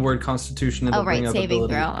click on the word Constitution, it'll bring up saving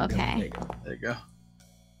ability. throw. Okay. There you go.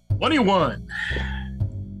 21.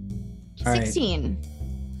 All right. 16.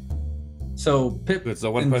 So Pip It's the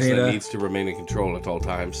one and person that Veda, needs to remain in control at all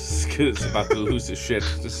times. It's about to lose his shit.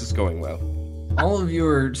 This is going well. all of you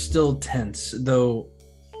are still tense, though.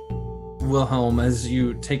 Wilhelm, as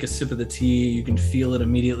you take a sip of the tea, you can feel it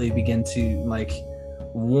immediately begin to like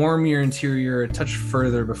warm your interior a touch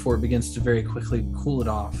further before it begins to very quickly cool it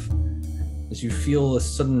off. As you feel a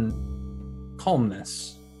sudden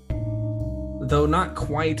calmness, though not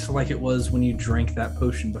quite like it was when you drank that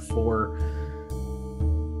potion before.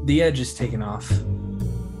 The edge is taken off.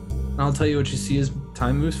 And I'll tell you what you see as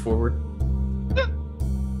time moves forward.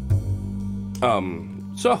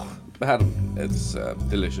 So, Adam, it's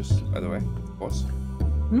delicious, by the way, of course.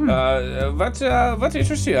 What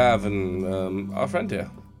interest do you have in our friend here?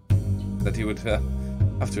 That he would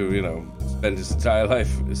have to, spend his entire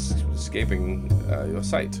life escaping your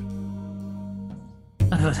sight?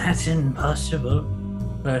 Oh, that's impossible.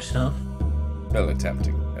 First off. Well,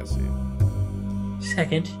 attempting, as you.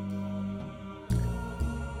 Second.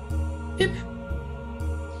 Pip,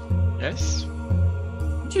 Yes.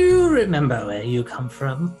 do you remember where you come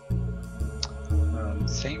from?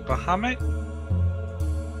 Saint Bahamut?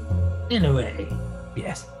 In a way,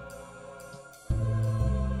 yes.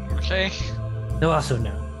 Okay. No, also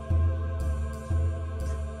no.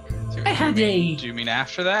 Do I had a... you mean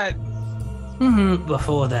after that?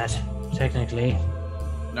 before that, technically.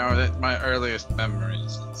 No, that my earliest memory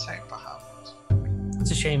is in Saint Bahamut. It's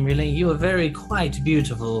a shame, really. You were very quite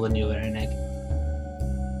beautiful when you were an egg.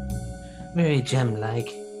 Very gem-like.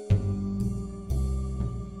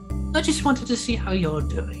 I just wanted to see how you're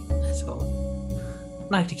doing, that's all.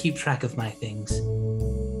 I like to keep track of my things.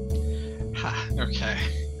 Ha, okay.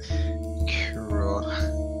 Cool.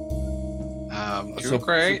 So- Doing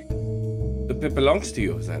great. The Pip belongs to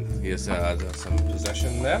you, then. He has some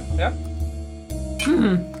possession there, yeah?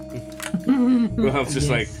 Well, I'm just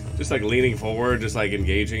like leaning forward, just like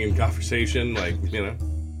engaging in conversation,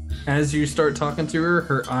 As you start talking to her,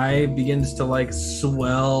 her eye begins to like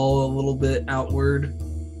swell a little bit outward,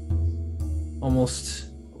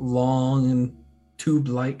 almost long and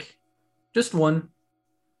tube-like. Just one.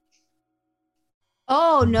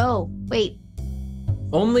 Oh no! Wait.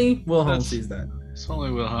 Only Wilhelm That's- sees that. It's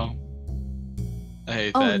only Wilhelm. I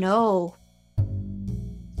hate Oh that. no!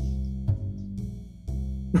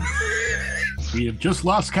 We have just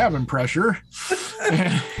lost cabin pressure.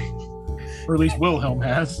 Or at least Wilhelm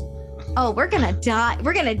has. Oh, we're gonna die.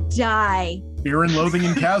 We're gonna die. Fear and Loathing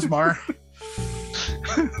in Casmar.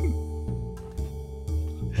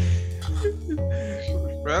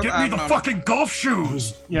 Well, Get me the fucking golf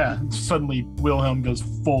shoes! Yeah, suddenly Wilhelm goes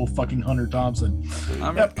full fucking Hunter Thompson.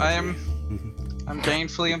 I'm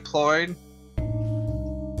gainfully employed.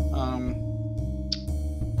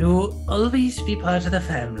 You'll always be part of the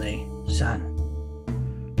family, son.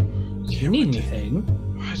 If you need anything,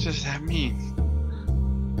 What does that mean?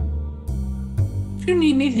 if you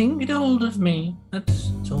need anything, get a hold of me. That's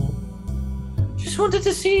all. Just wanted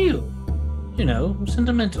to see you.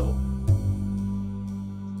 Sentimental.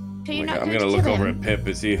 So you're not I'm good gonna to look kill over him. at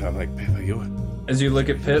Pip. I'm like, Pip, are you As you look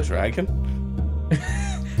at a Pip, dragon?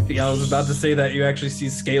 yeah, I was about to say that you actually see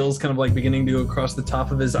scales kind of like beginning to go across the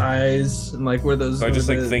top of his eyes, and like where those. So I just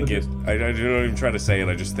where like the- think where it. I don't even try to say it.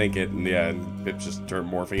 I just think it, and yeah, and Pip's just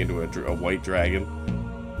morphing into a white dragon,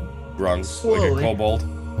 grung, like a Slowly. kobold.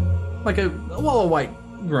 Like a white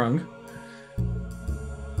grung.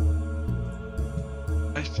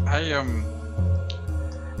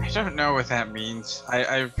 I don't know what that means. I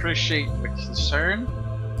appreciate the concern.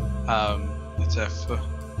 It's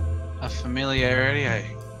a familiarity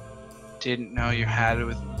I didn't know you had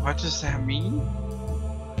with. What does that mean?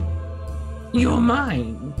 You're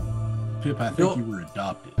mine. Pip, I think You're- you were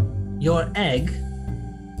adopted. Your egg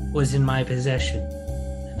was in my possession,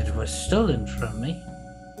 and it was stolen from me.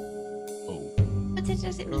 But that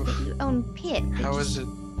doesn't mean that you own Pip. How is it?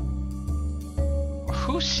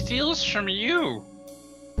 Who steals from you?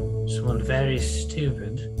 Someone very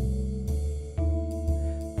stupid.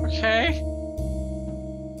 Okay.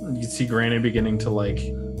 You see Granny beginning to like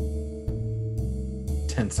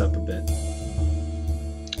tense up a bit.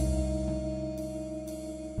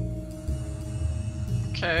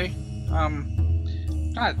 Okay.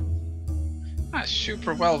 Not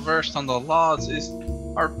super well versed on the laws.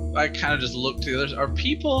 I kind of just look to others. Are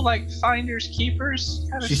people like finders keepers?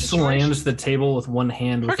 Kind of She situation? slams the table with one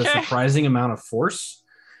hand with a Okay. surprising amount of force,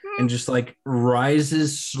 and just like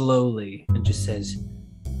rises slowly and just says,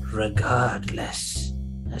 Regardless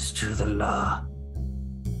as to the law,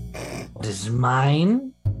 what is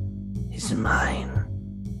mine is mine.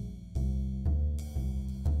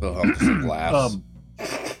 Wilhelm just laughs.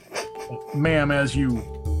 Ma'am, as you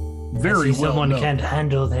very I see well someone know, can't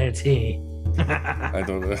handle their tea. I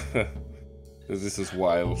don't know. This is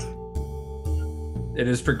wild. It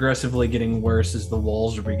is progressively getting worse as the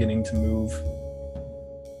walls are beginning to move.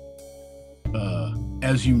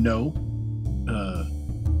 As you know,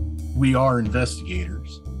 we are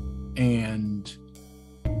investigators, and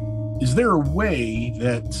is there a way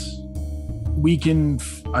that we can,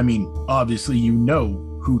 I mean, obviously you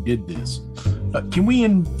know who did this. Can we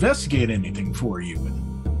investigate anything for you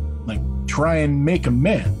and, like, try and make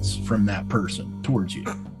amends from that person towards you?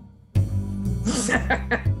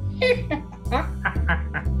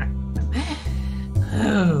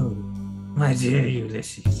 Oh, my dear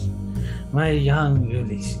Ulysses, my young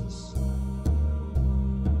Ulysses.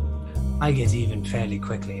 I get even fairly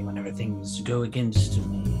quickly whenever things go against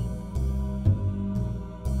me.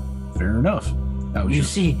 Fair enough. That was You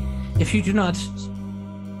just, see, if you do not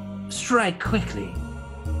strike quickly,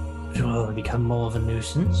 it will become more of a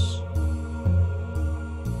nuisance.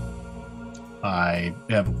 I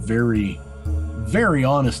have a very, very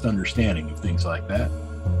honest understanding of things like that.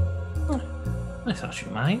 I thought you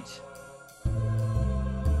might.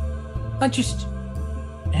 I just,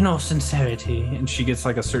 in all sincerity, And she gets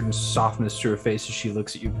like a certain softness to her face as she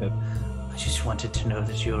looks at you, Pip. I just wanted to know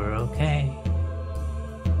that you were okay.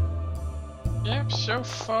 Yep, so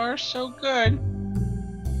far so good.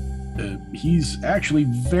 He's actually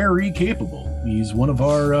very capable. He's one of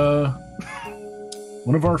our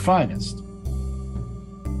finest.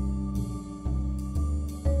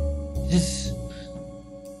 It is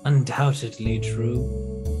undoubtedly true.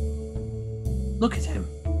 Look at him.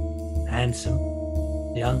 Handsome,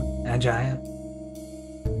 young, agile.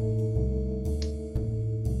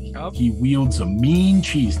 Yup. He wields a mean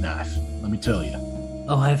cheese knife, let me tell you.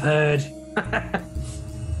 Oh, I've heard.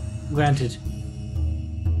 Granted,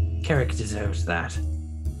 Carrick deserves that.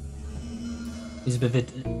 He's a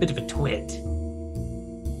bit of a twit.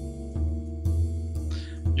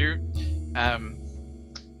 You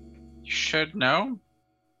should know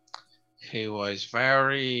he was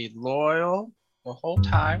very loyal the whole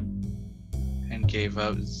time and gave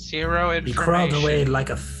up zero He information. crawled away like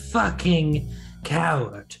a fucking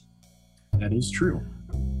coward. That is true.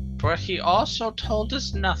 But he also told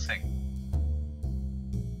us nothing.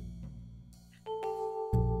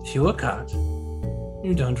 If you were caught,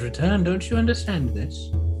 you don't return. Don't you understand this?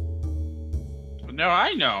 No,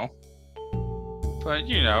 I know. But,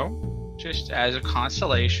 you know, just as a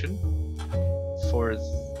consolation for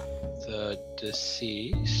the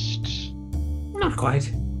deceased. Not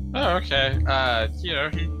quite. Oh, okay. You know,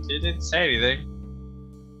 he didn't say anything.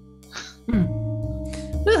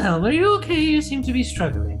 Wilhelm, are you okay? You seem to be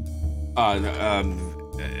struggling. I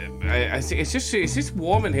think it's just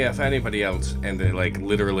warm in here for anybody else, and like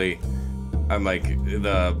literally, I'm like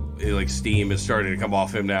the steam is starting to come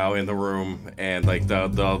off him now in the room, and like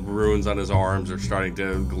the runes on his arms are starting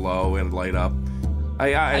to glow and light up.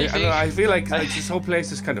 I don't know, I feel like this whole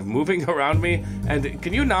place is kind of moving around me. And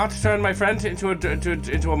can you not turn my friend into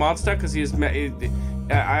a monster? Because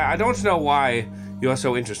I don't know why you're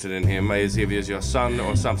so interested in him. Is he your son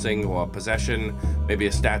or something, or a possession? Maybe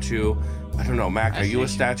a statue? I don't know, Mac. Are you a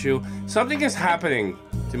statue? Something is happening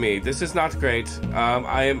to me. This is not great.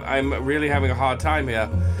 I'm really having a hard time here,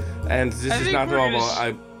 and this is not normal.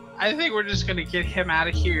 I think we're just gonna get him out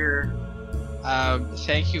of here.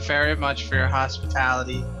 Thank you very much for your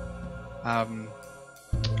hospitality.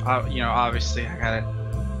 You know, obviously I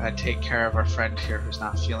gotta take care of our friend here who's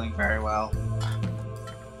not feeling very well.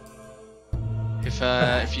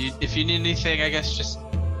 If you need anything, I guess just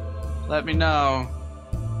let me know.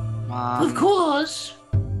 Of course.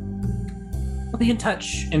 I'll be in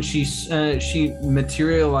touch. And she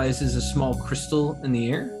materializes a small crystal in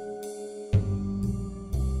the air.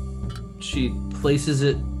 She places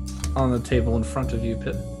it on the table in front of you,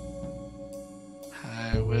 Pip.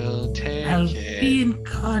 I will take I'll it. be in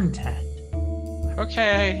contact.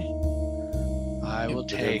 Okay. I will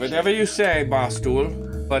take whatever you say,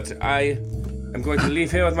 Barstool. But I am going to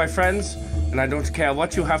leave here with my friends, and I don't care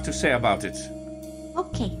what you have to say about it.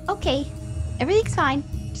 Okay. Everything's fine.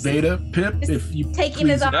 Zeta, Pip, Just if you taking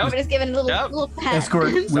his arm Yep. and just giving a little pat. escort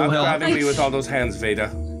Stop Wilhelm. grabbing me with all those hands, Veda.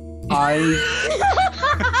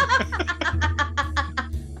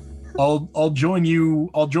 I'll join you.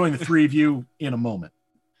 I'll join the three of you in a moment.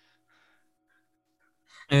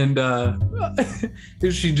 And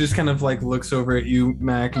she just kind of like looks over at you,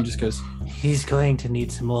 Mac, and just goes, He's going to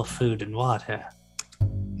need some more food and water.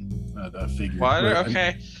 I figured. Water? Right,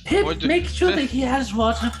 Okay. Pip, What- make sure that he has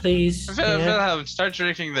water, please. Wilhelm, start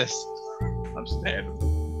drinking this. I'm scared.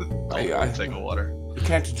 I- I'll take a water. You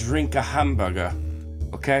can't drink a hamburger,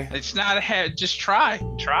 okay? It's not a head. Just try.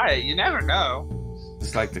 Try it. You never know.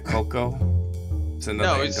 It's like the cocoa. It's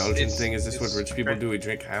another it's- indulgent it's- thing. Is this what it's rich people very- do? We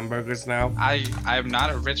drink hamburgers now? I'm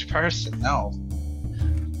not a rich person. No.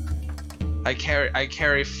 I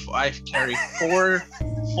carry four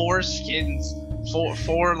skins,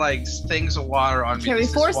 four like things of water on me. Carry This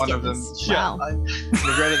is four one of them. skins. Yeah, Wow. I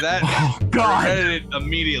regretted that. Oh God! Regretted it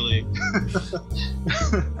immediately.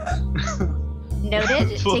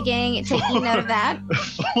 Noted. taking note of that.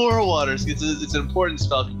 4 water skins. It's an important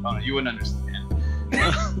spell component. You wouldn't understand.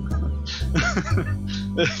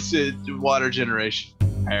 It's water generation.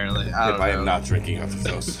 Apparently, I don't I am know. not drinking out of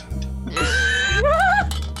those.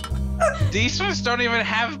 These ones don't even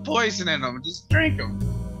have poison in them. Just drink them.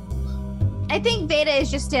 I think Veda is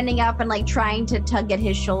just standing up and like trying to tug at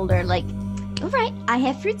his shoulder, like, all right, I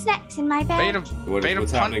have fruit snacks in my bag.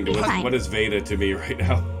 What's happening? What is Veda to me right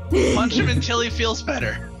now? Punch him until he feels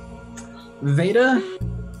better. Veda,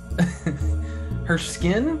 her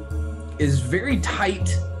skin is very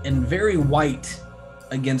tight and very white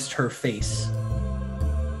against her face.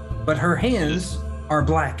 But her hands are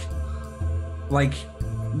black, like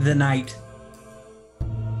the night.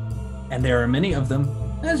 And there are many of them,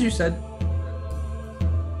 as you said.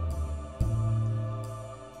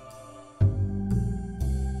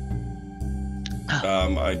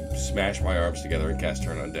 I smash my arms together and cast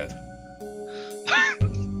Turn Undead.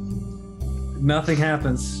 Nothing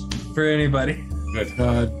happens for anybody. Good.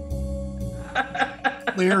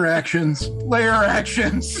 Layer actions. Layer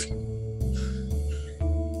actions.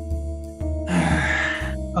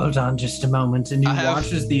 Hold on just a moment, and you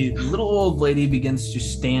watch as the little old lady begins to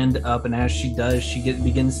stand up, and as she does, she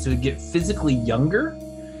begins to get physically younger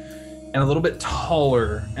and a little bit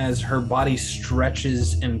taller as her body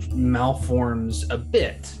stretches and malforms a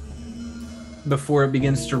bit before it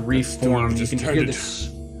begins to reform. You can hear this.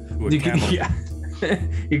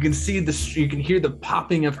 You can see this. You can hear the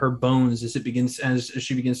popping of her bones as she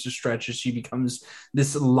begins to stretch, as she becomes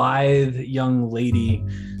this lithe young lady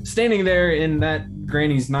standing there in that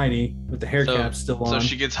granny's nightie with the hair cap still on. So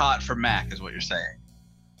she gets hot for Mac, is what you're saying.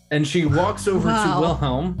 And she walks over to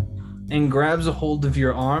Wilhelm and grabs a hold of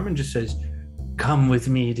your arm and just says, "Come with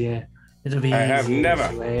me, dear. It'll be I have easy never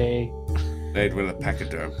this way." played with a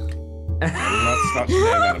pachyderm. I will not stop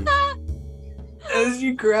staring at him.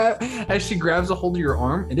 As she grabs a hold of your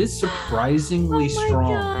arm, it is surprisingly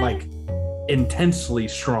strong, God. like intensely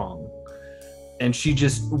strong. And she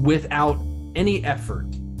just, without any effort,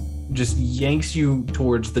 just yanks you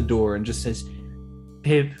towards the door and just says,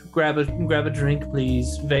 "Pip, grab a drink,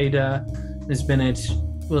 please. Veda, Miss Bennett,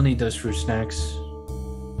 we'll need those fruit snacks."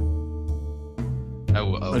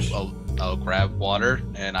 I'll grab water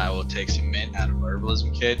and I will take some mint out of my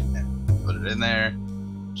herbalism kit and put it in there.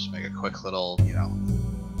 Just make a quick little,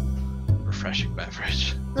 refreshing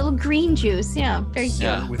beverage. Little green juice, yeah, very cute.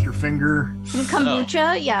 Yeah. With your finger. Some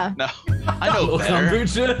kombucha, yeah. No, I know better.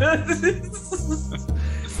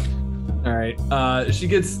 All right. She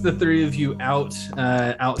gets the three of you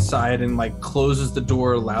outside and like closes the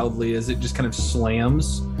door loudly as it just kind of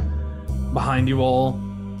slams behind you all.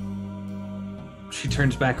 She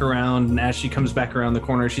turns back around, and as she comes back around the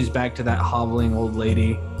corner, she's back to that hobbling old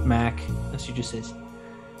lady, Mac, and she just says,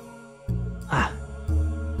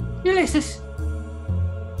 Ulysses,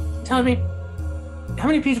 tell me, how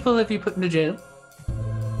many people have you put into jail?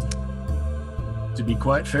 To be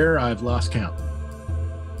quite fair, I've lost count.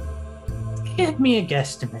 Give me a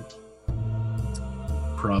guesstimate.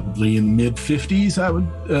 Probably in the mid-50s,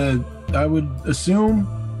 I would assume,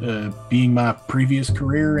 being my previous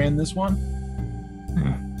career and this one.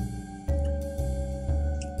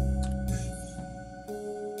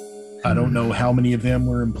 I don't know how many of them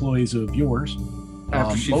were employees of yours.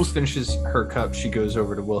 After she finishes her cup, she goes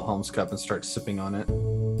over to Wilhelm's cup and starts sipping on it.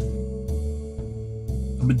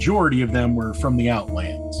 The majority of them were from the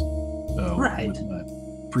Outlands. Right. With my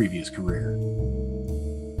previous career.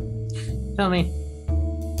 Tell me,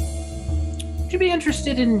 would you be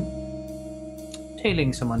interested in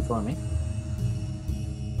tailing someone for me?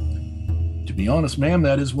 To be honest, ma'am,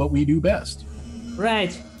 that is what we do best.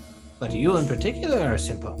 Right. But you in particular are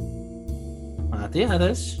simple. Not the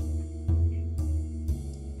others.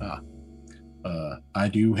 I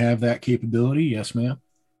do have that capability, yes, ma'am.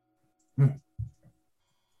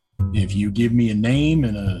 If you give me a name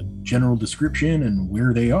and a general description and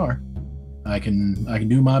where they are, I can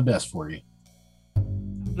do my best for you.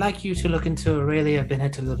 I'd like you to look into Aurelia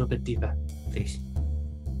Bennett a little bit deeper, please.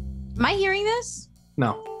 Am I hearing this?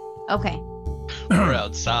 No. Okay. We're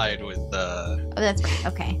outside with Oh, that's right.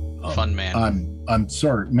 Okay. Fun Man. I'm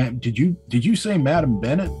sorry, ma'am. Did you say Madam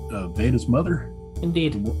Bennett, Veda's mother?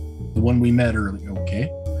 Indeed. The one we met earlier. Okay.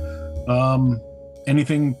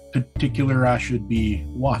 Anything particular I should be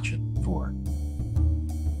watching for?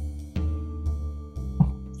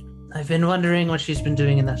 I've been wondering what she's been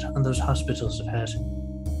doing in those hospitals of hers.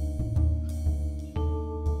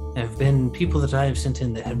 There have been people that I have sent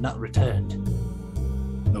in that have not returned.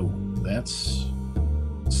 Oh, that's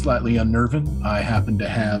slightly unnerving. I happen to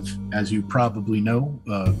have, as you probably know,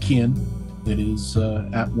 kin that is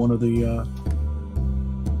at one of the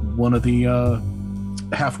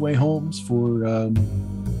halfway homes for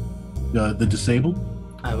the disabled.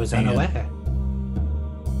 I was unaware.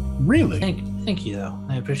 Really? Thank you, though.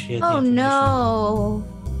 I appreciate the Oh information. no.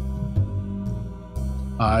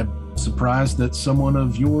 I'm surprised that someone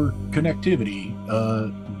of your connectivity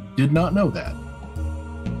did not know that.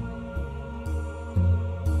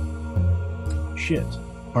 Shit.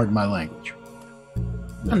 Pardon my language.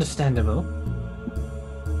 Understandable.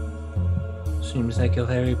 Seems like you're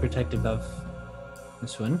very protective of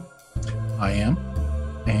this one. I am.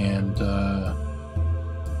 And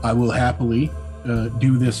I will happily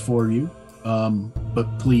do this for you. But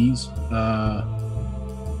please,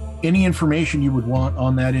 any information you would want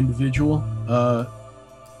on that individual,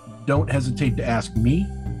 don't hesitate to ask me.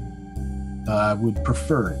 I would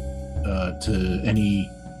prefer it to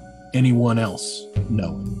anyone else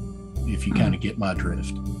knowing, if you kind of get my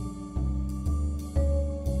drift.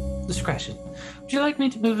 Discretion. Would you like me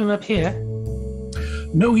to move him up here?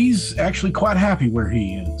 No, he's actually quite happy where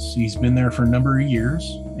he is. He's been there for a number of years,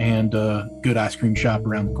 and good ice cream shop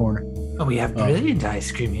around the corner. Oh, we have brilliant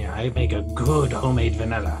ice cream here. I make a good homemade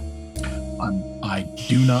vanilla. I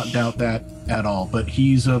do not doubt that at all. But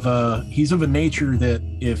he's of a nature that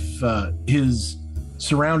if his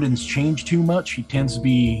surroundings change too much, he tends to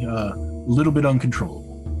be a little bit uncontrollable.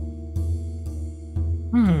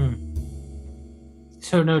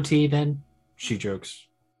 So no tea then? She jokes.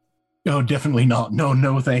 No, definitely not.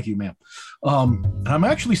 No, thank you, ma'am. I'm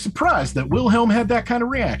actually surprised that Wilhelm had that kind of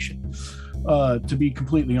reaction, to be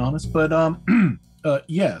completely honest. But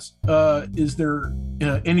yes, is there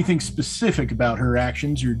anything specific about her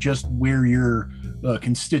actions, or just where your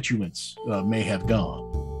constituents may have gone?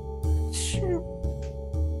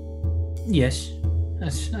 Yes,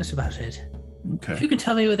 that's about it. Okay. If you can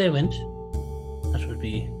tell me where they went, that would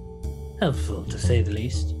be helpful, to say the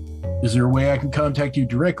least. Is there a way I can contact you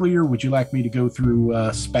directly, or would you like me to go through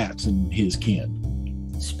Spats and his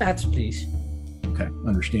kin? Spats, please. Okay,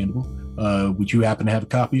 understandable. Would you happen to have a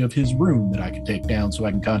copy of his room that I could take down so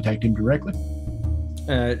I can contact him directly?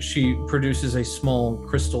 She produces a small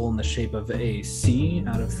crystal in the shape of a C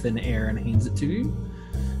out of thin air and hands it to you,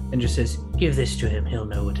 and just says, "Give this to him. He'll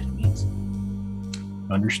know what it means."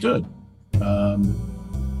 Understood.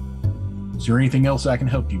 Is there anything else I can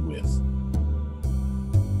help you with?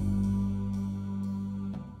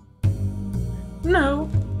 No.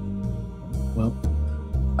 Well,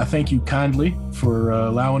 I thank you kindly for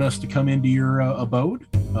allowing us to come into your abode.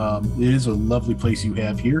 It is a lovely place you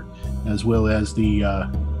have here, as well as the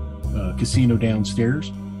casino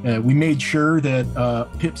downstairs. We made sure that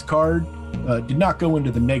Pip's card did not go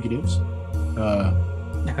into the negatives.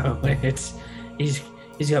 No, he's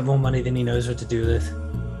got more money than he knows what to do with.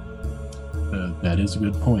 That is a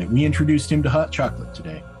good point. We introduced him to hot chocolate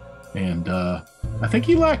today, and I think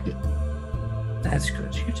he liked it. That's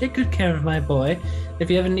good. You take good care of my boy. If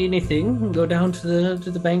you ever need anything, go down to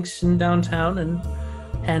the banks in downtown and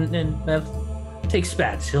take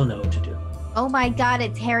Spats. He'll know what to do. Oh my God,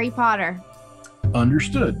 it's Harry Potter.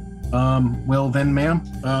 Understood. Well then, ma'am,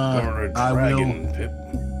 I will. Pip.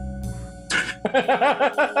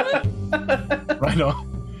 Right on.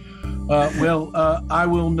 I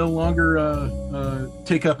will no longer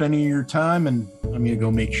take up any of your time, and I'm gonna go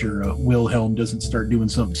make sure Wilhelm doesn't start doing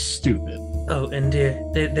something stupid. Oh, and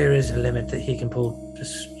there is a limit that he can pull.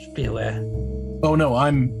 Just be aware. Oh no,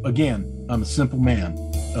 I'm a simple man.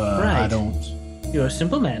 Right. I don't. You're a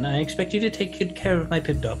simple man. I expect you to take good care of my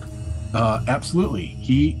Pip-Dop. Absolutely.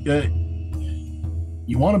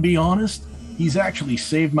 You want to be honest? He's actually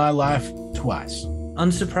saved my life twice.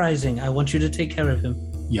 Unsurprising. I want you to take care of him.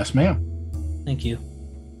 Yes, ma'am. Thank you.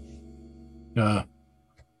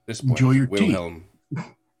 This point, enjoy your Wilhelm.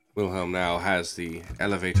 Wilhelm now has the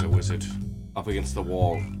elevator wizard up against the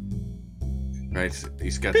wall. Right,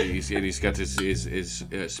 he's got his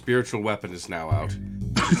spiritual weapon is now out.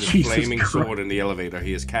 His flaming sword in the elevator.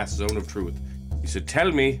 He has cast Zone of Truth. He said,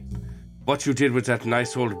 "Tell me what you did with that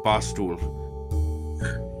nice old boss stool."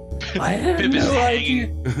 I have Pip is no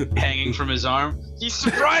idea. hanging from his arm. He's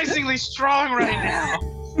surprisingly strong right now.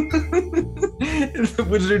 The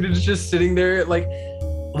wizard is just sitting there like,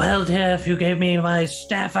 Well, dear, if you gave me my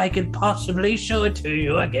staff, I could possibly show it to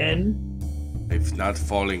you again. I'm not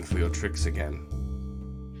falling for your tricks again.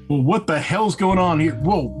 Well, what the hell's going on here?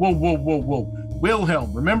 Whoa.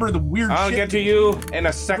 Wilhelm, remember the weird I'll shit? get to you in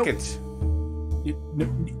a second. You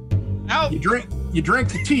drank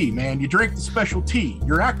the tea, man. You drank the special tea.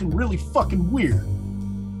 You're acting really fucking weird.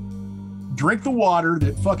 Drink the water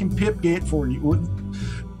that fucking Pip get for you.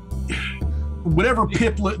 Whatever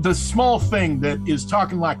Pip, the small thing that is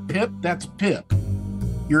talking like Pip, that's Pip.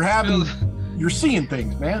 You're seeing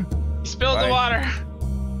things, man. You spilled the water.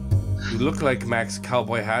 You look like Mac's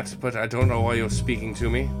cowboy hat, but I don't know why you're speaking to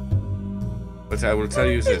me. But I will tell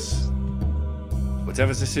you this.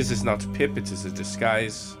 Whatever this is not Pip, it is a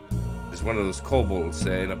disguise. It's one of those kobolds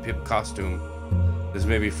in a Pip costume. There's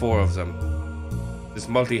maybe 4 of them. This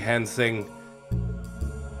multi-hand thing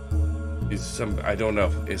is some, I don't know,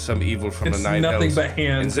 is some evil from the Nine Hells. It's nothing but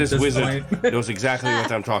hands. And this wizard knows exactly what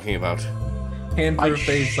I'm talking about. Hand for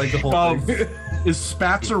face, like the whole thing. Is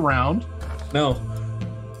Spats around? No.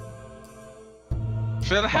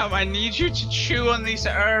 Wilhelm, I need you to chew on these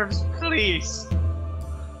herbs, please.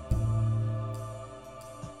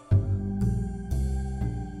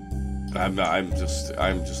 I'm just,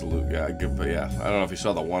 yeah, but yeah. I don't know if you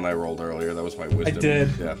saw the one I rolled earlier. That was my wisdom. I did.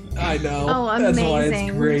 Yeah. I know. Oh, That's why it's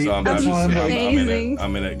amazing. great. So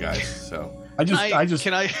I'm in it, guys. So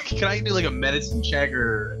Can I do like a medicine check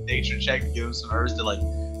or a nature check to give him some herbs to like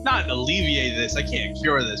not alleviate this? I can't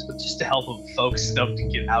cure this, but just to help him focus enough to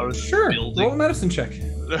get out of the building. Roll a medicine check.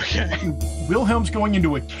 Okay. Wilhelm's going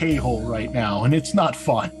into a K-hole right now, and it's not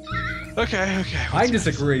fun. Okay. I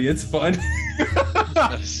disagree. It's fun.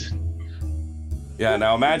 yeah.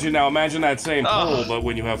 Now imagine that same hole, but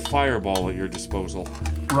when you have fireball at your disposal.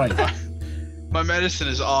 Right. My medicine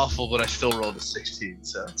is awful, but I still rolled a 16,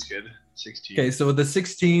 so it's good. 16. Okay, so with the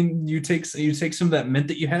 16, you take some of that mint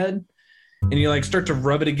that you had, and you like start to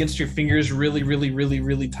rub it against your fingers really, really, really,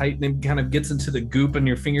 really tight, and it kind of gets into the goop in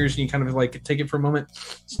your fingers, and you kind of like take it for a moment,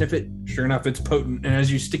 sniff it. Sure enough, it's potent. And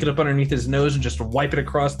as you stick it up underneath his nose and just wipe it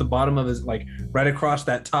across the bottom of his, like right across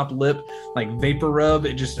that top lip, like vapor rub,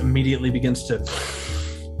 it just immediately begins to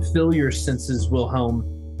fill your senses, Wilhelm,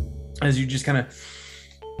 as you just kind of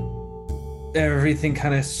everything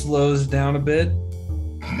kind of slows down a bit,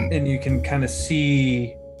 and you can kind of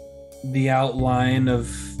see the outline of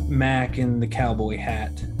Mac in the cowboy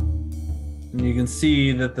hat. And you can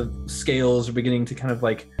see that the scales are beginning to kind of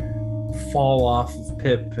like fall off of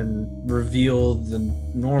Pip and reveal the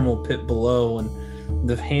normal Pip below, and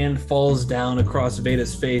the hand falls down across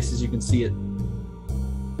Veda's face as you can see it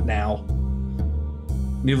now.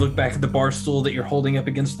 And you look back at the bar stool that you're holding up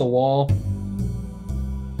against the wall.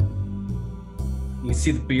 You can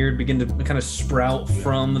see the beard begin to kind of sprout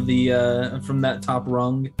from the from that top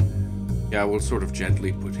rung. Yeah, we'll sort of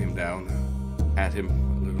gently put him down, at him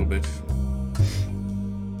a little bit.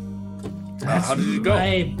 How did it go?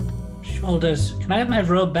 My shoulders. Can I have my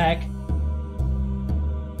robe back?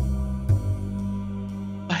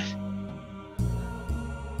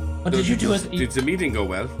 What did you do with? Did the meeting go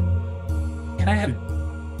well? Can I have?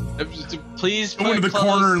 Please go into the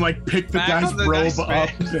corner and like pick the guy's robe up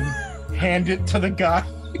and hand it to the guy.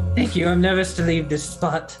 Thank you. I'm nervous to leave this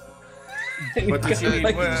spot. But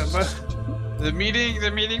the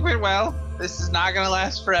meeting went well. This is not gonna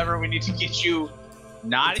last forever. We need to get you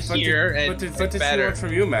not here and what did she want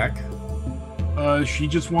from you, Mac? She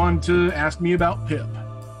just wanted to ask me about Pip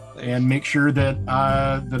and make sure that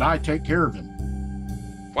I take care of him.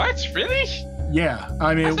 What? Really? Yeah,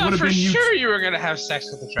 I mean, I it would thought have for been sure you were gonna have sex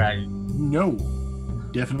with the dragon. No,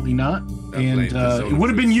 definitely not. And it would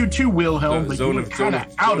have been you too, Wilhelm, but you were kind of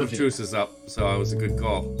out of it. Truce is up, so it was a good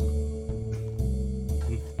call.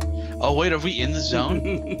 Oh wait, are we in the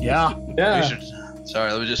zone? Yeah.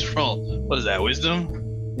 Sorry, let me just roll. What is that? Wisdom?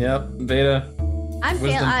 Yep, Veda. I'm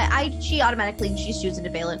fail. She automatically chooses to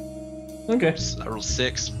fail it. Okay. I rolled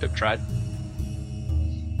 6. Pip tried.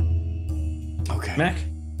 Okay. Mac,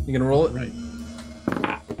 you gonna roll it? Right.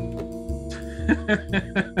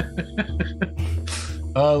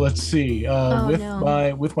 Let's see.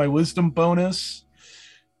 With my wisdom bonus,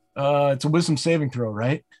 it's a wisdom saving throw,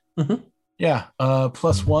 right? Mm-hmm. Yeah.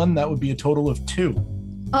 +1, that would be a total of 2.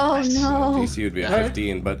 Oh no. DC would be a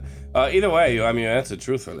 15, but either way, I mean, you answered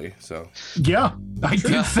truthfully, so. Yeah, I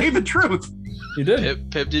did say the truth. You did.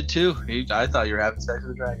 Pip did too. I thought you were having sex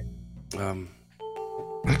with a dragon.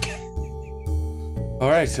 All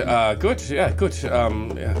right. Good. Yeah. Good.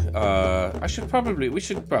 We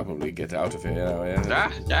should probably get out of here.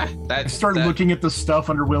 I started looking at the stuff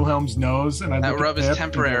under Wilhelm's nose, and that rub is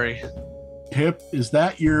temporary. Pip, is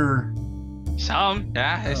that your?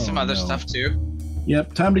 There's some other stuff too.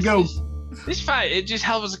 Yep. Time to go. It's fine. It just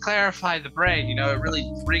helps to clarify the brain. You know, it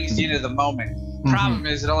really brings you into the moment. Problem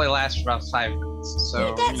is, it only lasts for about 5 minutes. license.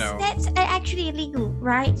 So That's actually illegal,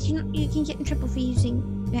 right? You can get in trouble for using.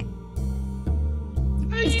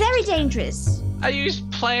 It's very dangerous. I use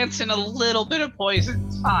plants and a little bit of poison.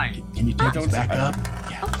 It's fine. Can you take us back up?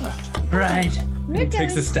 Yeah. Okay. Right. He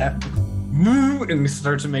takes a step, and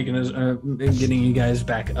starts making getting you guys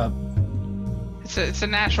back up. It's a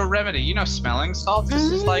natural remedy. You know, smelling salts. This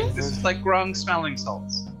is like grung smelling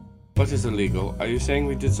salts. What is illegal? Are you saying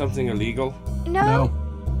we did something illegal? No.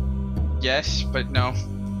 Yes, but no.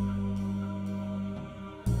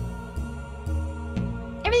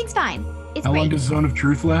 Everything's fine. It's How great. long does Zone of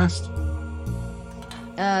Truth last?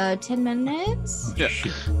 10 minutes. Yeah.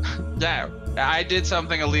 Yeah, I did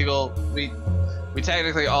something illegal. We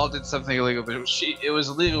technically all did something illegal, but it was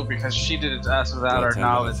illegal because she did it to us without our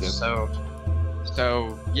knowledge. So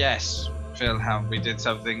yes, Wilhelm, we did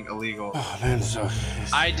something illegal. Oh man,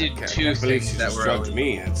 I did two things that were drugged illegal.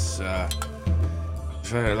 me. It's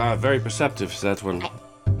very perceptive. So that one.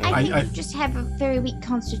 I think you just have a very weak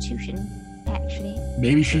constitution, actually.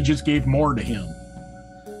 Maybe she just gave more to him.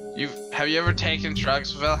 Have you ever taken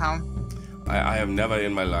drugs, Wilhelm? I have never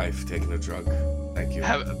in my life taken a drug. Thank you.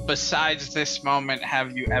 Besides this moment,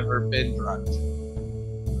 have you ever been drugged?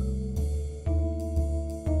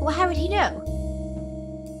 Well, how would he know?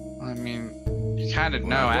 I mean, you kind of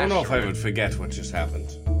know. I don't know if I afterward. would forget what just happened.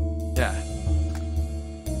 Yeah.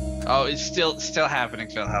 Oh, it's still happening,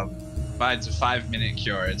 Wilhelm. Mine's a 5-minute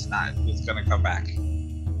cure. It's not. It's gonna come back.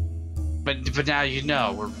 But now you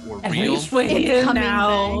know we're At real. least we're here coming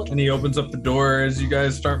now. And he opens up the door as you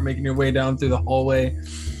guys start making your way down through the hallway.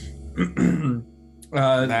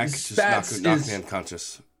 Max, just knock me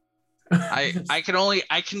unconscious. I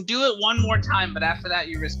can do it one more time, but after that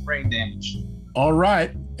you risk brain damage. All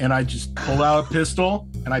right. And I just pull out a pistol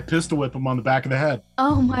and I pistol whip him on the back of the head.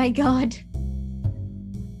 Oh my god.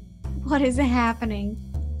 What is happening?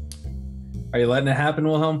 Are you letting it happen,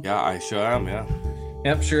 Wilhelm? Yeah, I sure am. Yeah.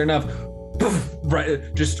 Yep, sure enough. Right,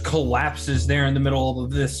 just collapses there in the middle of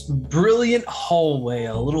this brilliant hallway.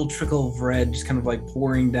 A little trickle of red just kind of like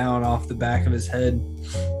pouring down off the back of his head.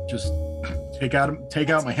 Just take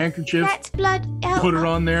out my handkerchief, That's blood. put it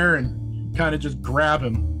on there, and kind of just grab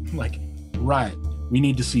him. Like, right, we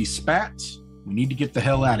need to see spats. We need to get the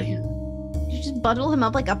hell out of here. You just bundle him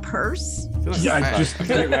up like a purse? Yeah, I just- I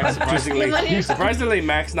feel like Max Just- surprisingly,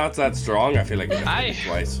 Max not that strong. I feel like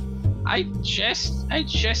twice. I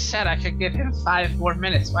just said I could give him 5 more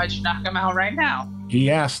minutes. Why'd you knock him out right now? He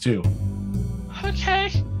asked to. Okay.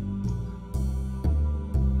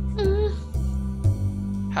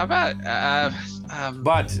 How about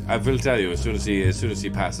But I will tell you, as soon as he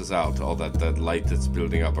passes out, all that light that's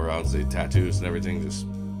building up around the tattoos and everything just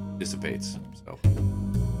dissipates. So.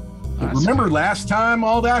 Remember last time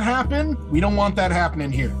all that happened? We don't want that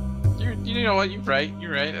happening here. You know what? You're right.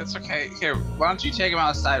 That's okay. Here, why don't you take him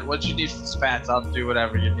outside? What you need for the spats, I'll do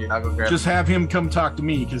whatever you need. I'll go grab Just have him come talk to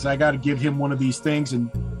me because I got to give him one of these things, and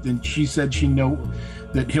then she said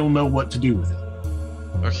that he'll know what to do with it.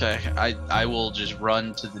 Okay, I will just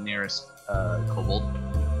run to the nearest kobold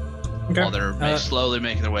Okay. while they're slowly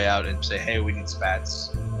making their way out and say, "Hey, we need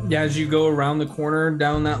spats." Yeah, as you go around the corner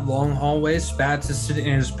down that long hallway, Spats is sitting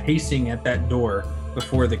and is pacing at that door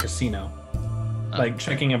before the casino, like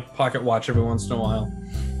checking a pocket watch every once in a while.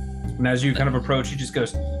 And as you kind of approach, he just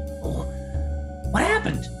goes, Oh, what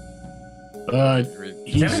happened?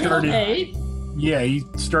 He Is everything started. okay? Yeah, he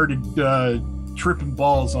started tripping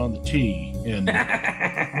balls on the tee, and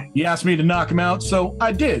he asked me to knock him out, so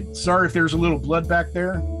I did. Sorry if there's a little blood back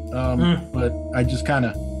there, but I just kind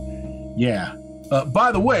of, yeah.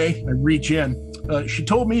 By the way, I reach in. She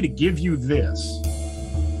told me to give you this.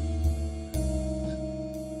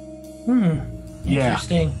 Yeah.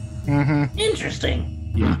 Interesting. Mm-hmm.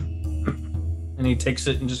 Interesting. Yeah. and he takes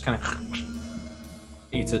it and just kind of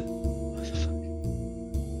eats it.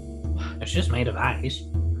 It's just made of ice.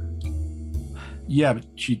 Yeah, but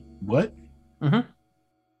she what? Mm-hmm.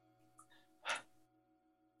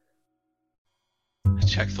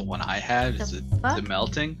 Check the one I had. Is it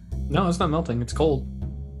melting? No, it's not melting. It's cold.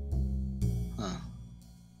 Huh.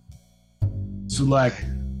 So like,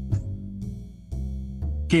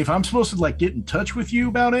 okay, if I'm supposed to like get in touch with you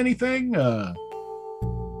about anything,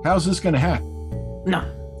 how's this gonna happen? No,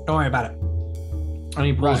 don't worry about it. And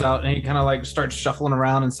he pulls out and he kind of like starts shuffling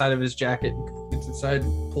around inside of his jacket. Gets inside,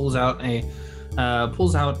 pulls out a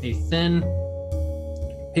thin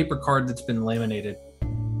paper card that's been laminated,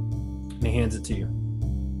 and he hands it to you.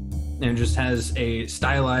 And it just has a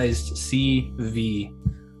stylized CV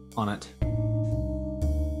on it.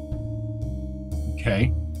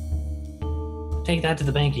 Okay. Take that to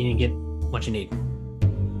the bank and you get what you need.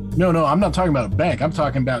 No, I'm not talking about a bank. I'm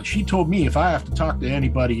talking about, she told me if I have to talk to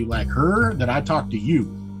anybody like her, that I talk to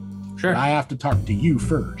you. Sure. I have to talk to you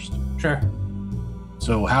first. Sure.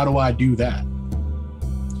 So how do I do that?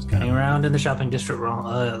 Just kind Hang around in the shopping district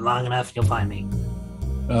long enough, you'll find me.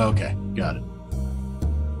 Okay, got it.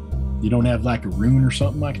 You don't have like a rune or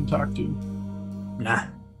something I can talk to? Nah.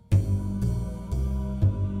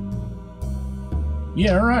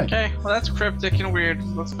 Yeah, all right. Okay, well that's cryptic and weird.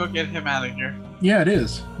 Let's go get him out of here. Yeah, it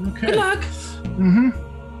is. Okay. Good luck. Mm-hmm.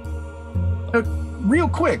 Real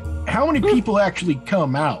quick, how many people actually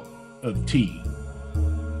come out of T?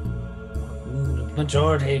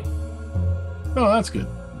 Majority. Oh, that's good.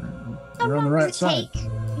 How We're on the long right does it side. take,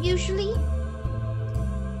 usually?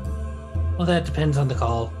 Well, that depends on the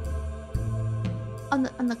call. On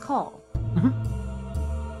the call.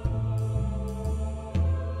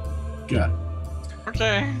 Got it.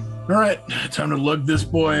 Okay. All right, time to lug this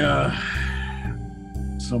boy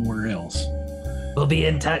somewhere else. We'll be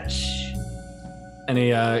in touch. And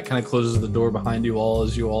he kind of closes the door behind you all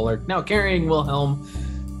as you all are now carrying Wilhelm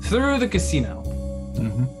through the casino.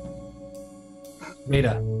 Mm-hmm.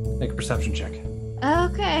 Veda, make a perception check.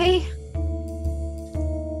 Okay.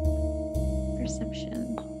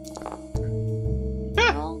 Perception.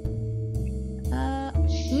 Roll.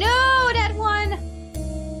 No, that one.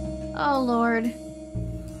 Oh Lord.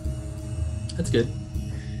 That's good.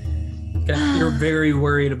 Okay, you're very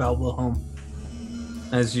worried about Wilhelm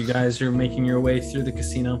as you guys are making your way through the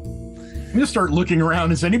casino. I'm gonna start looking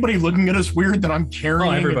around. Is anybody looking at us weird that I'm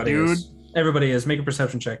carrying everybody a dude? is. Everybody is. Make a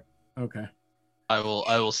perception check. Okay. I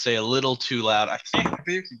will say a little too loud. I can't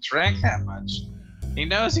believe he drank that much. He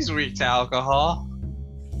knows he's weak to alcohol.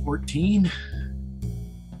 14.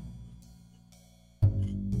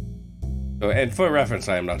 So, and for reference,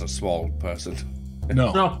 I am not a small person.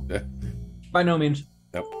 No. No, by no means.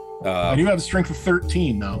 I do have a strength of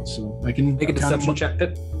 13 though, so I can Make a deception check,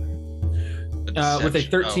 Pip. With a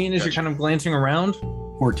 13, as you're kind of glancing around.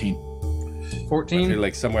 14. I 14. feel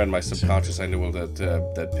like somewhere in my subconscious I know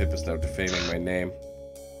that Pip is now defaming my name.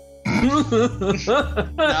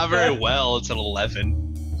 Not very well. It's an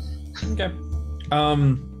 11. Okay.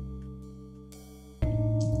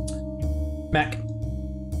 Mac,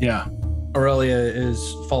 Yeah. Aurelia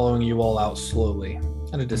is following you all out slowly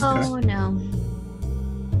at a distance. Oh no.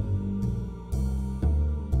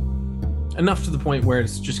 Enough to the point where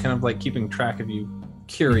it's just kind of like keeping track of you,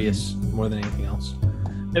 curious more than anything else.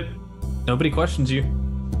 Yep. Nobody questions you.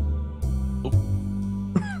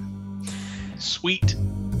 Sweet.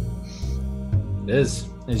 It is.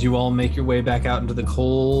 As you all make your way back out into the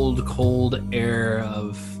cold, cold air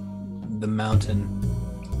of the mountain.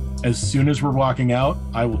 As soon as we're walking out,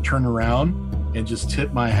 I will turn around and just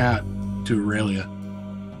tip my hat to Aurelia.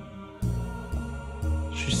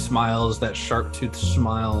 She smiles that sharp-toothed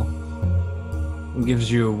smile and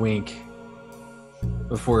gives you a wink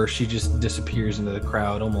before she just disappears into the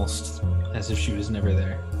crowd, almost as if she was never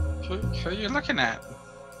there. Who are you looking at?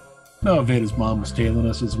 No, Veda's mom was tailing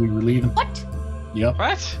us as we were leaving. What? Yep.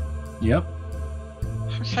 What? Yep.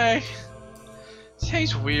 Okay.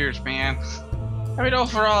 Tastes weird, man. I mean,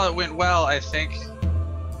 overall, it went well, I think.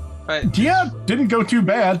 But Yeah, didn't go too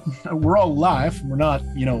bad. We're all alive. We're not,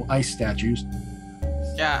 ice statues.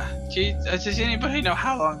 yeah, does anybody know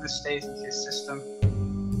how long this stays in his system?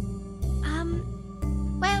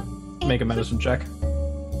 Well. Make a medicine check.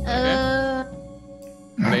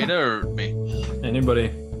 Veda or me?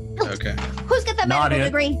 Anybody? Okay. Who's got that Not medical it.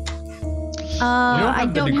 degree? You don't I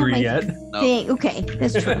have the don't degree have my yet. No. thing. Okay,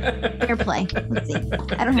 that's true. Fair play. Let's see. I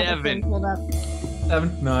don't have the thing Devin. pulled up.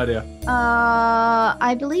 7? No idea.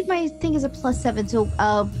 I believe my thing is a +7, so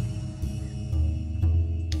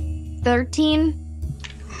 13.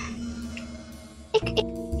 It could be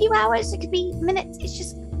a few hours, it could be minutes. It's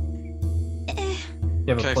just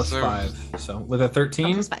You have Okay, a so- +5. So with a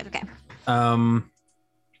 13, +5. Okay.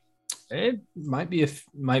 it might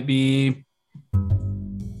be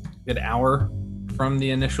an hour from the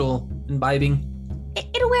initial imbibing.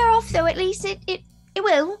 It'll wear off though. At least it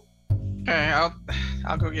will. Okay,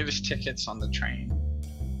 I'll go get his tickets on the train.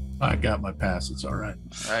 I got my pass. It's all right.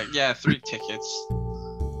 Yeah, 3 tickets.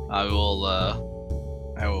 I will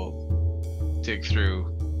dig through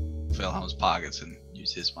Wilhelm's pockets and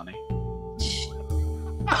use his money.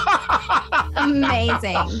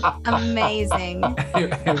 Amazing.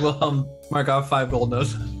 I will mark off 5 gold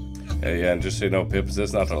notes. Yeah, and just so you know, Pip,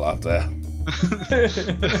 there's not a lot there.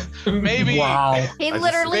 Maybe. Wow. He I just-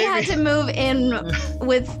 literally had to move in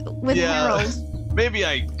with Yeah. Harold. Maybe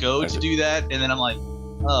I go to do that, and then I'm like,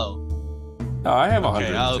 oh, No, I have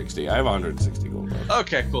Okay, 160. I have 160 gold.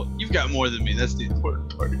 okay, cool. You've got more than me. That's the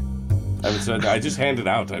important part. I just hand it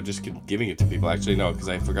out. I'm just giving it to people. Actually, no, because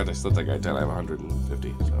I forgot I slipped that guy down. I have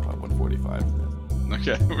 150, so I have 145.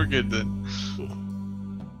 Okay, we're good then.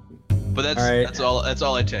 But that's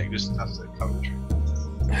all I take. Just enough to cover the train.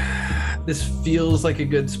 This feels like a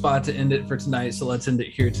good spot to end it for tonight, so let's end it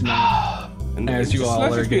here tonight. And as you all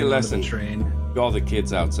are getting on the train. To all the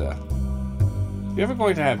kids out there. You ever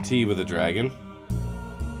going to have tea with a dragon?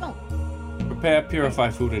 No. Prepare, purify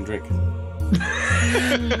food, and drink.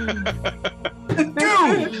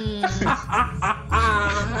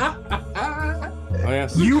 Oh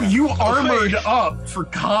yes. You armored up for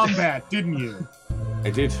combat, didn't you? I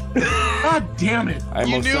did. God damn it! I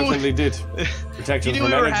most certainly did. Protection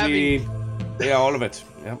from energy. Yeah, all of it.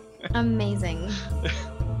 Yep. Amazing.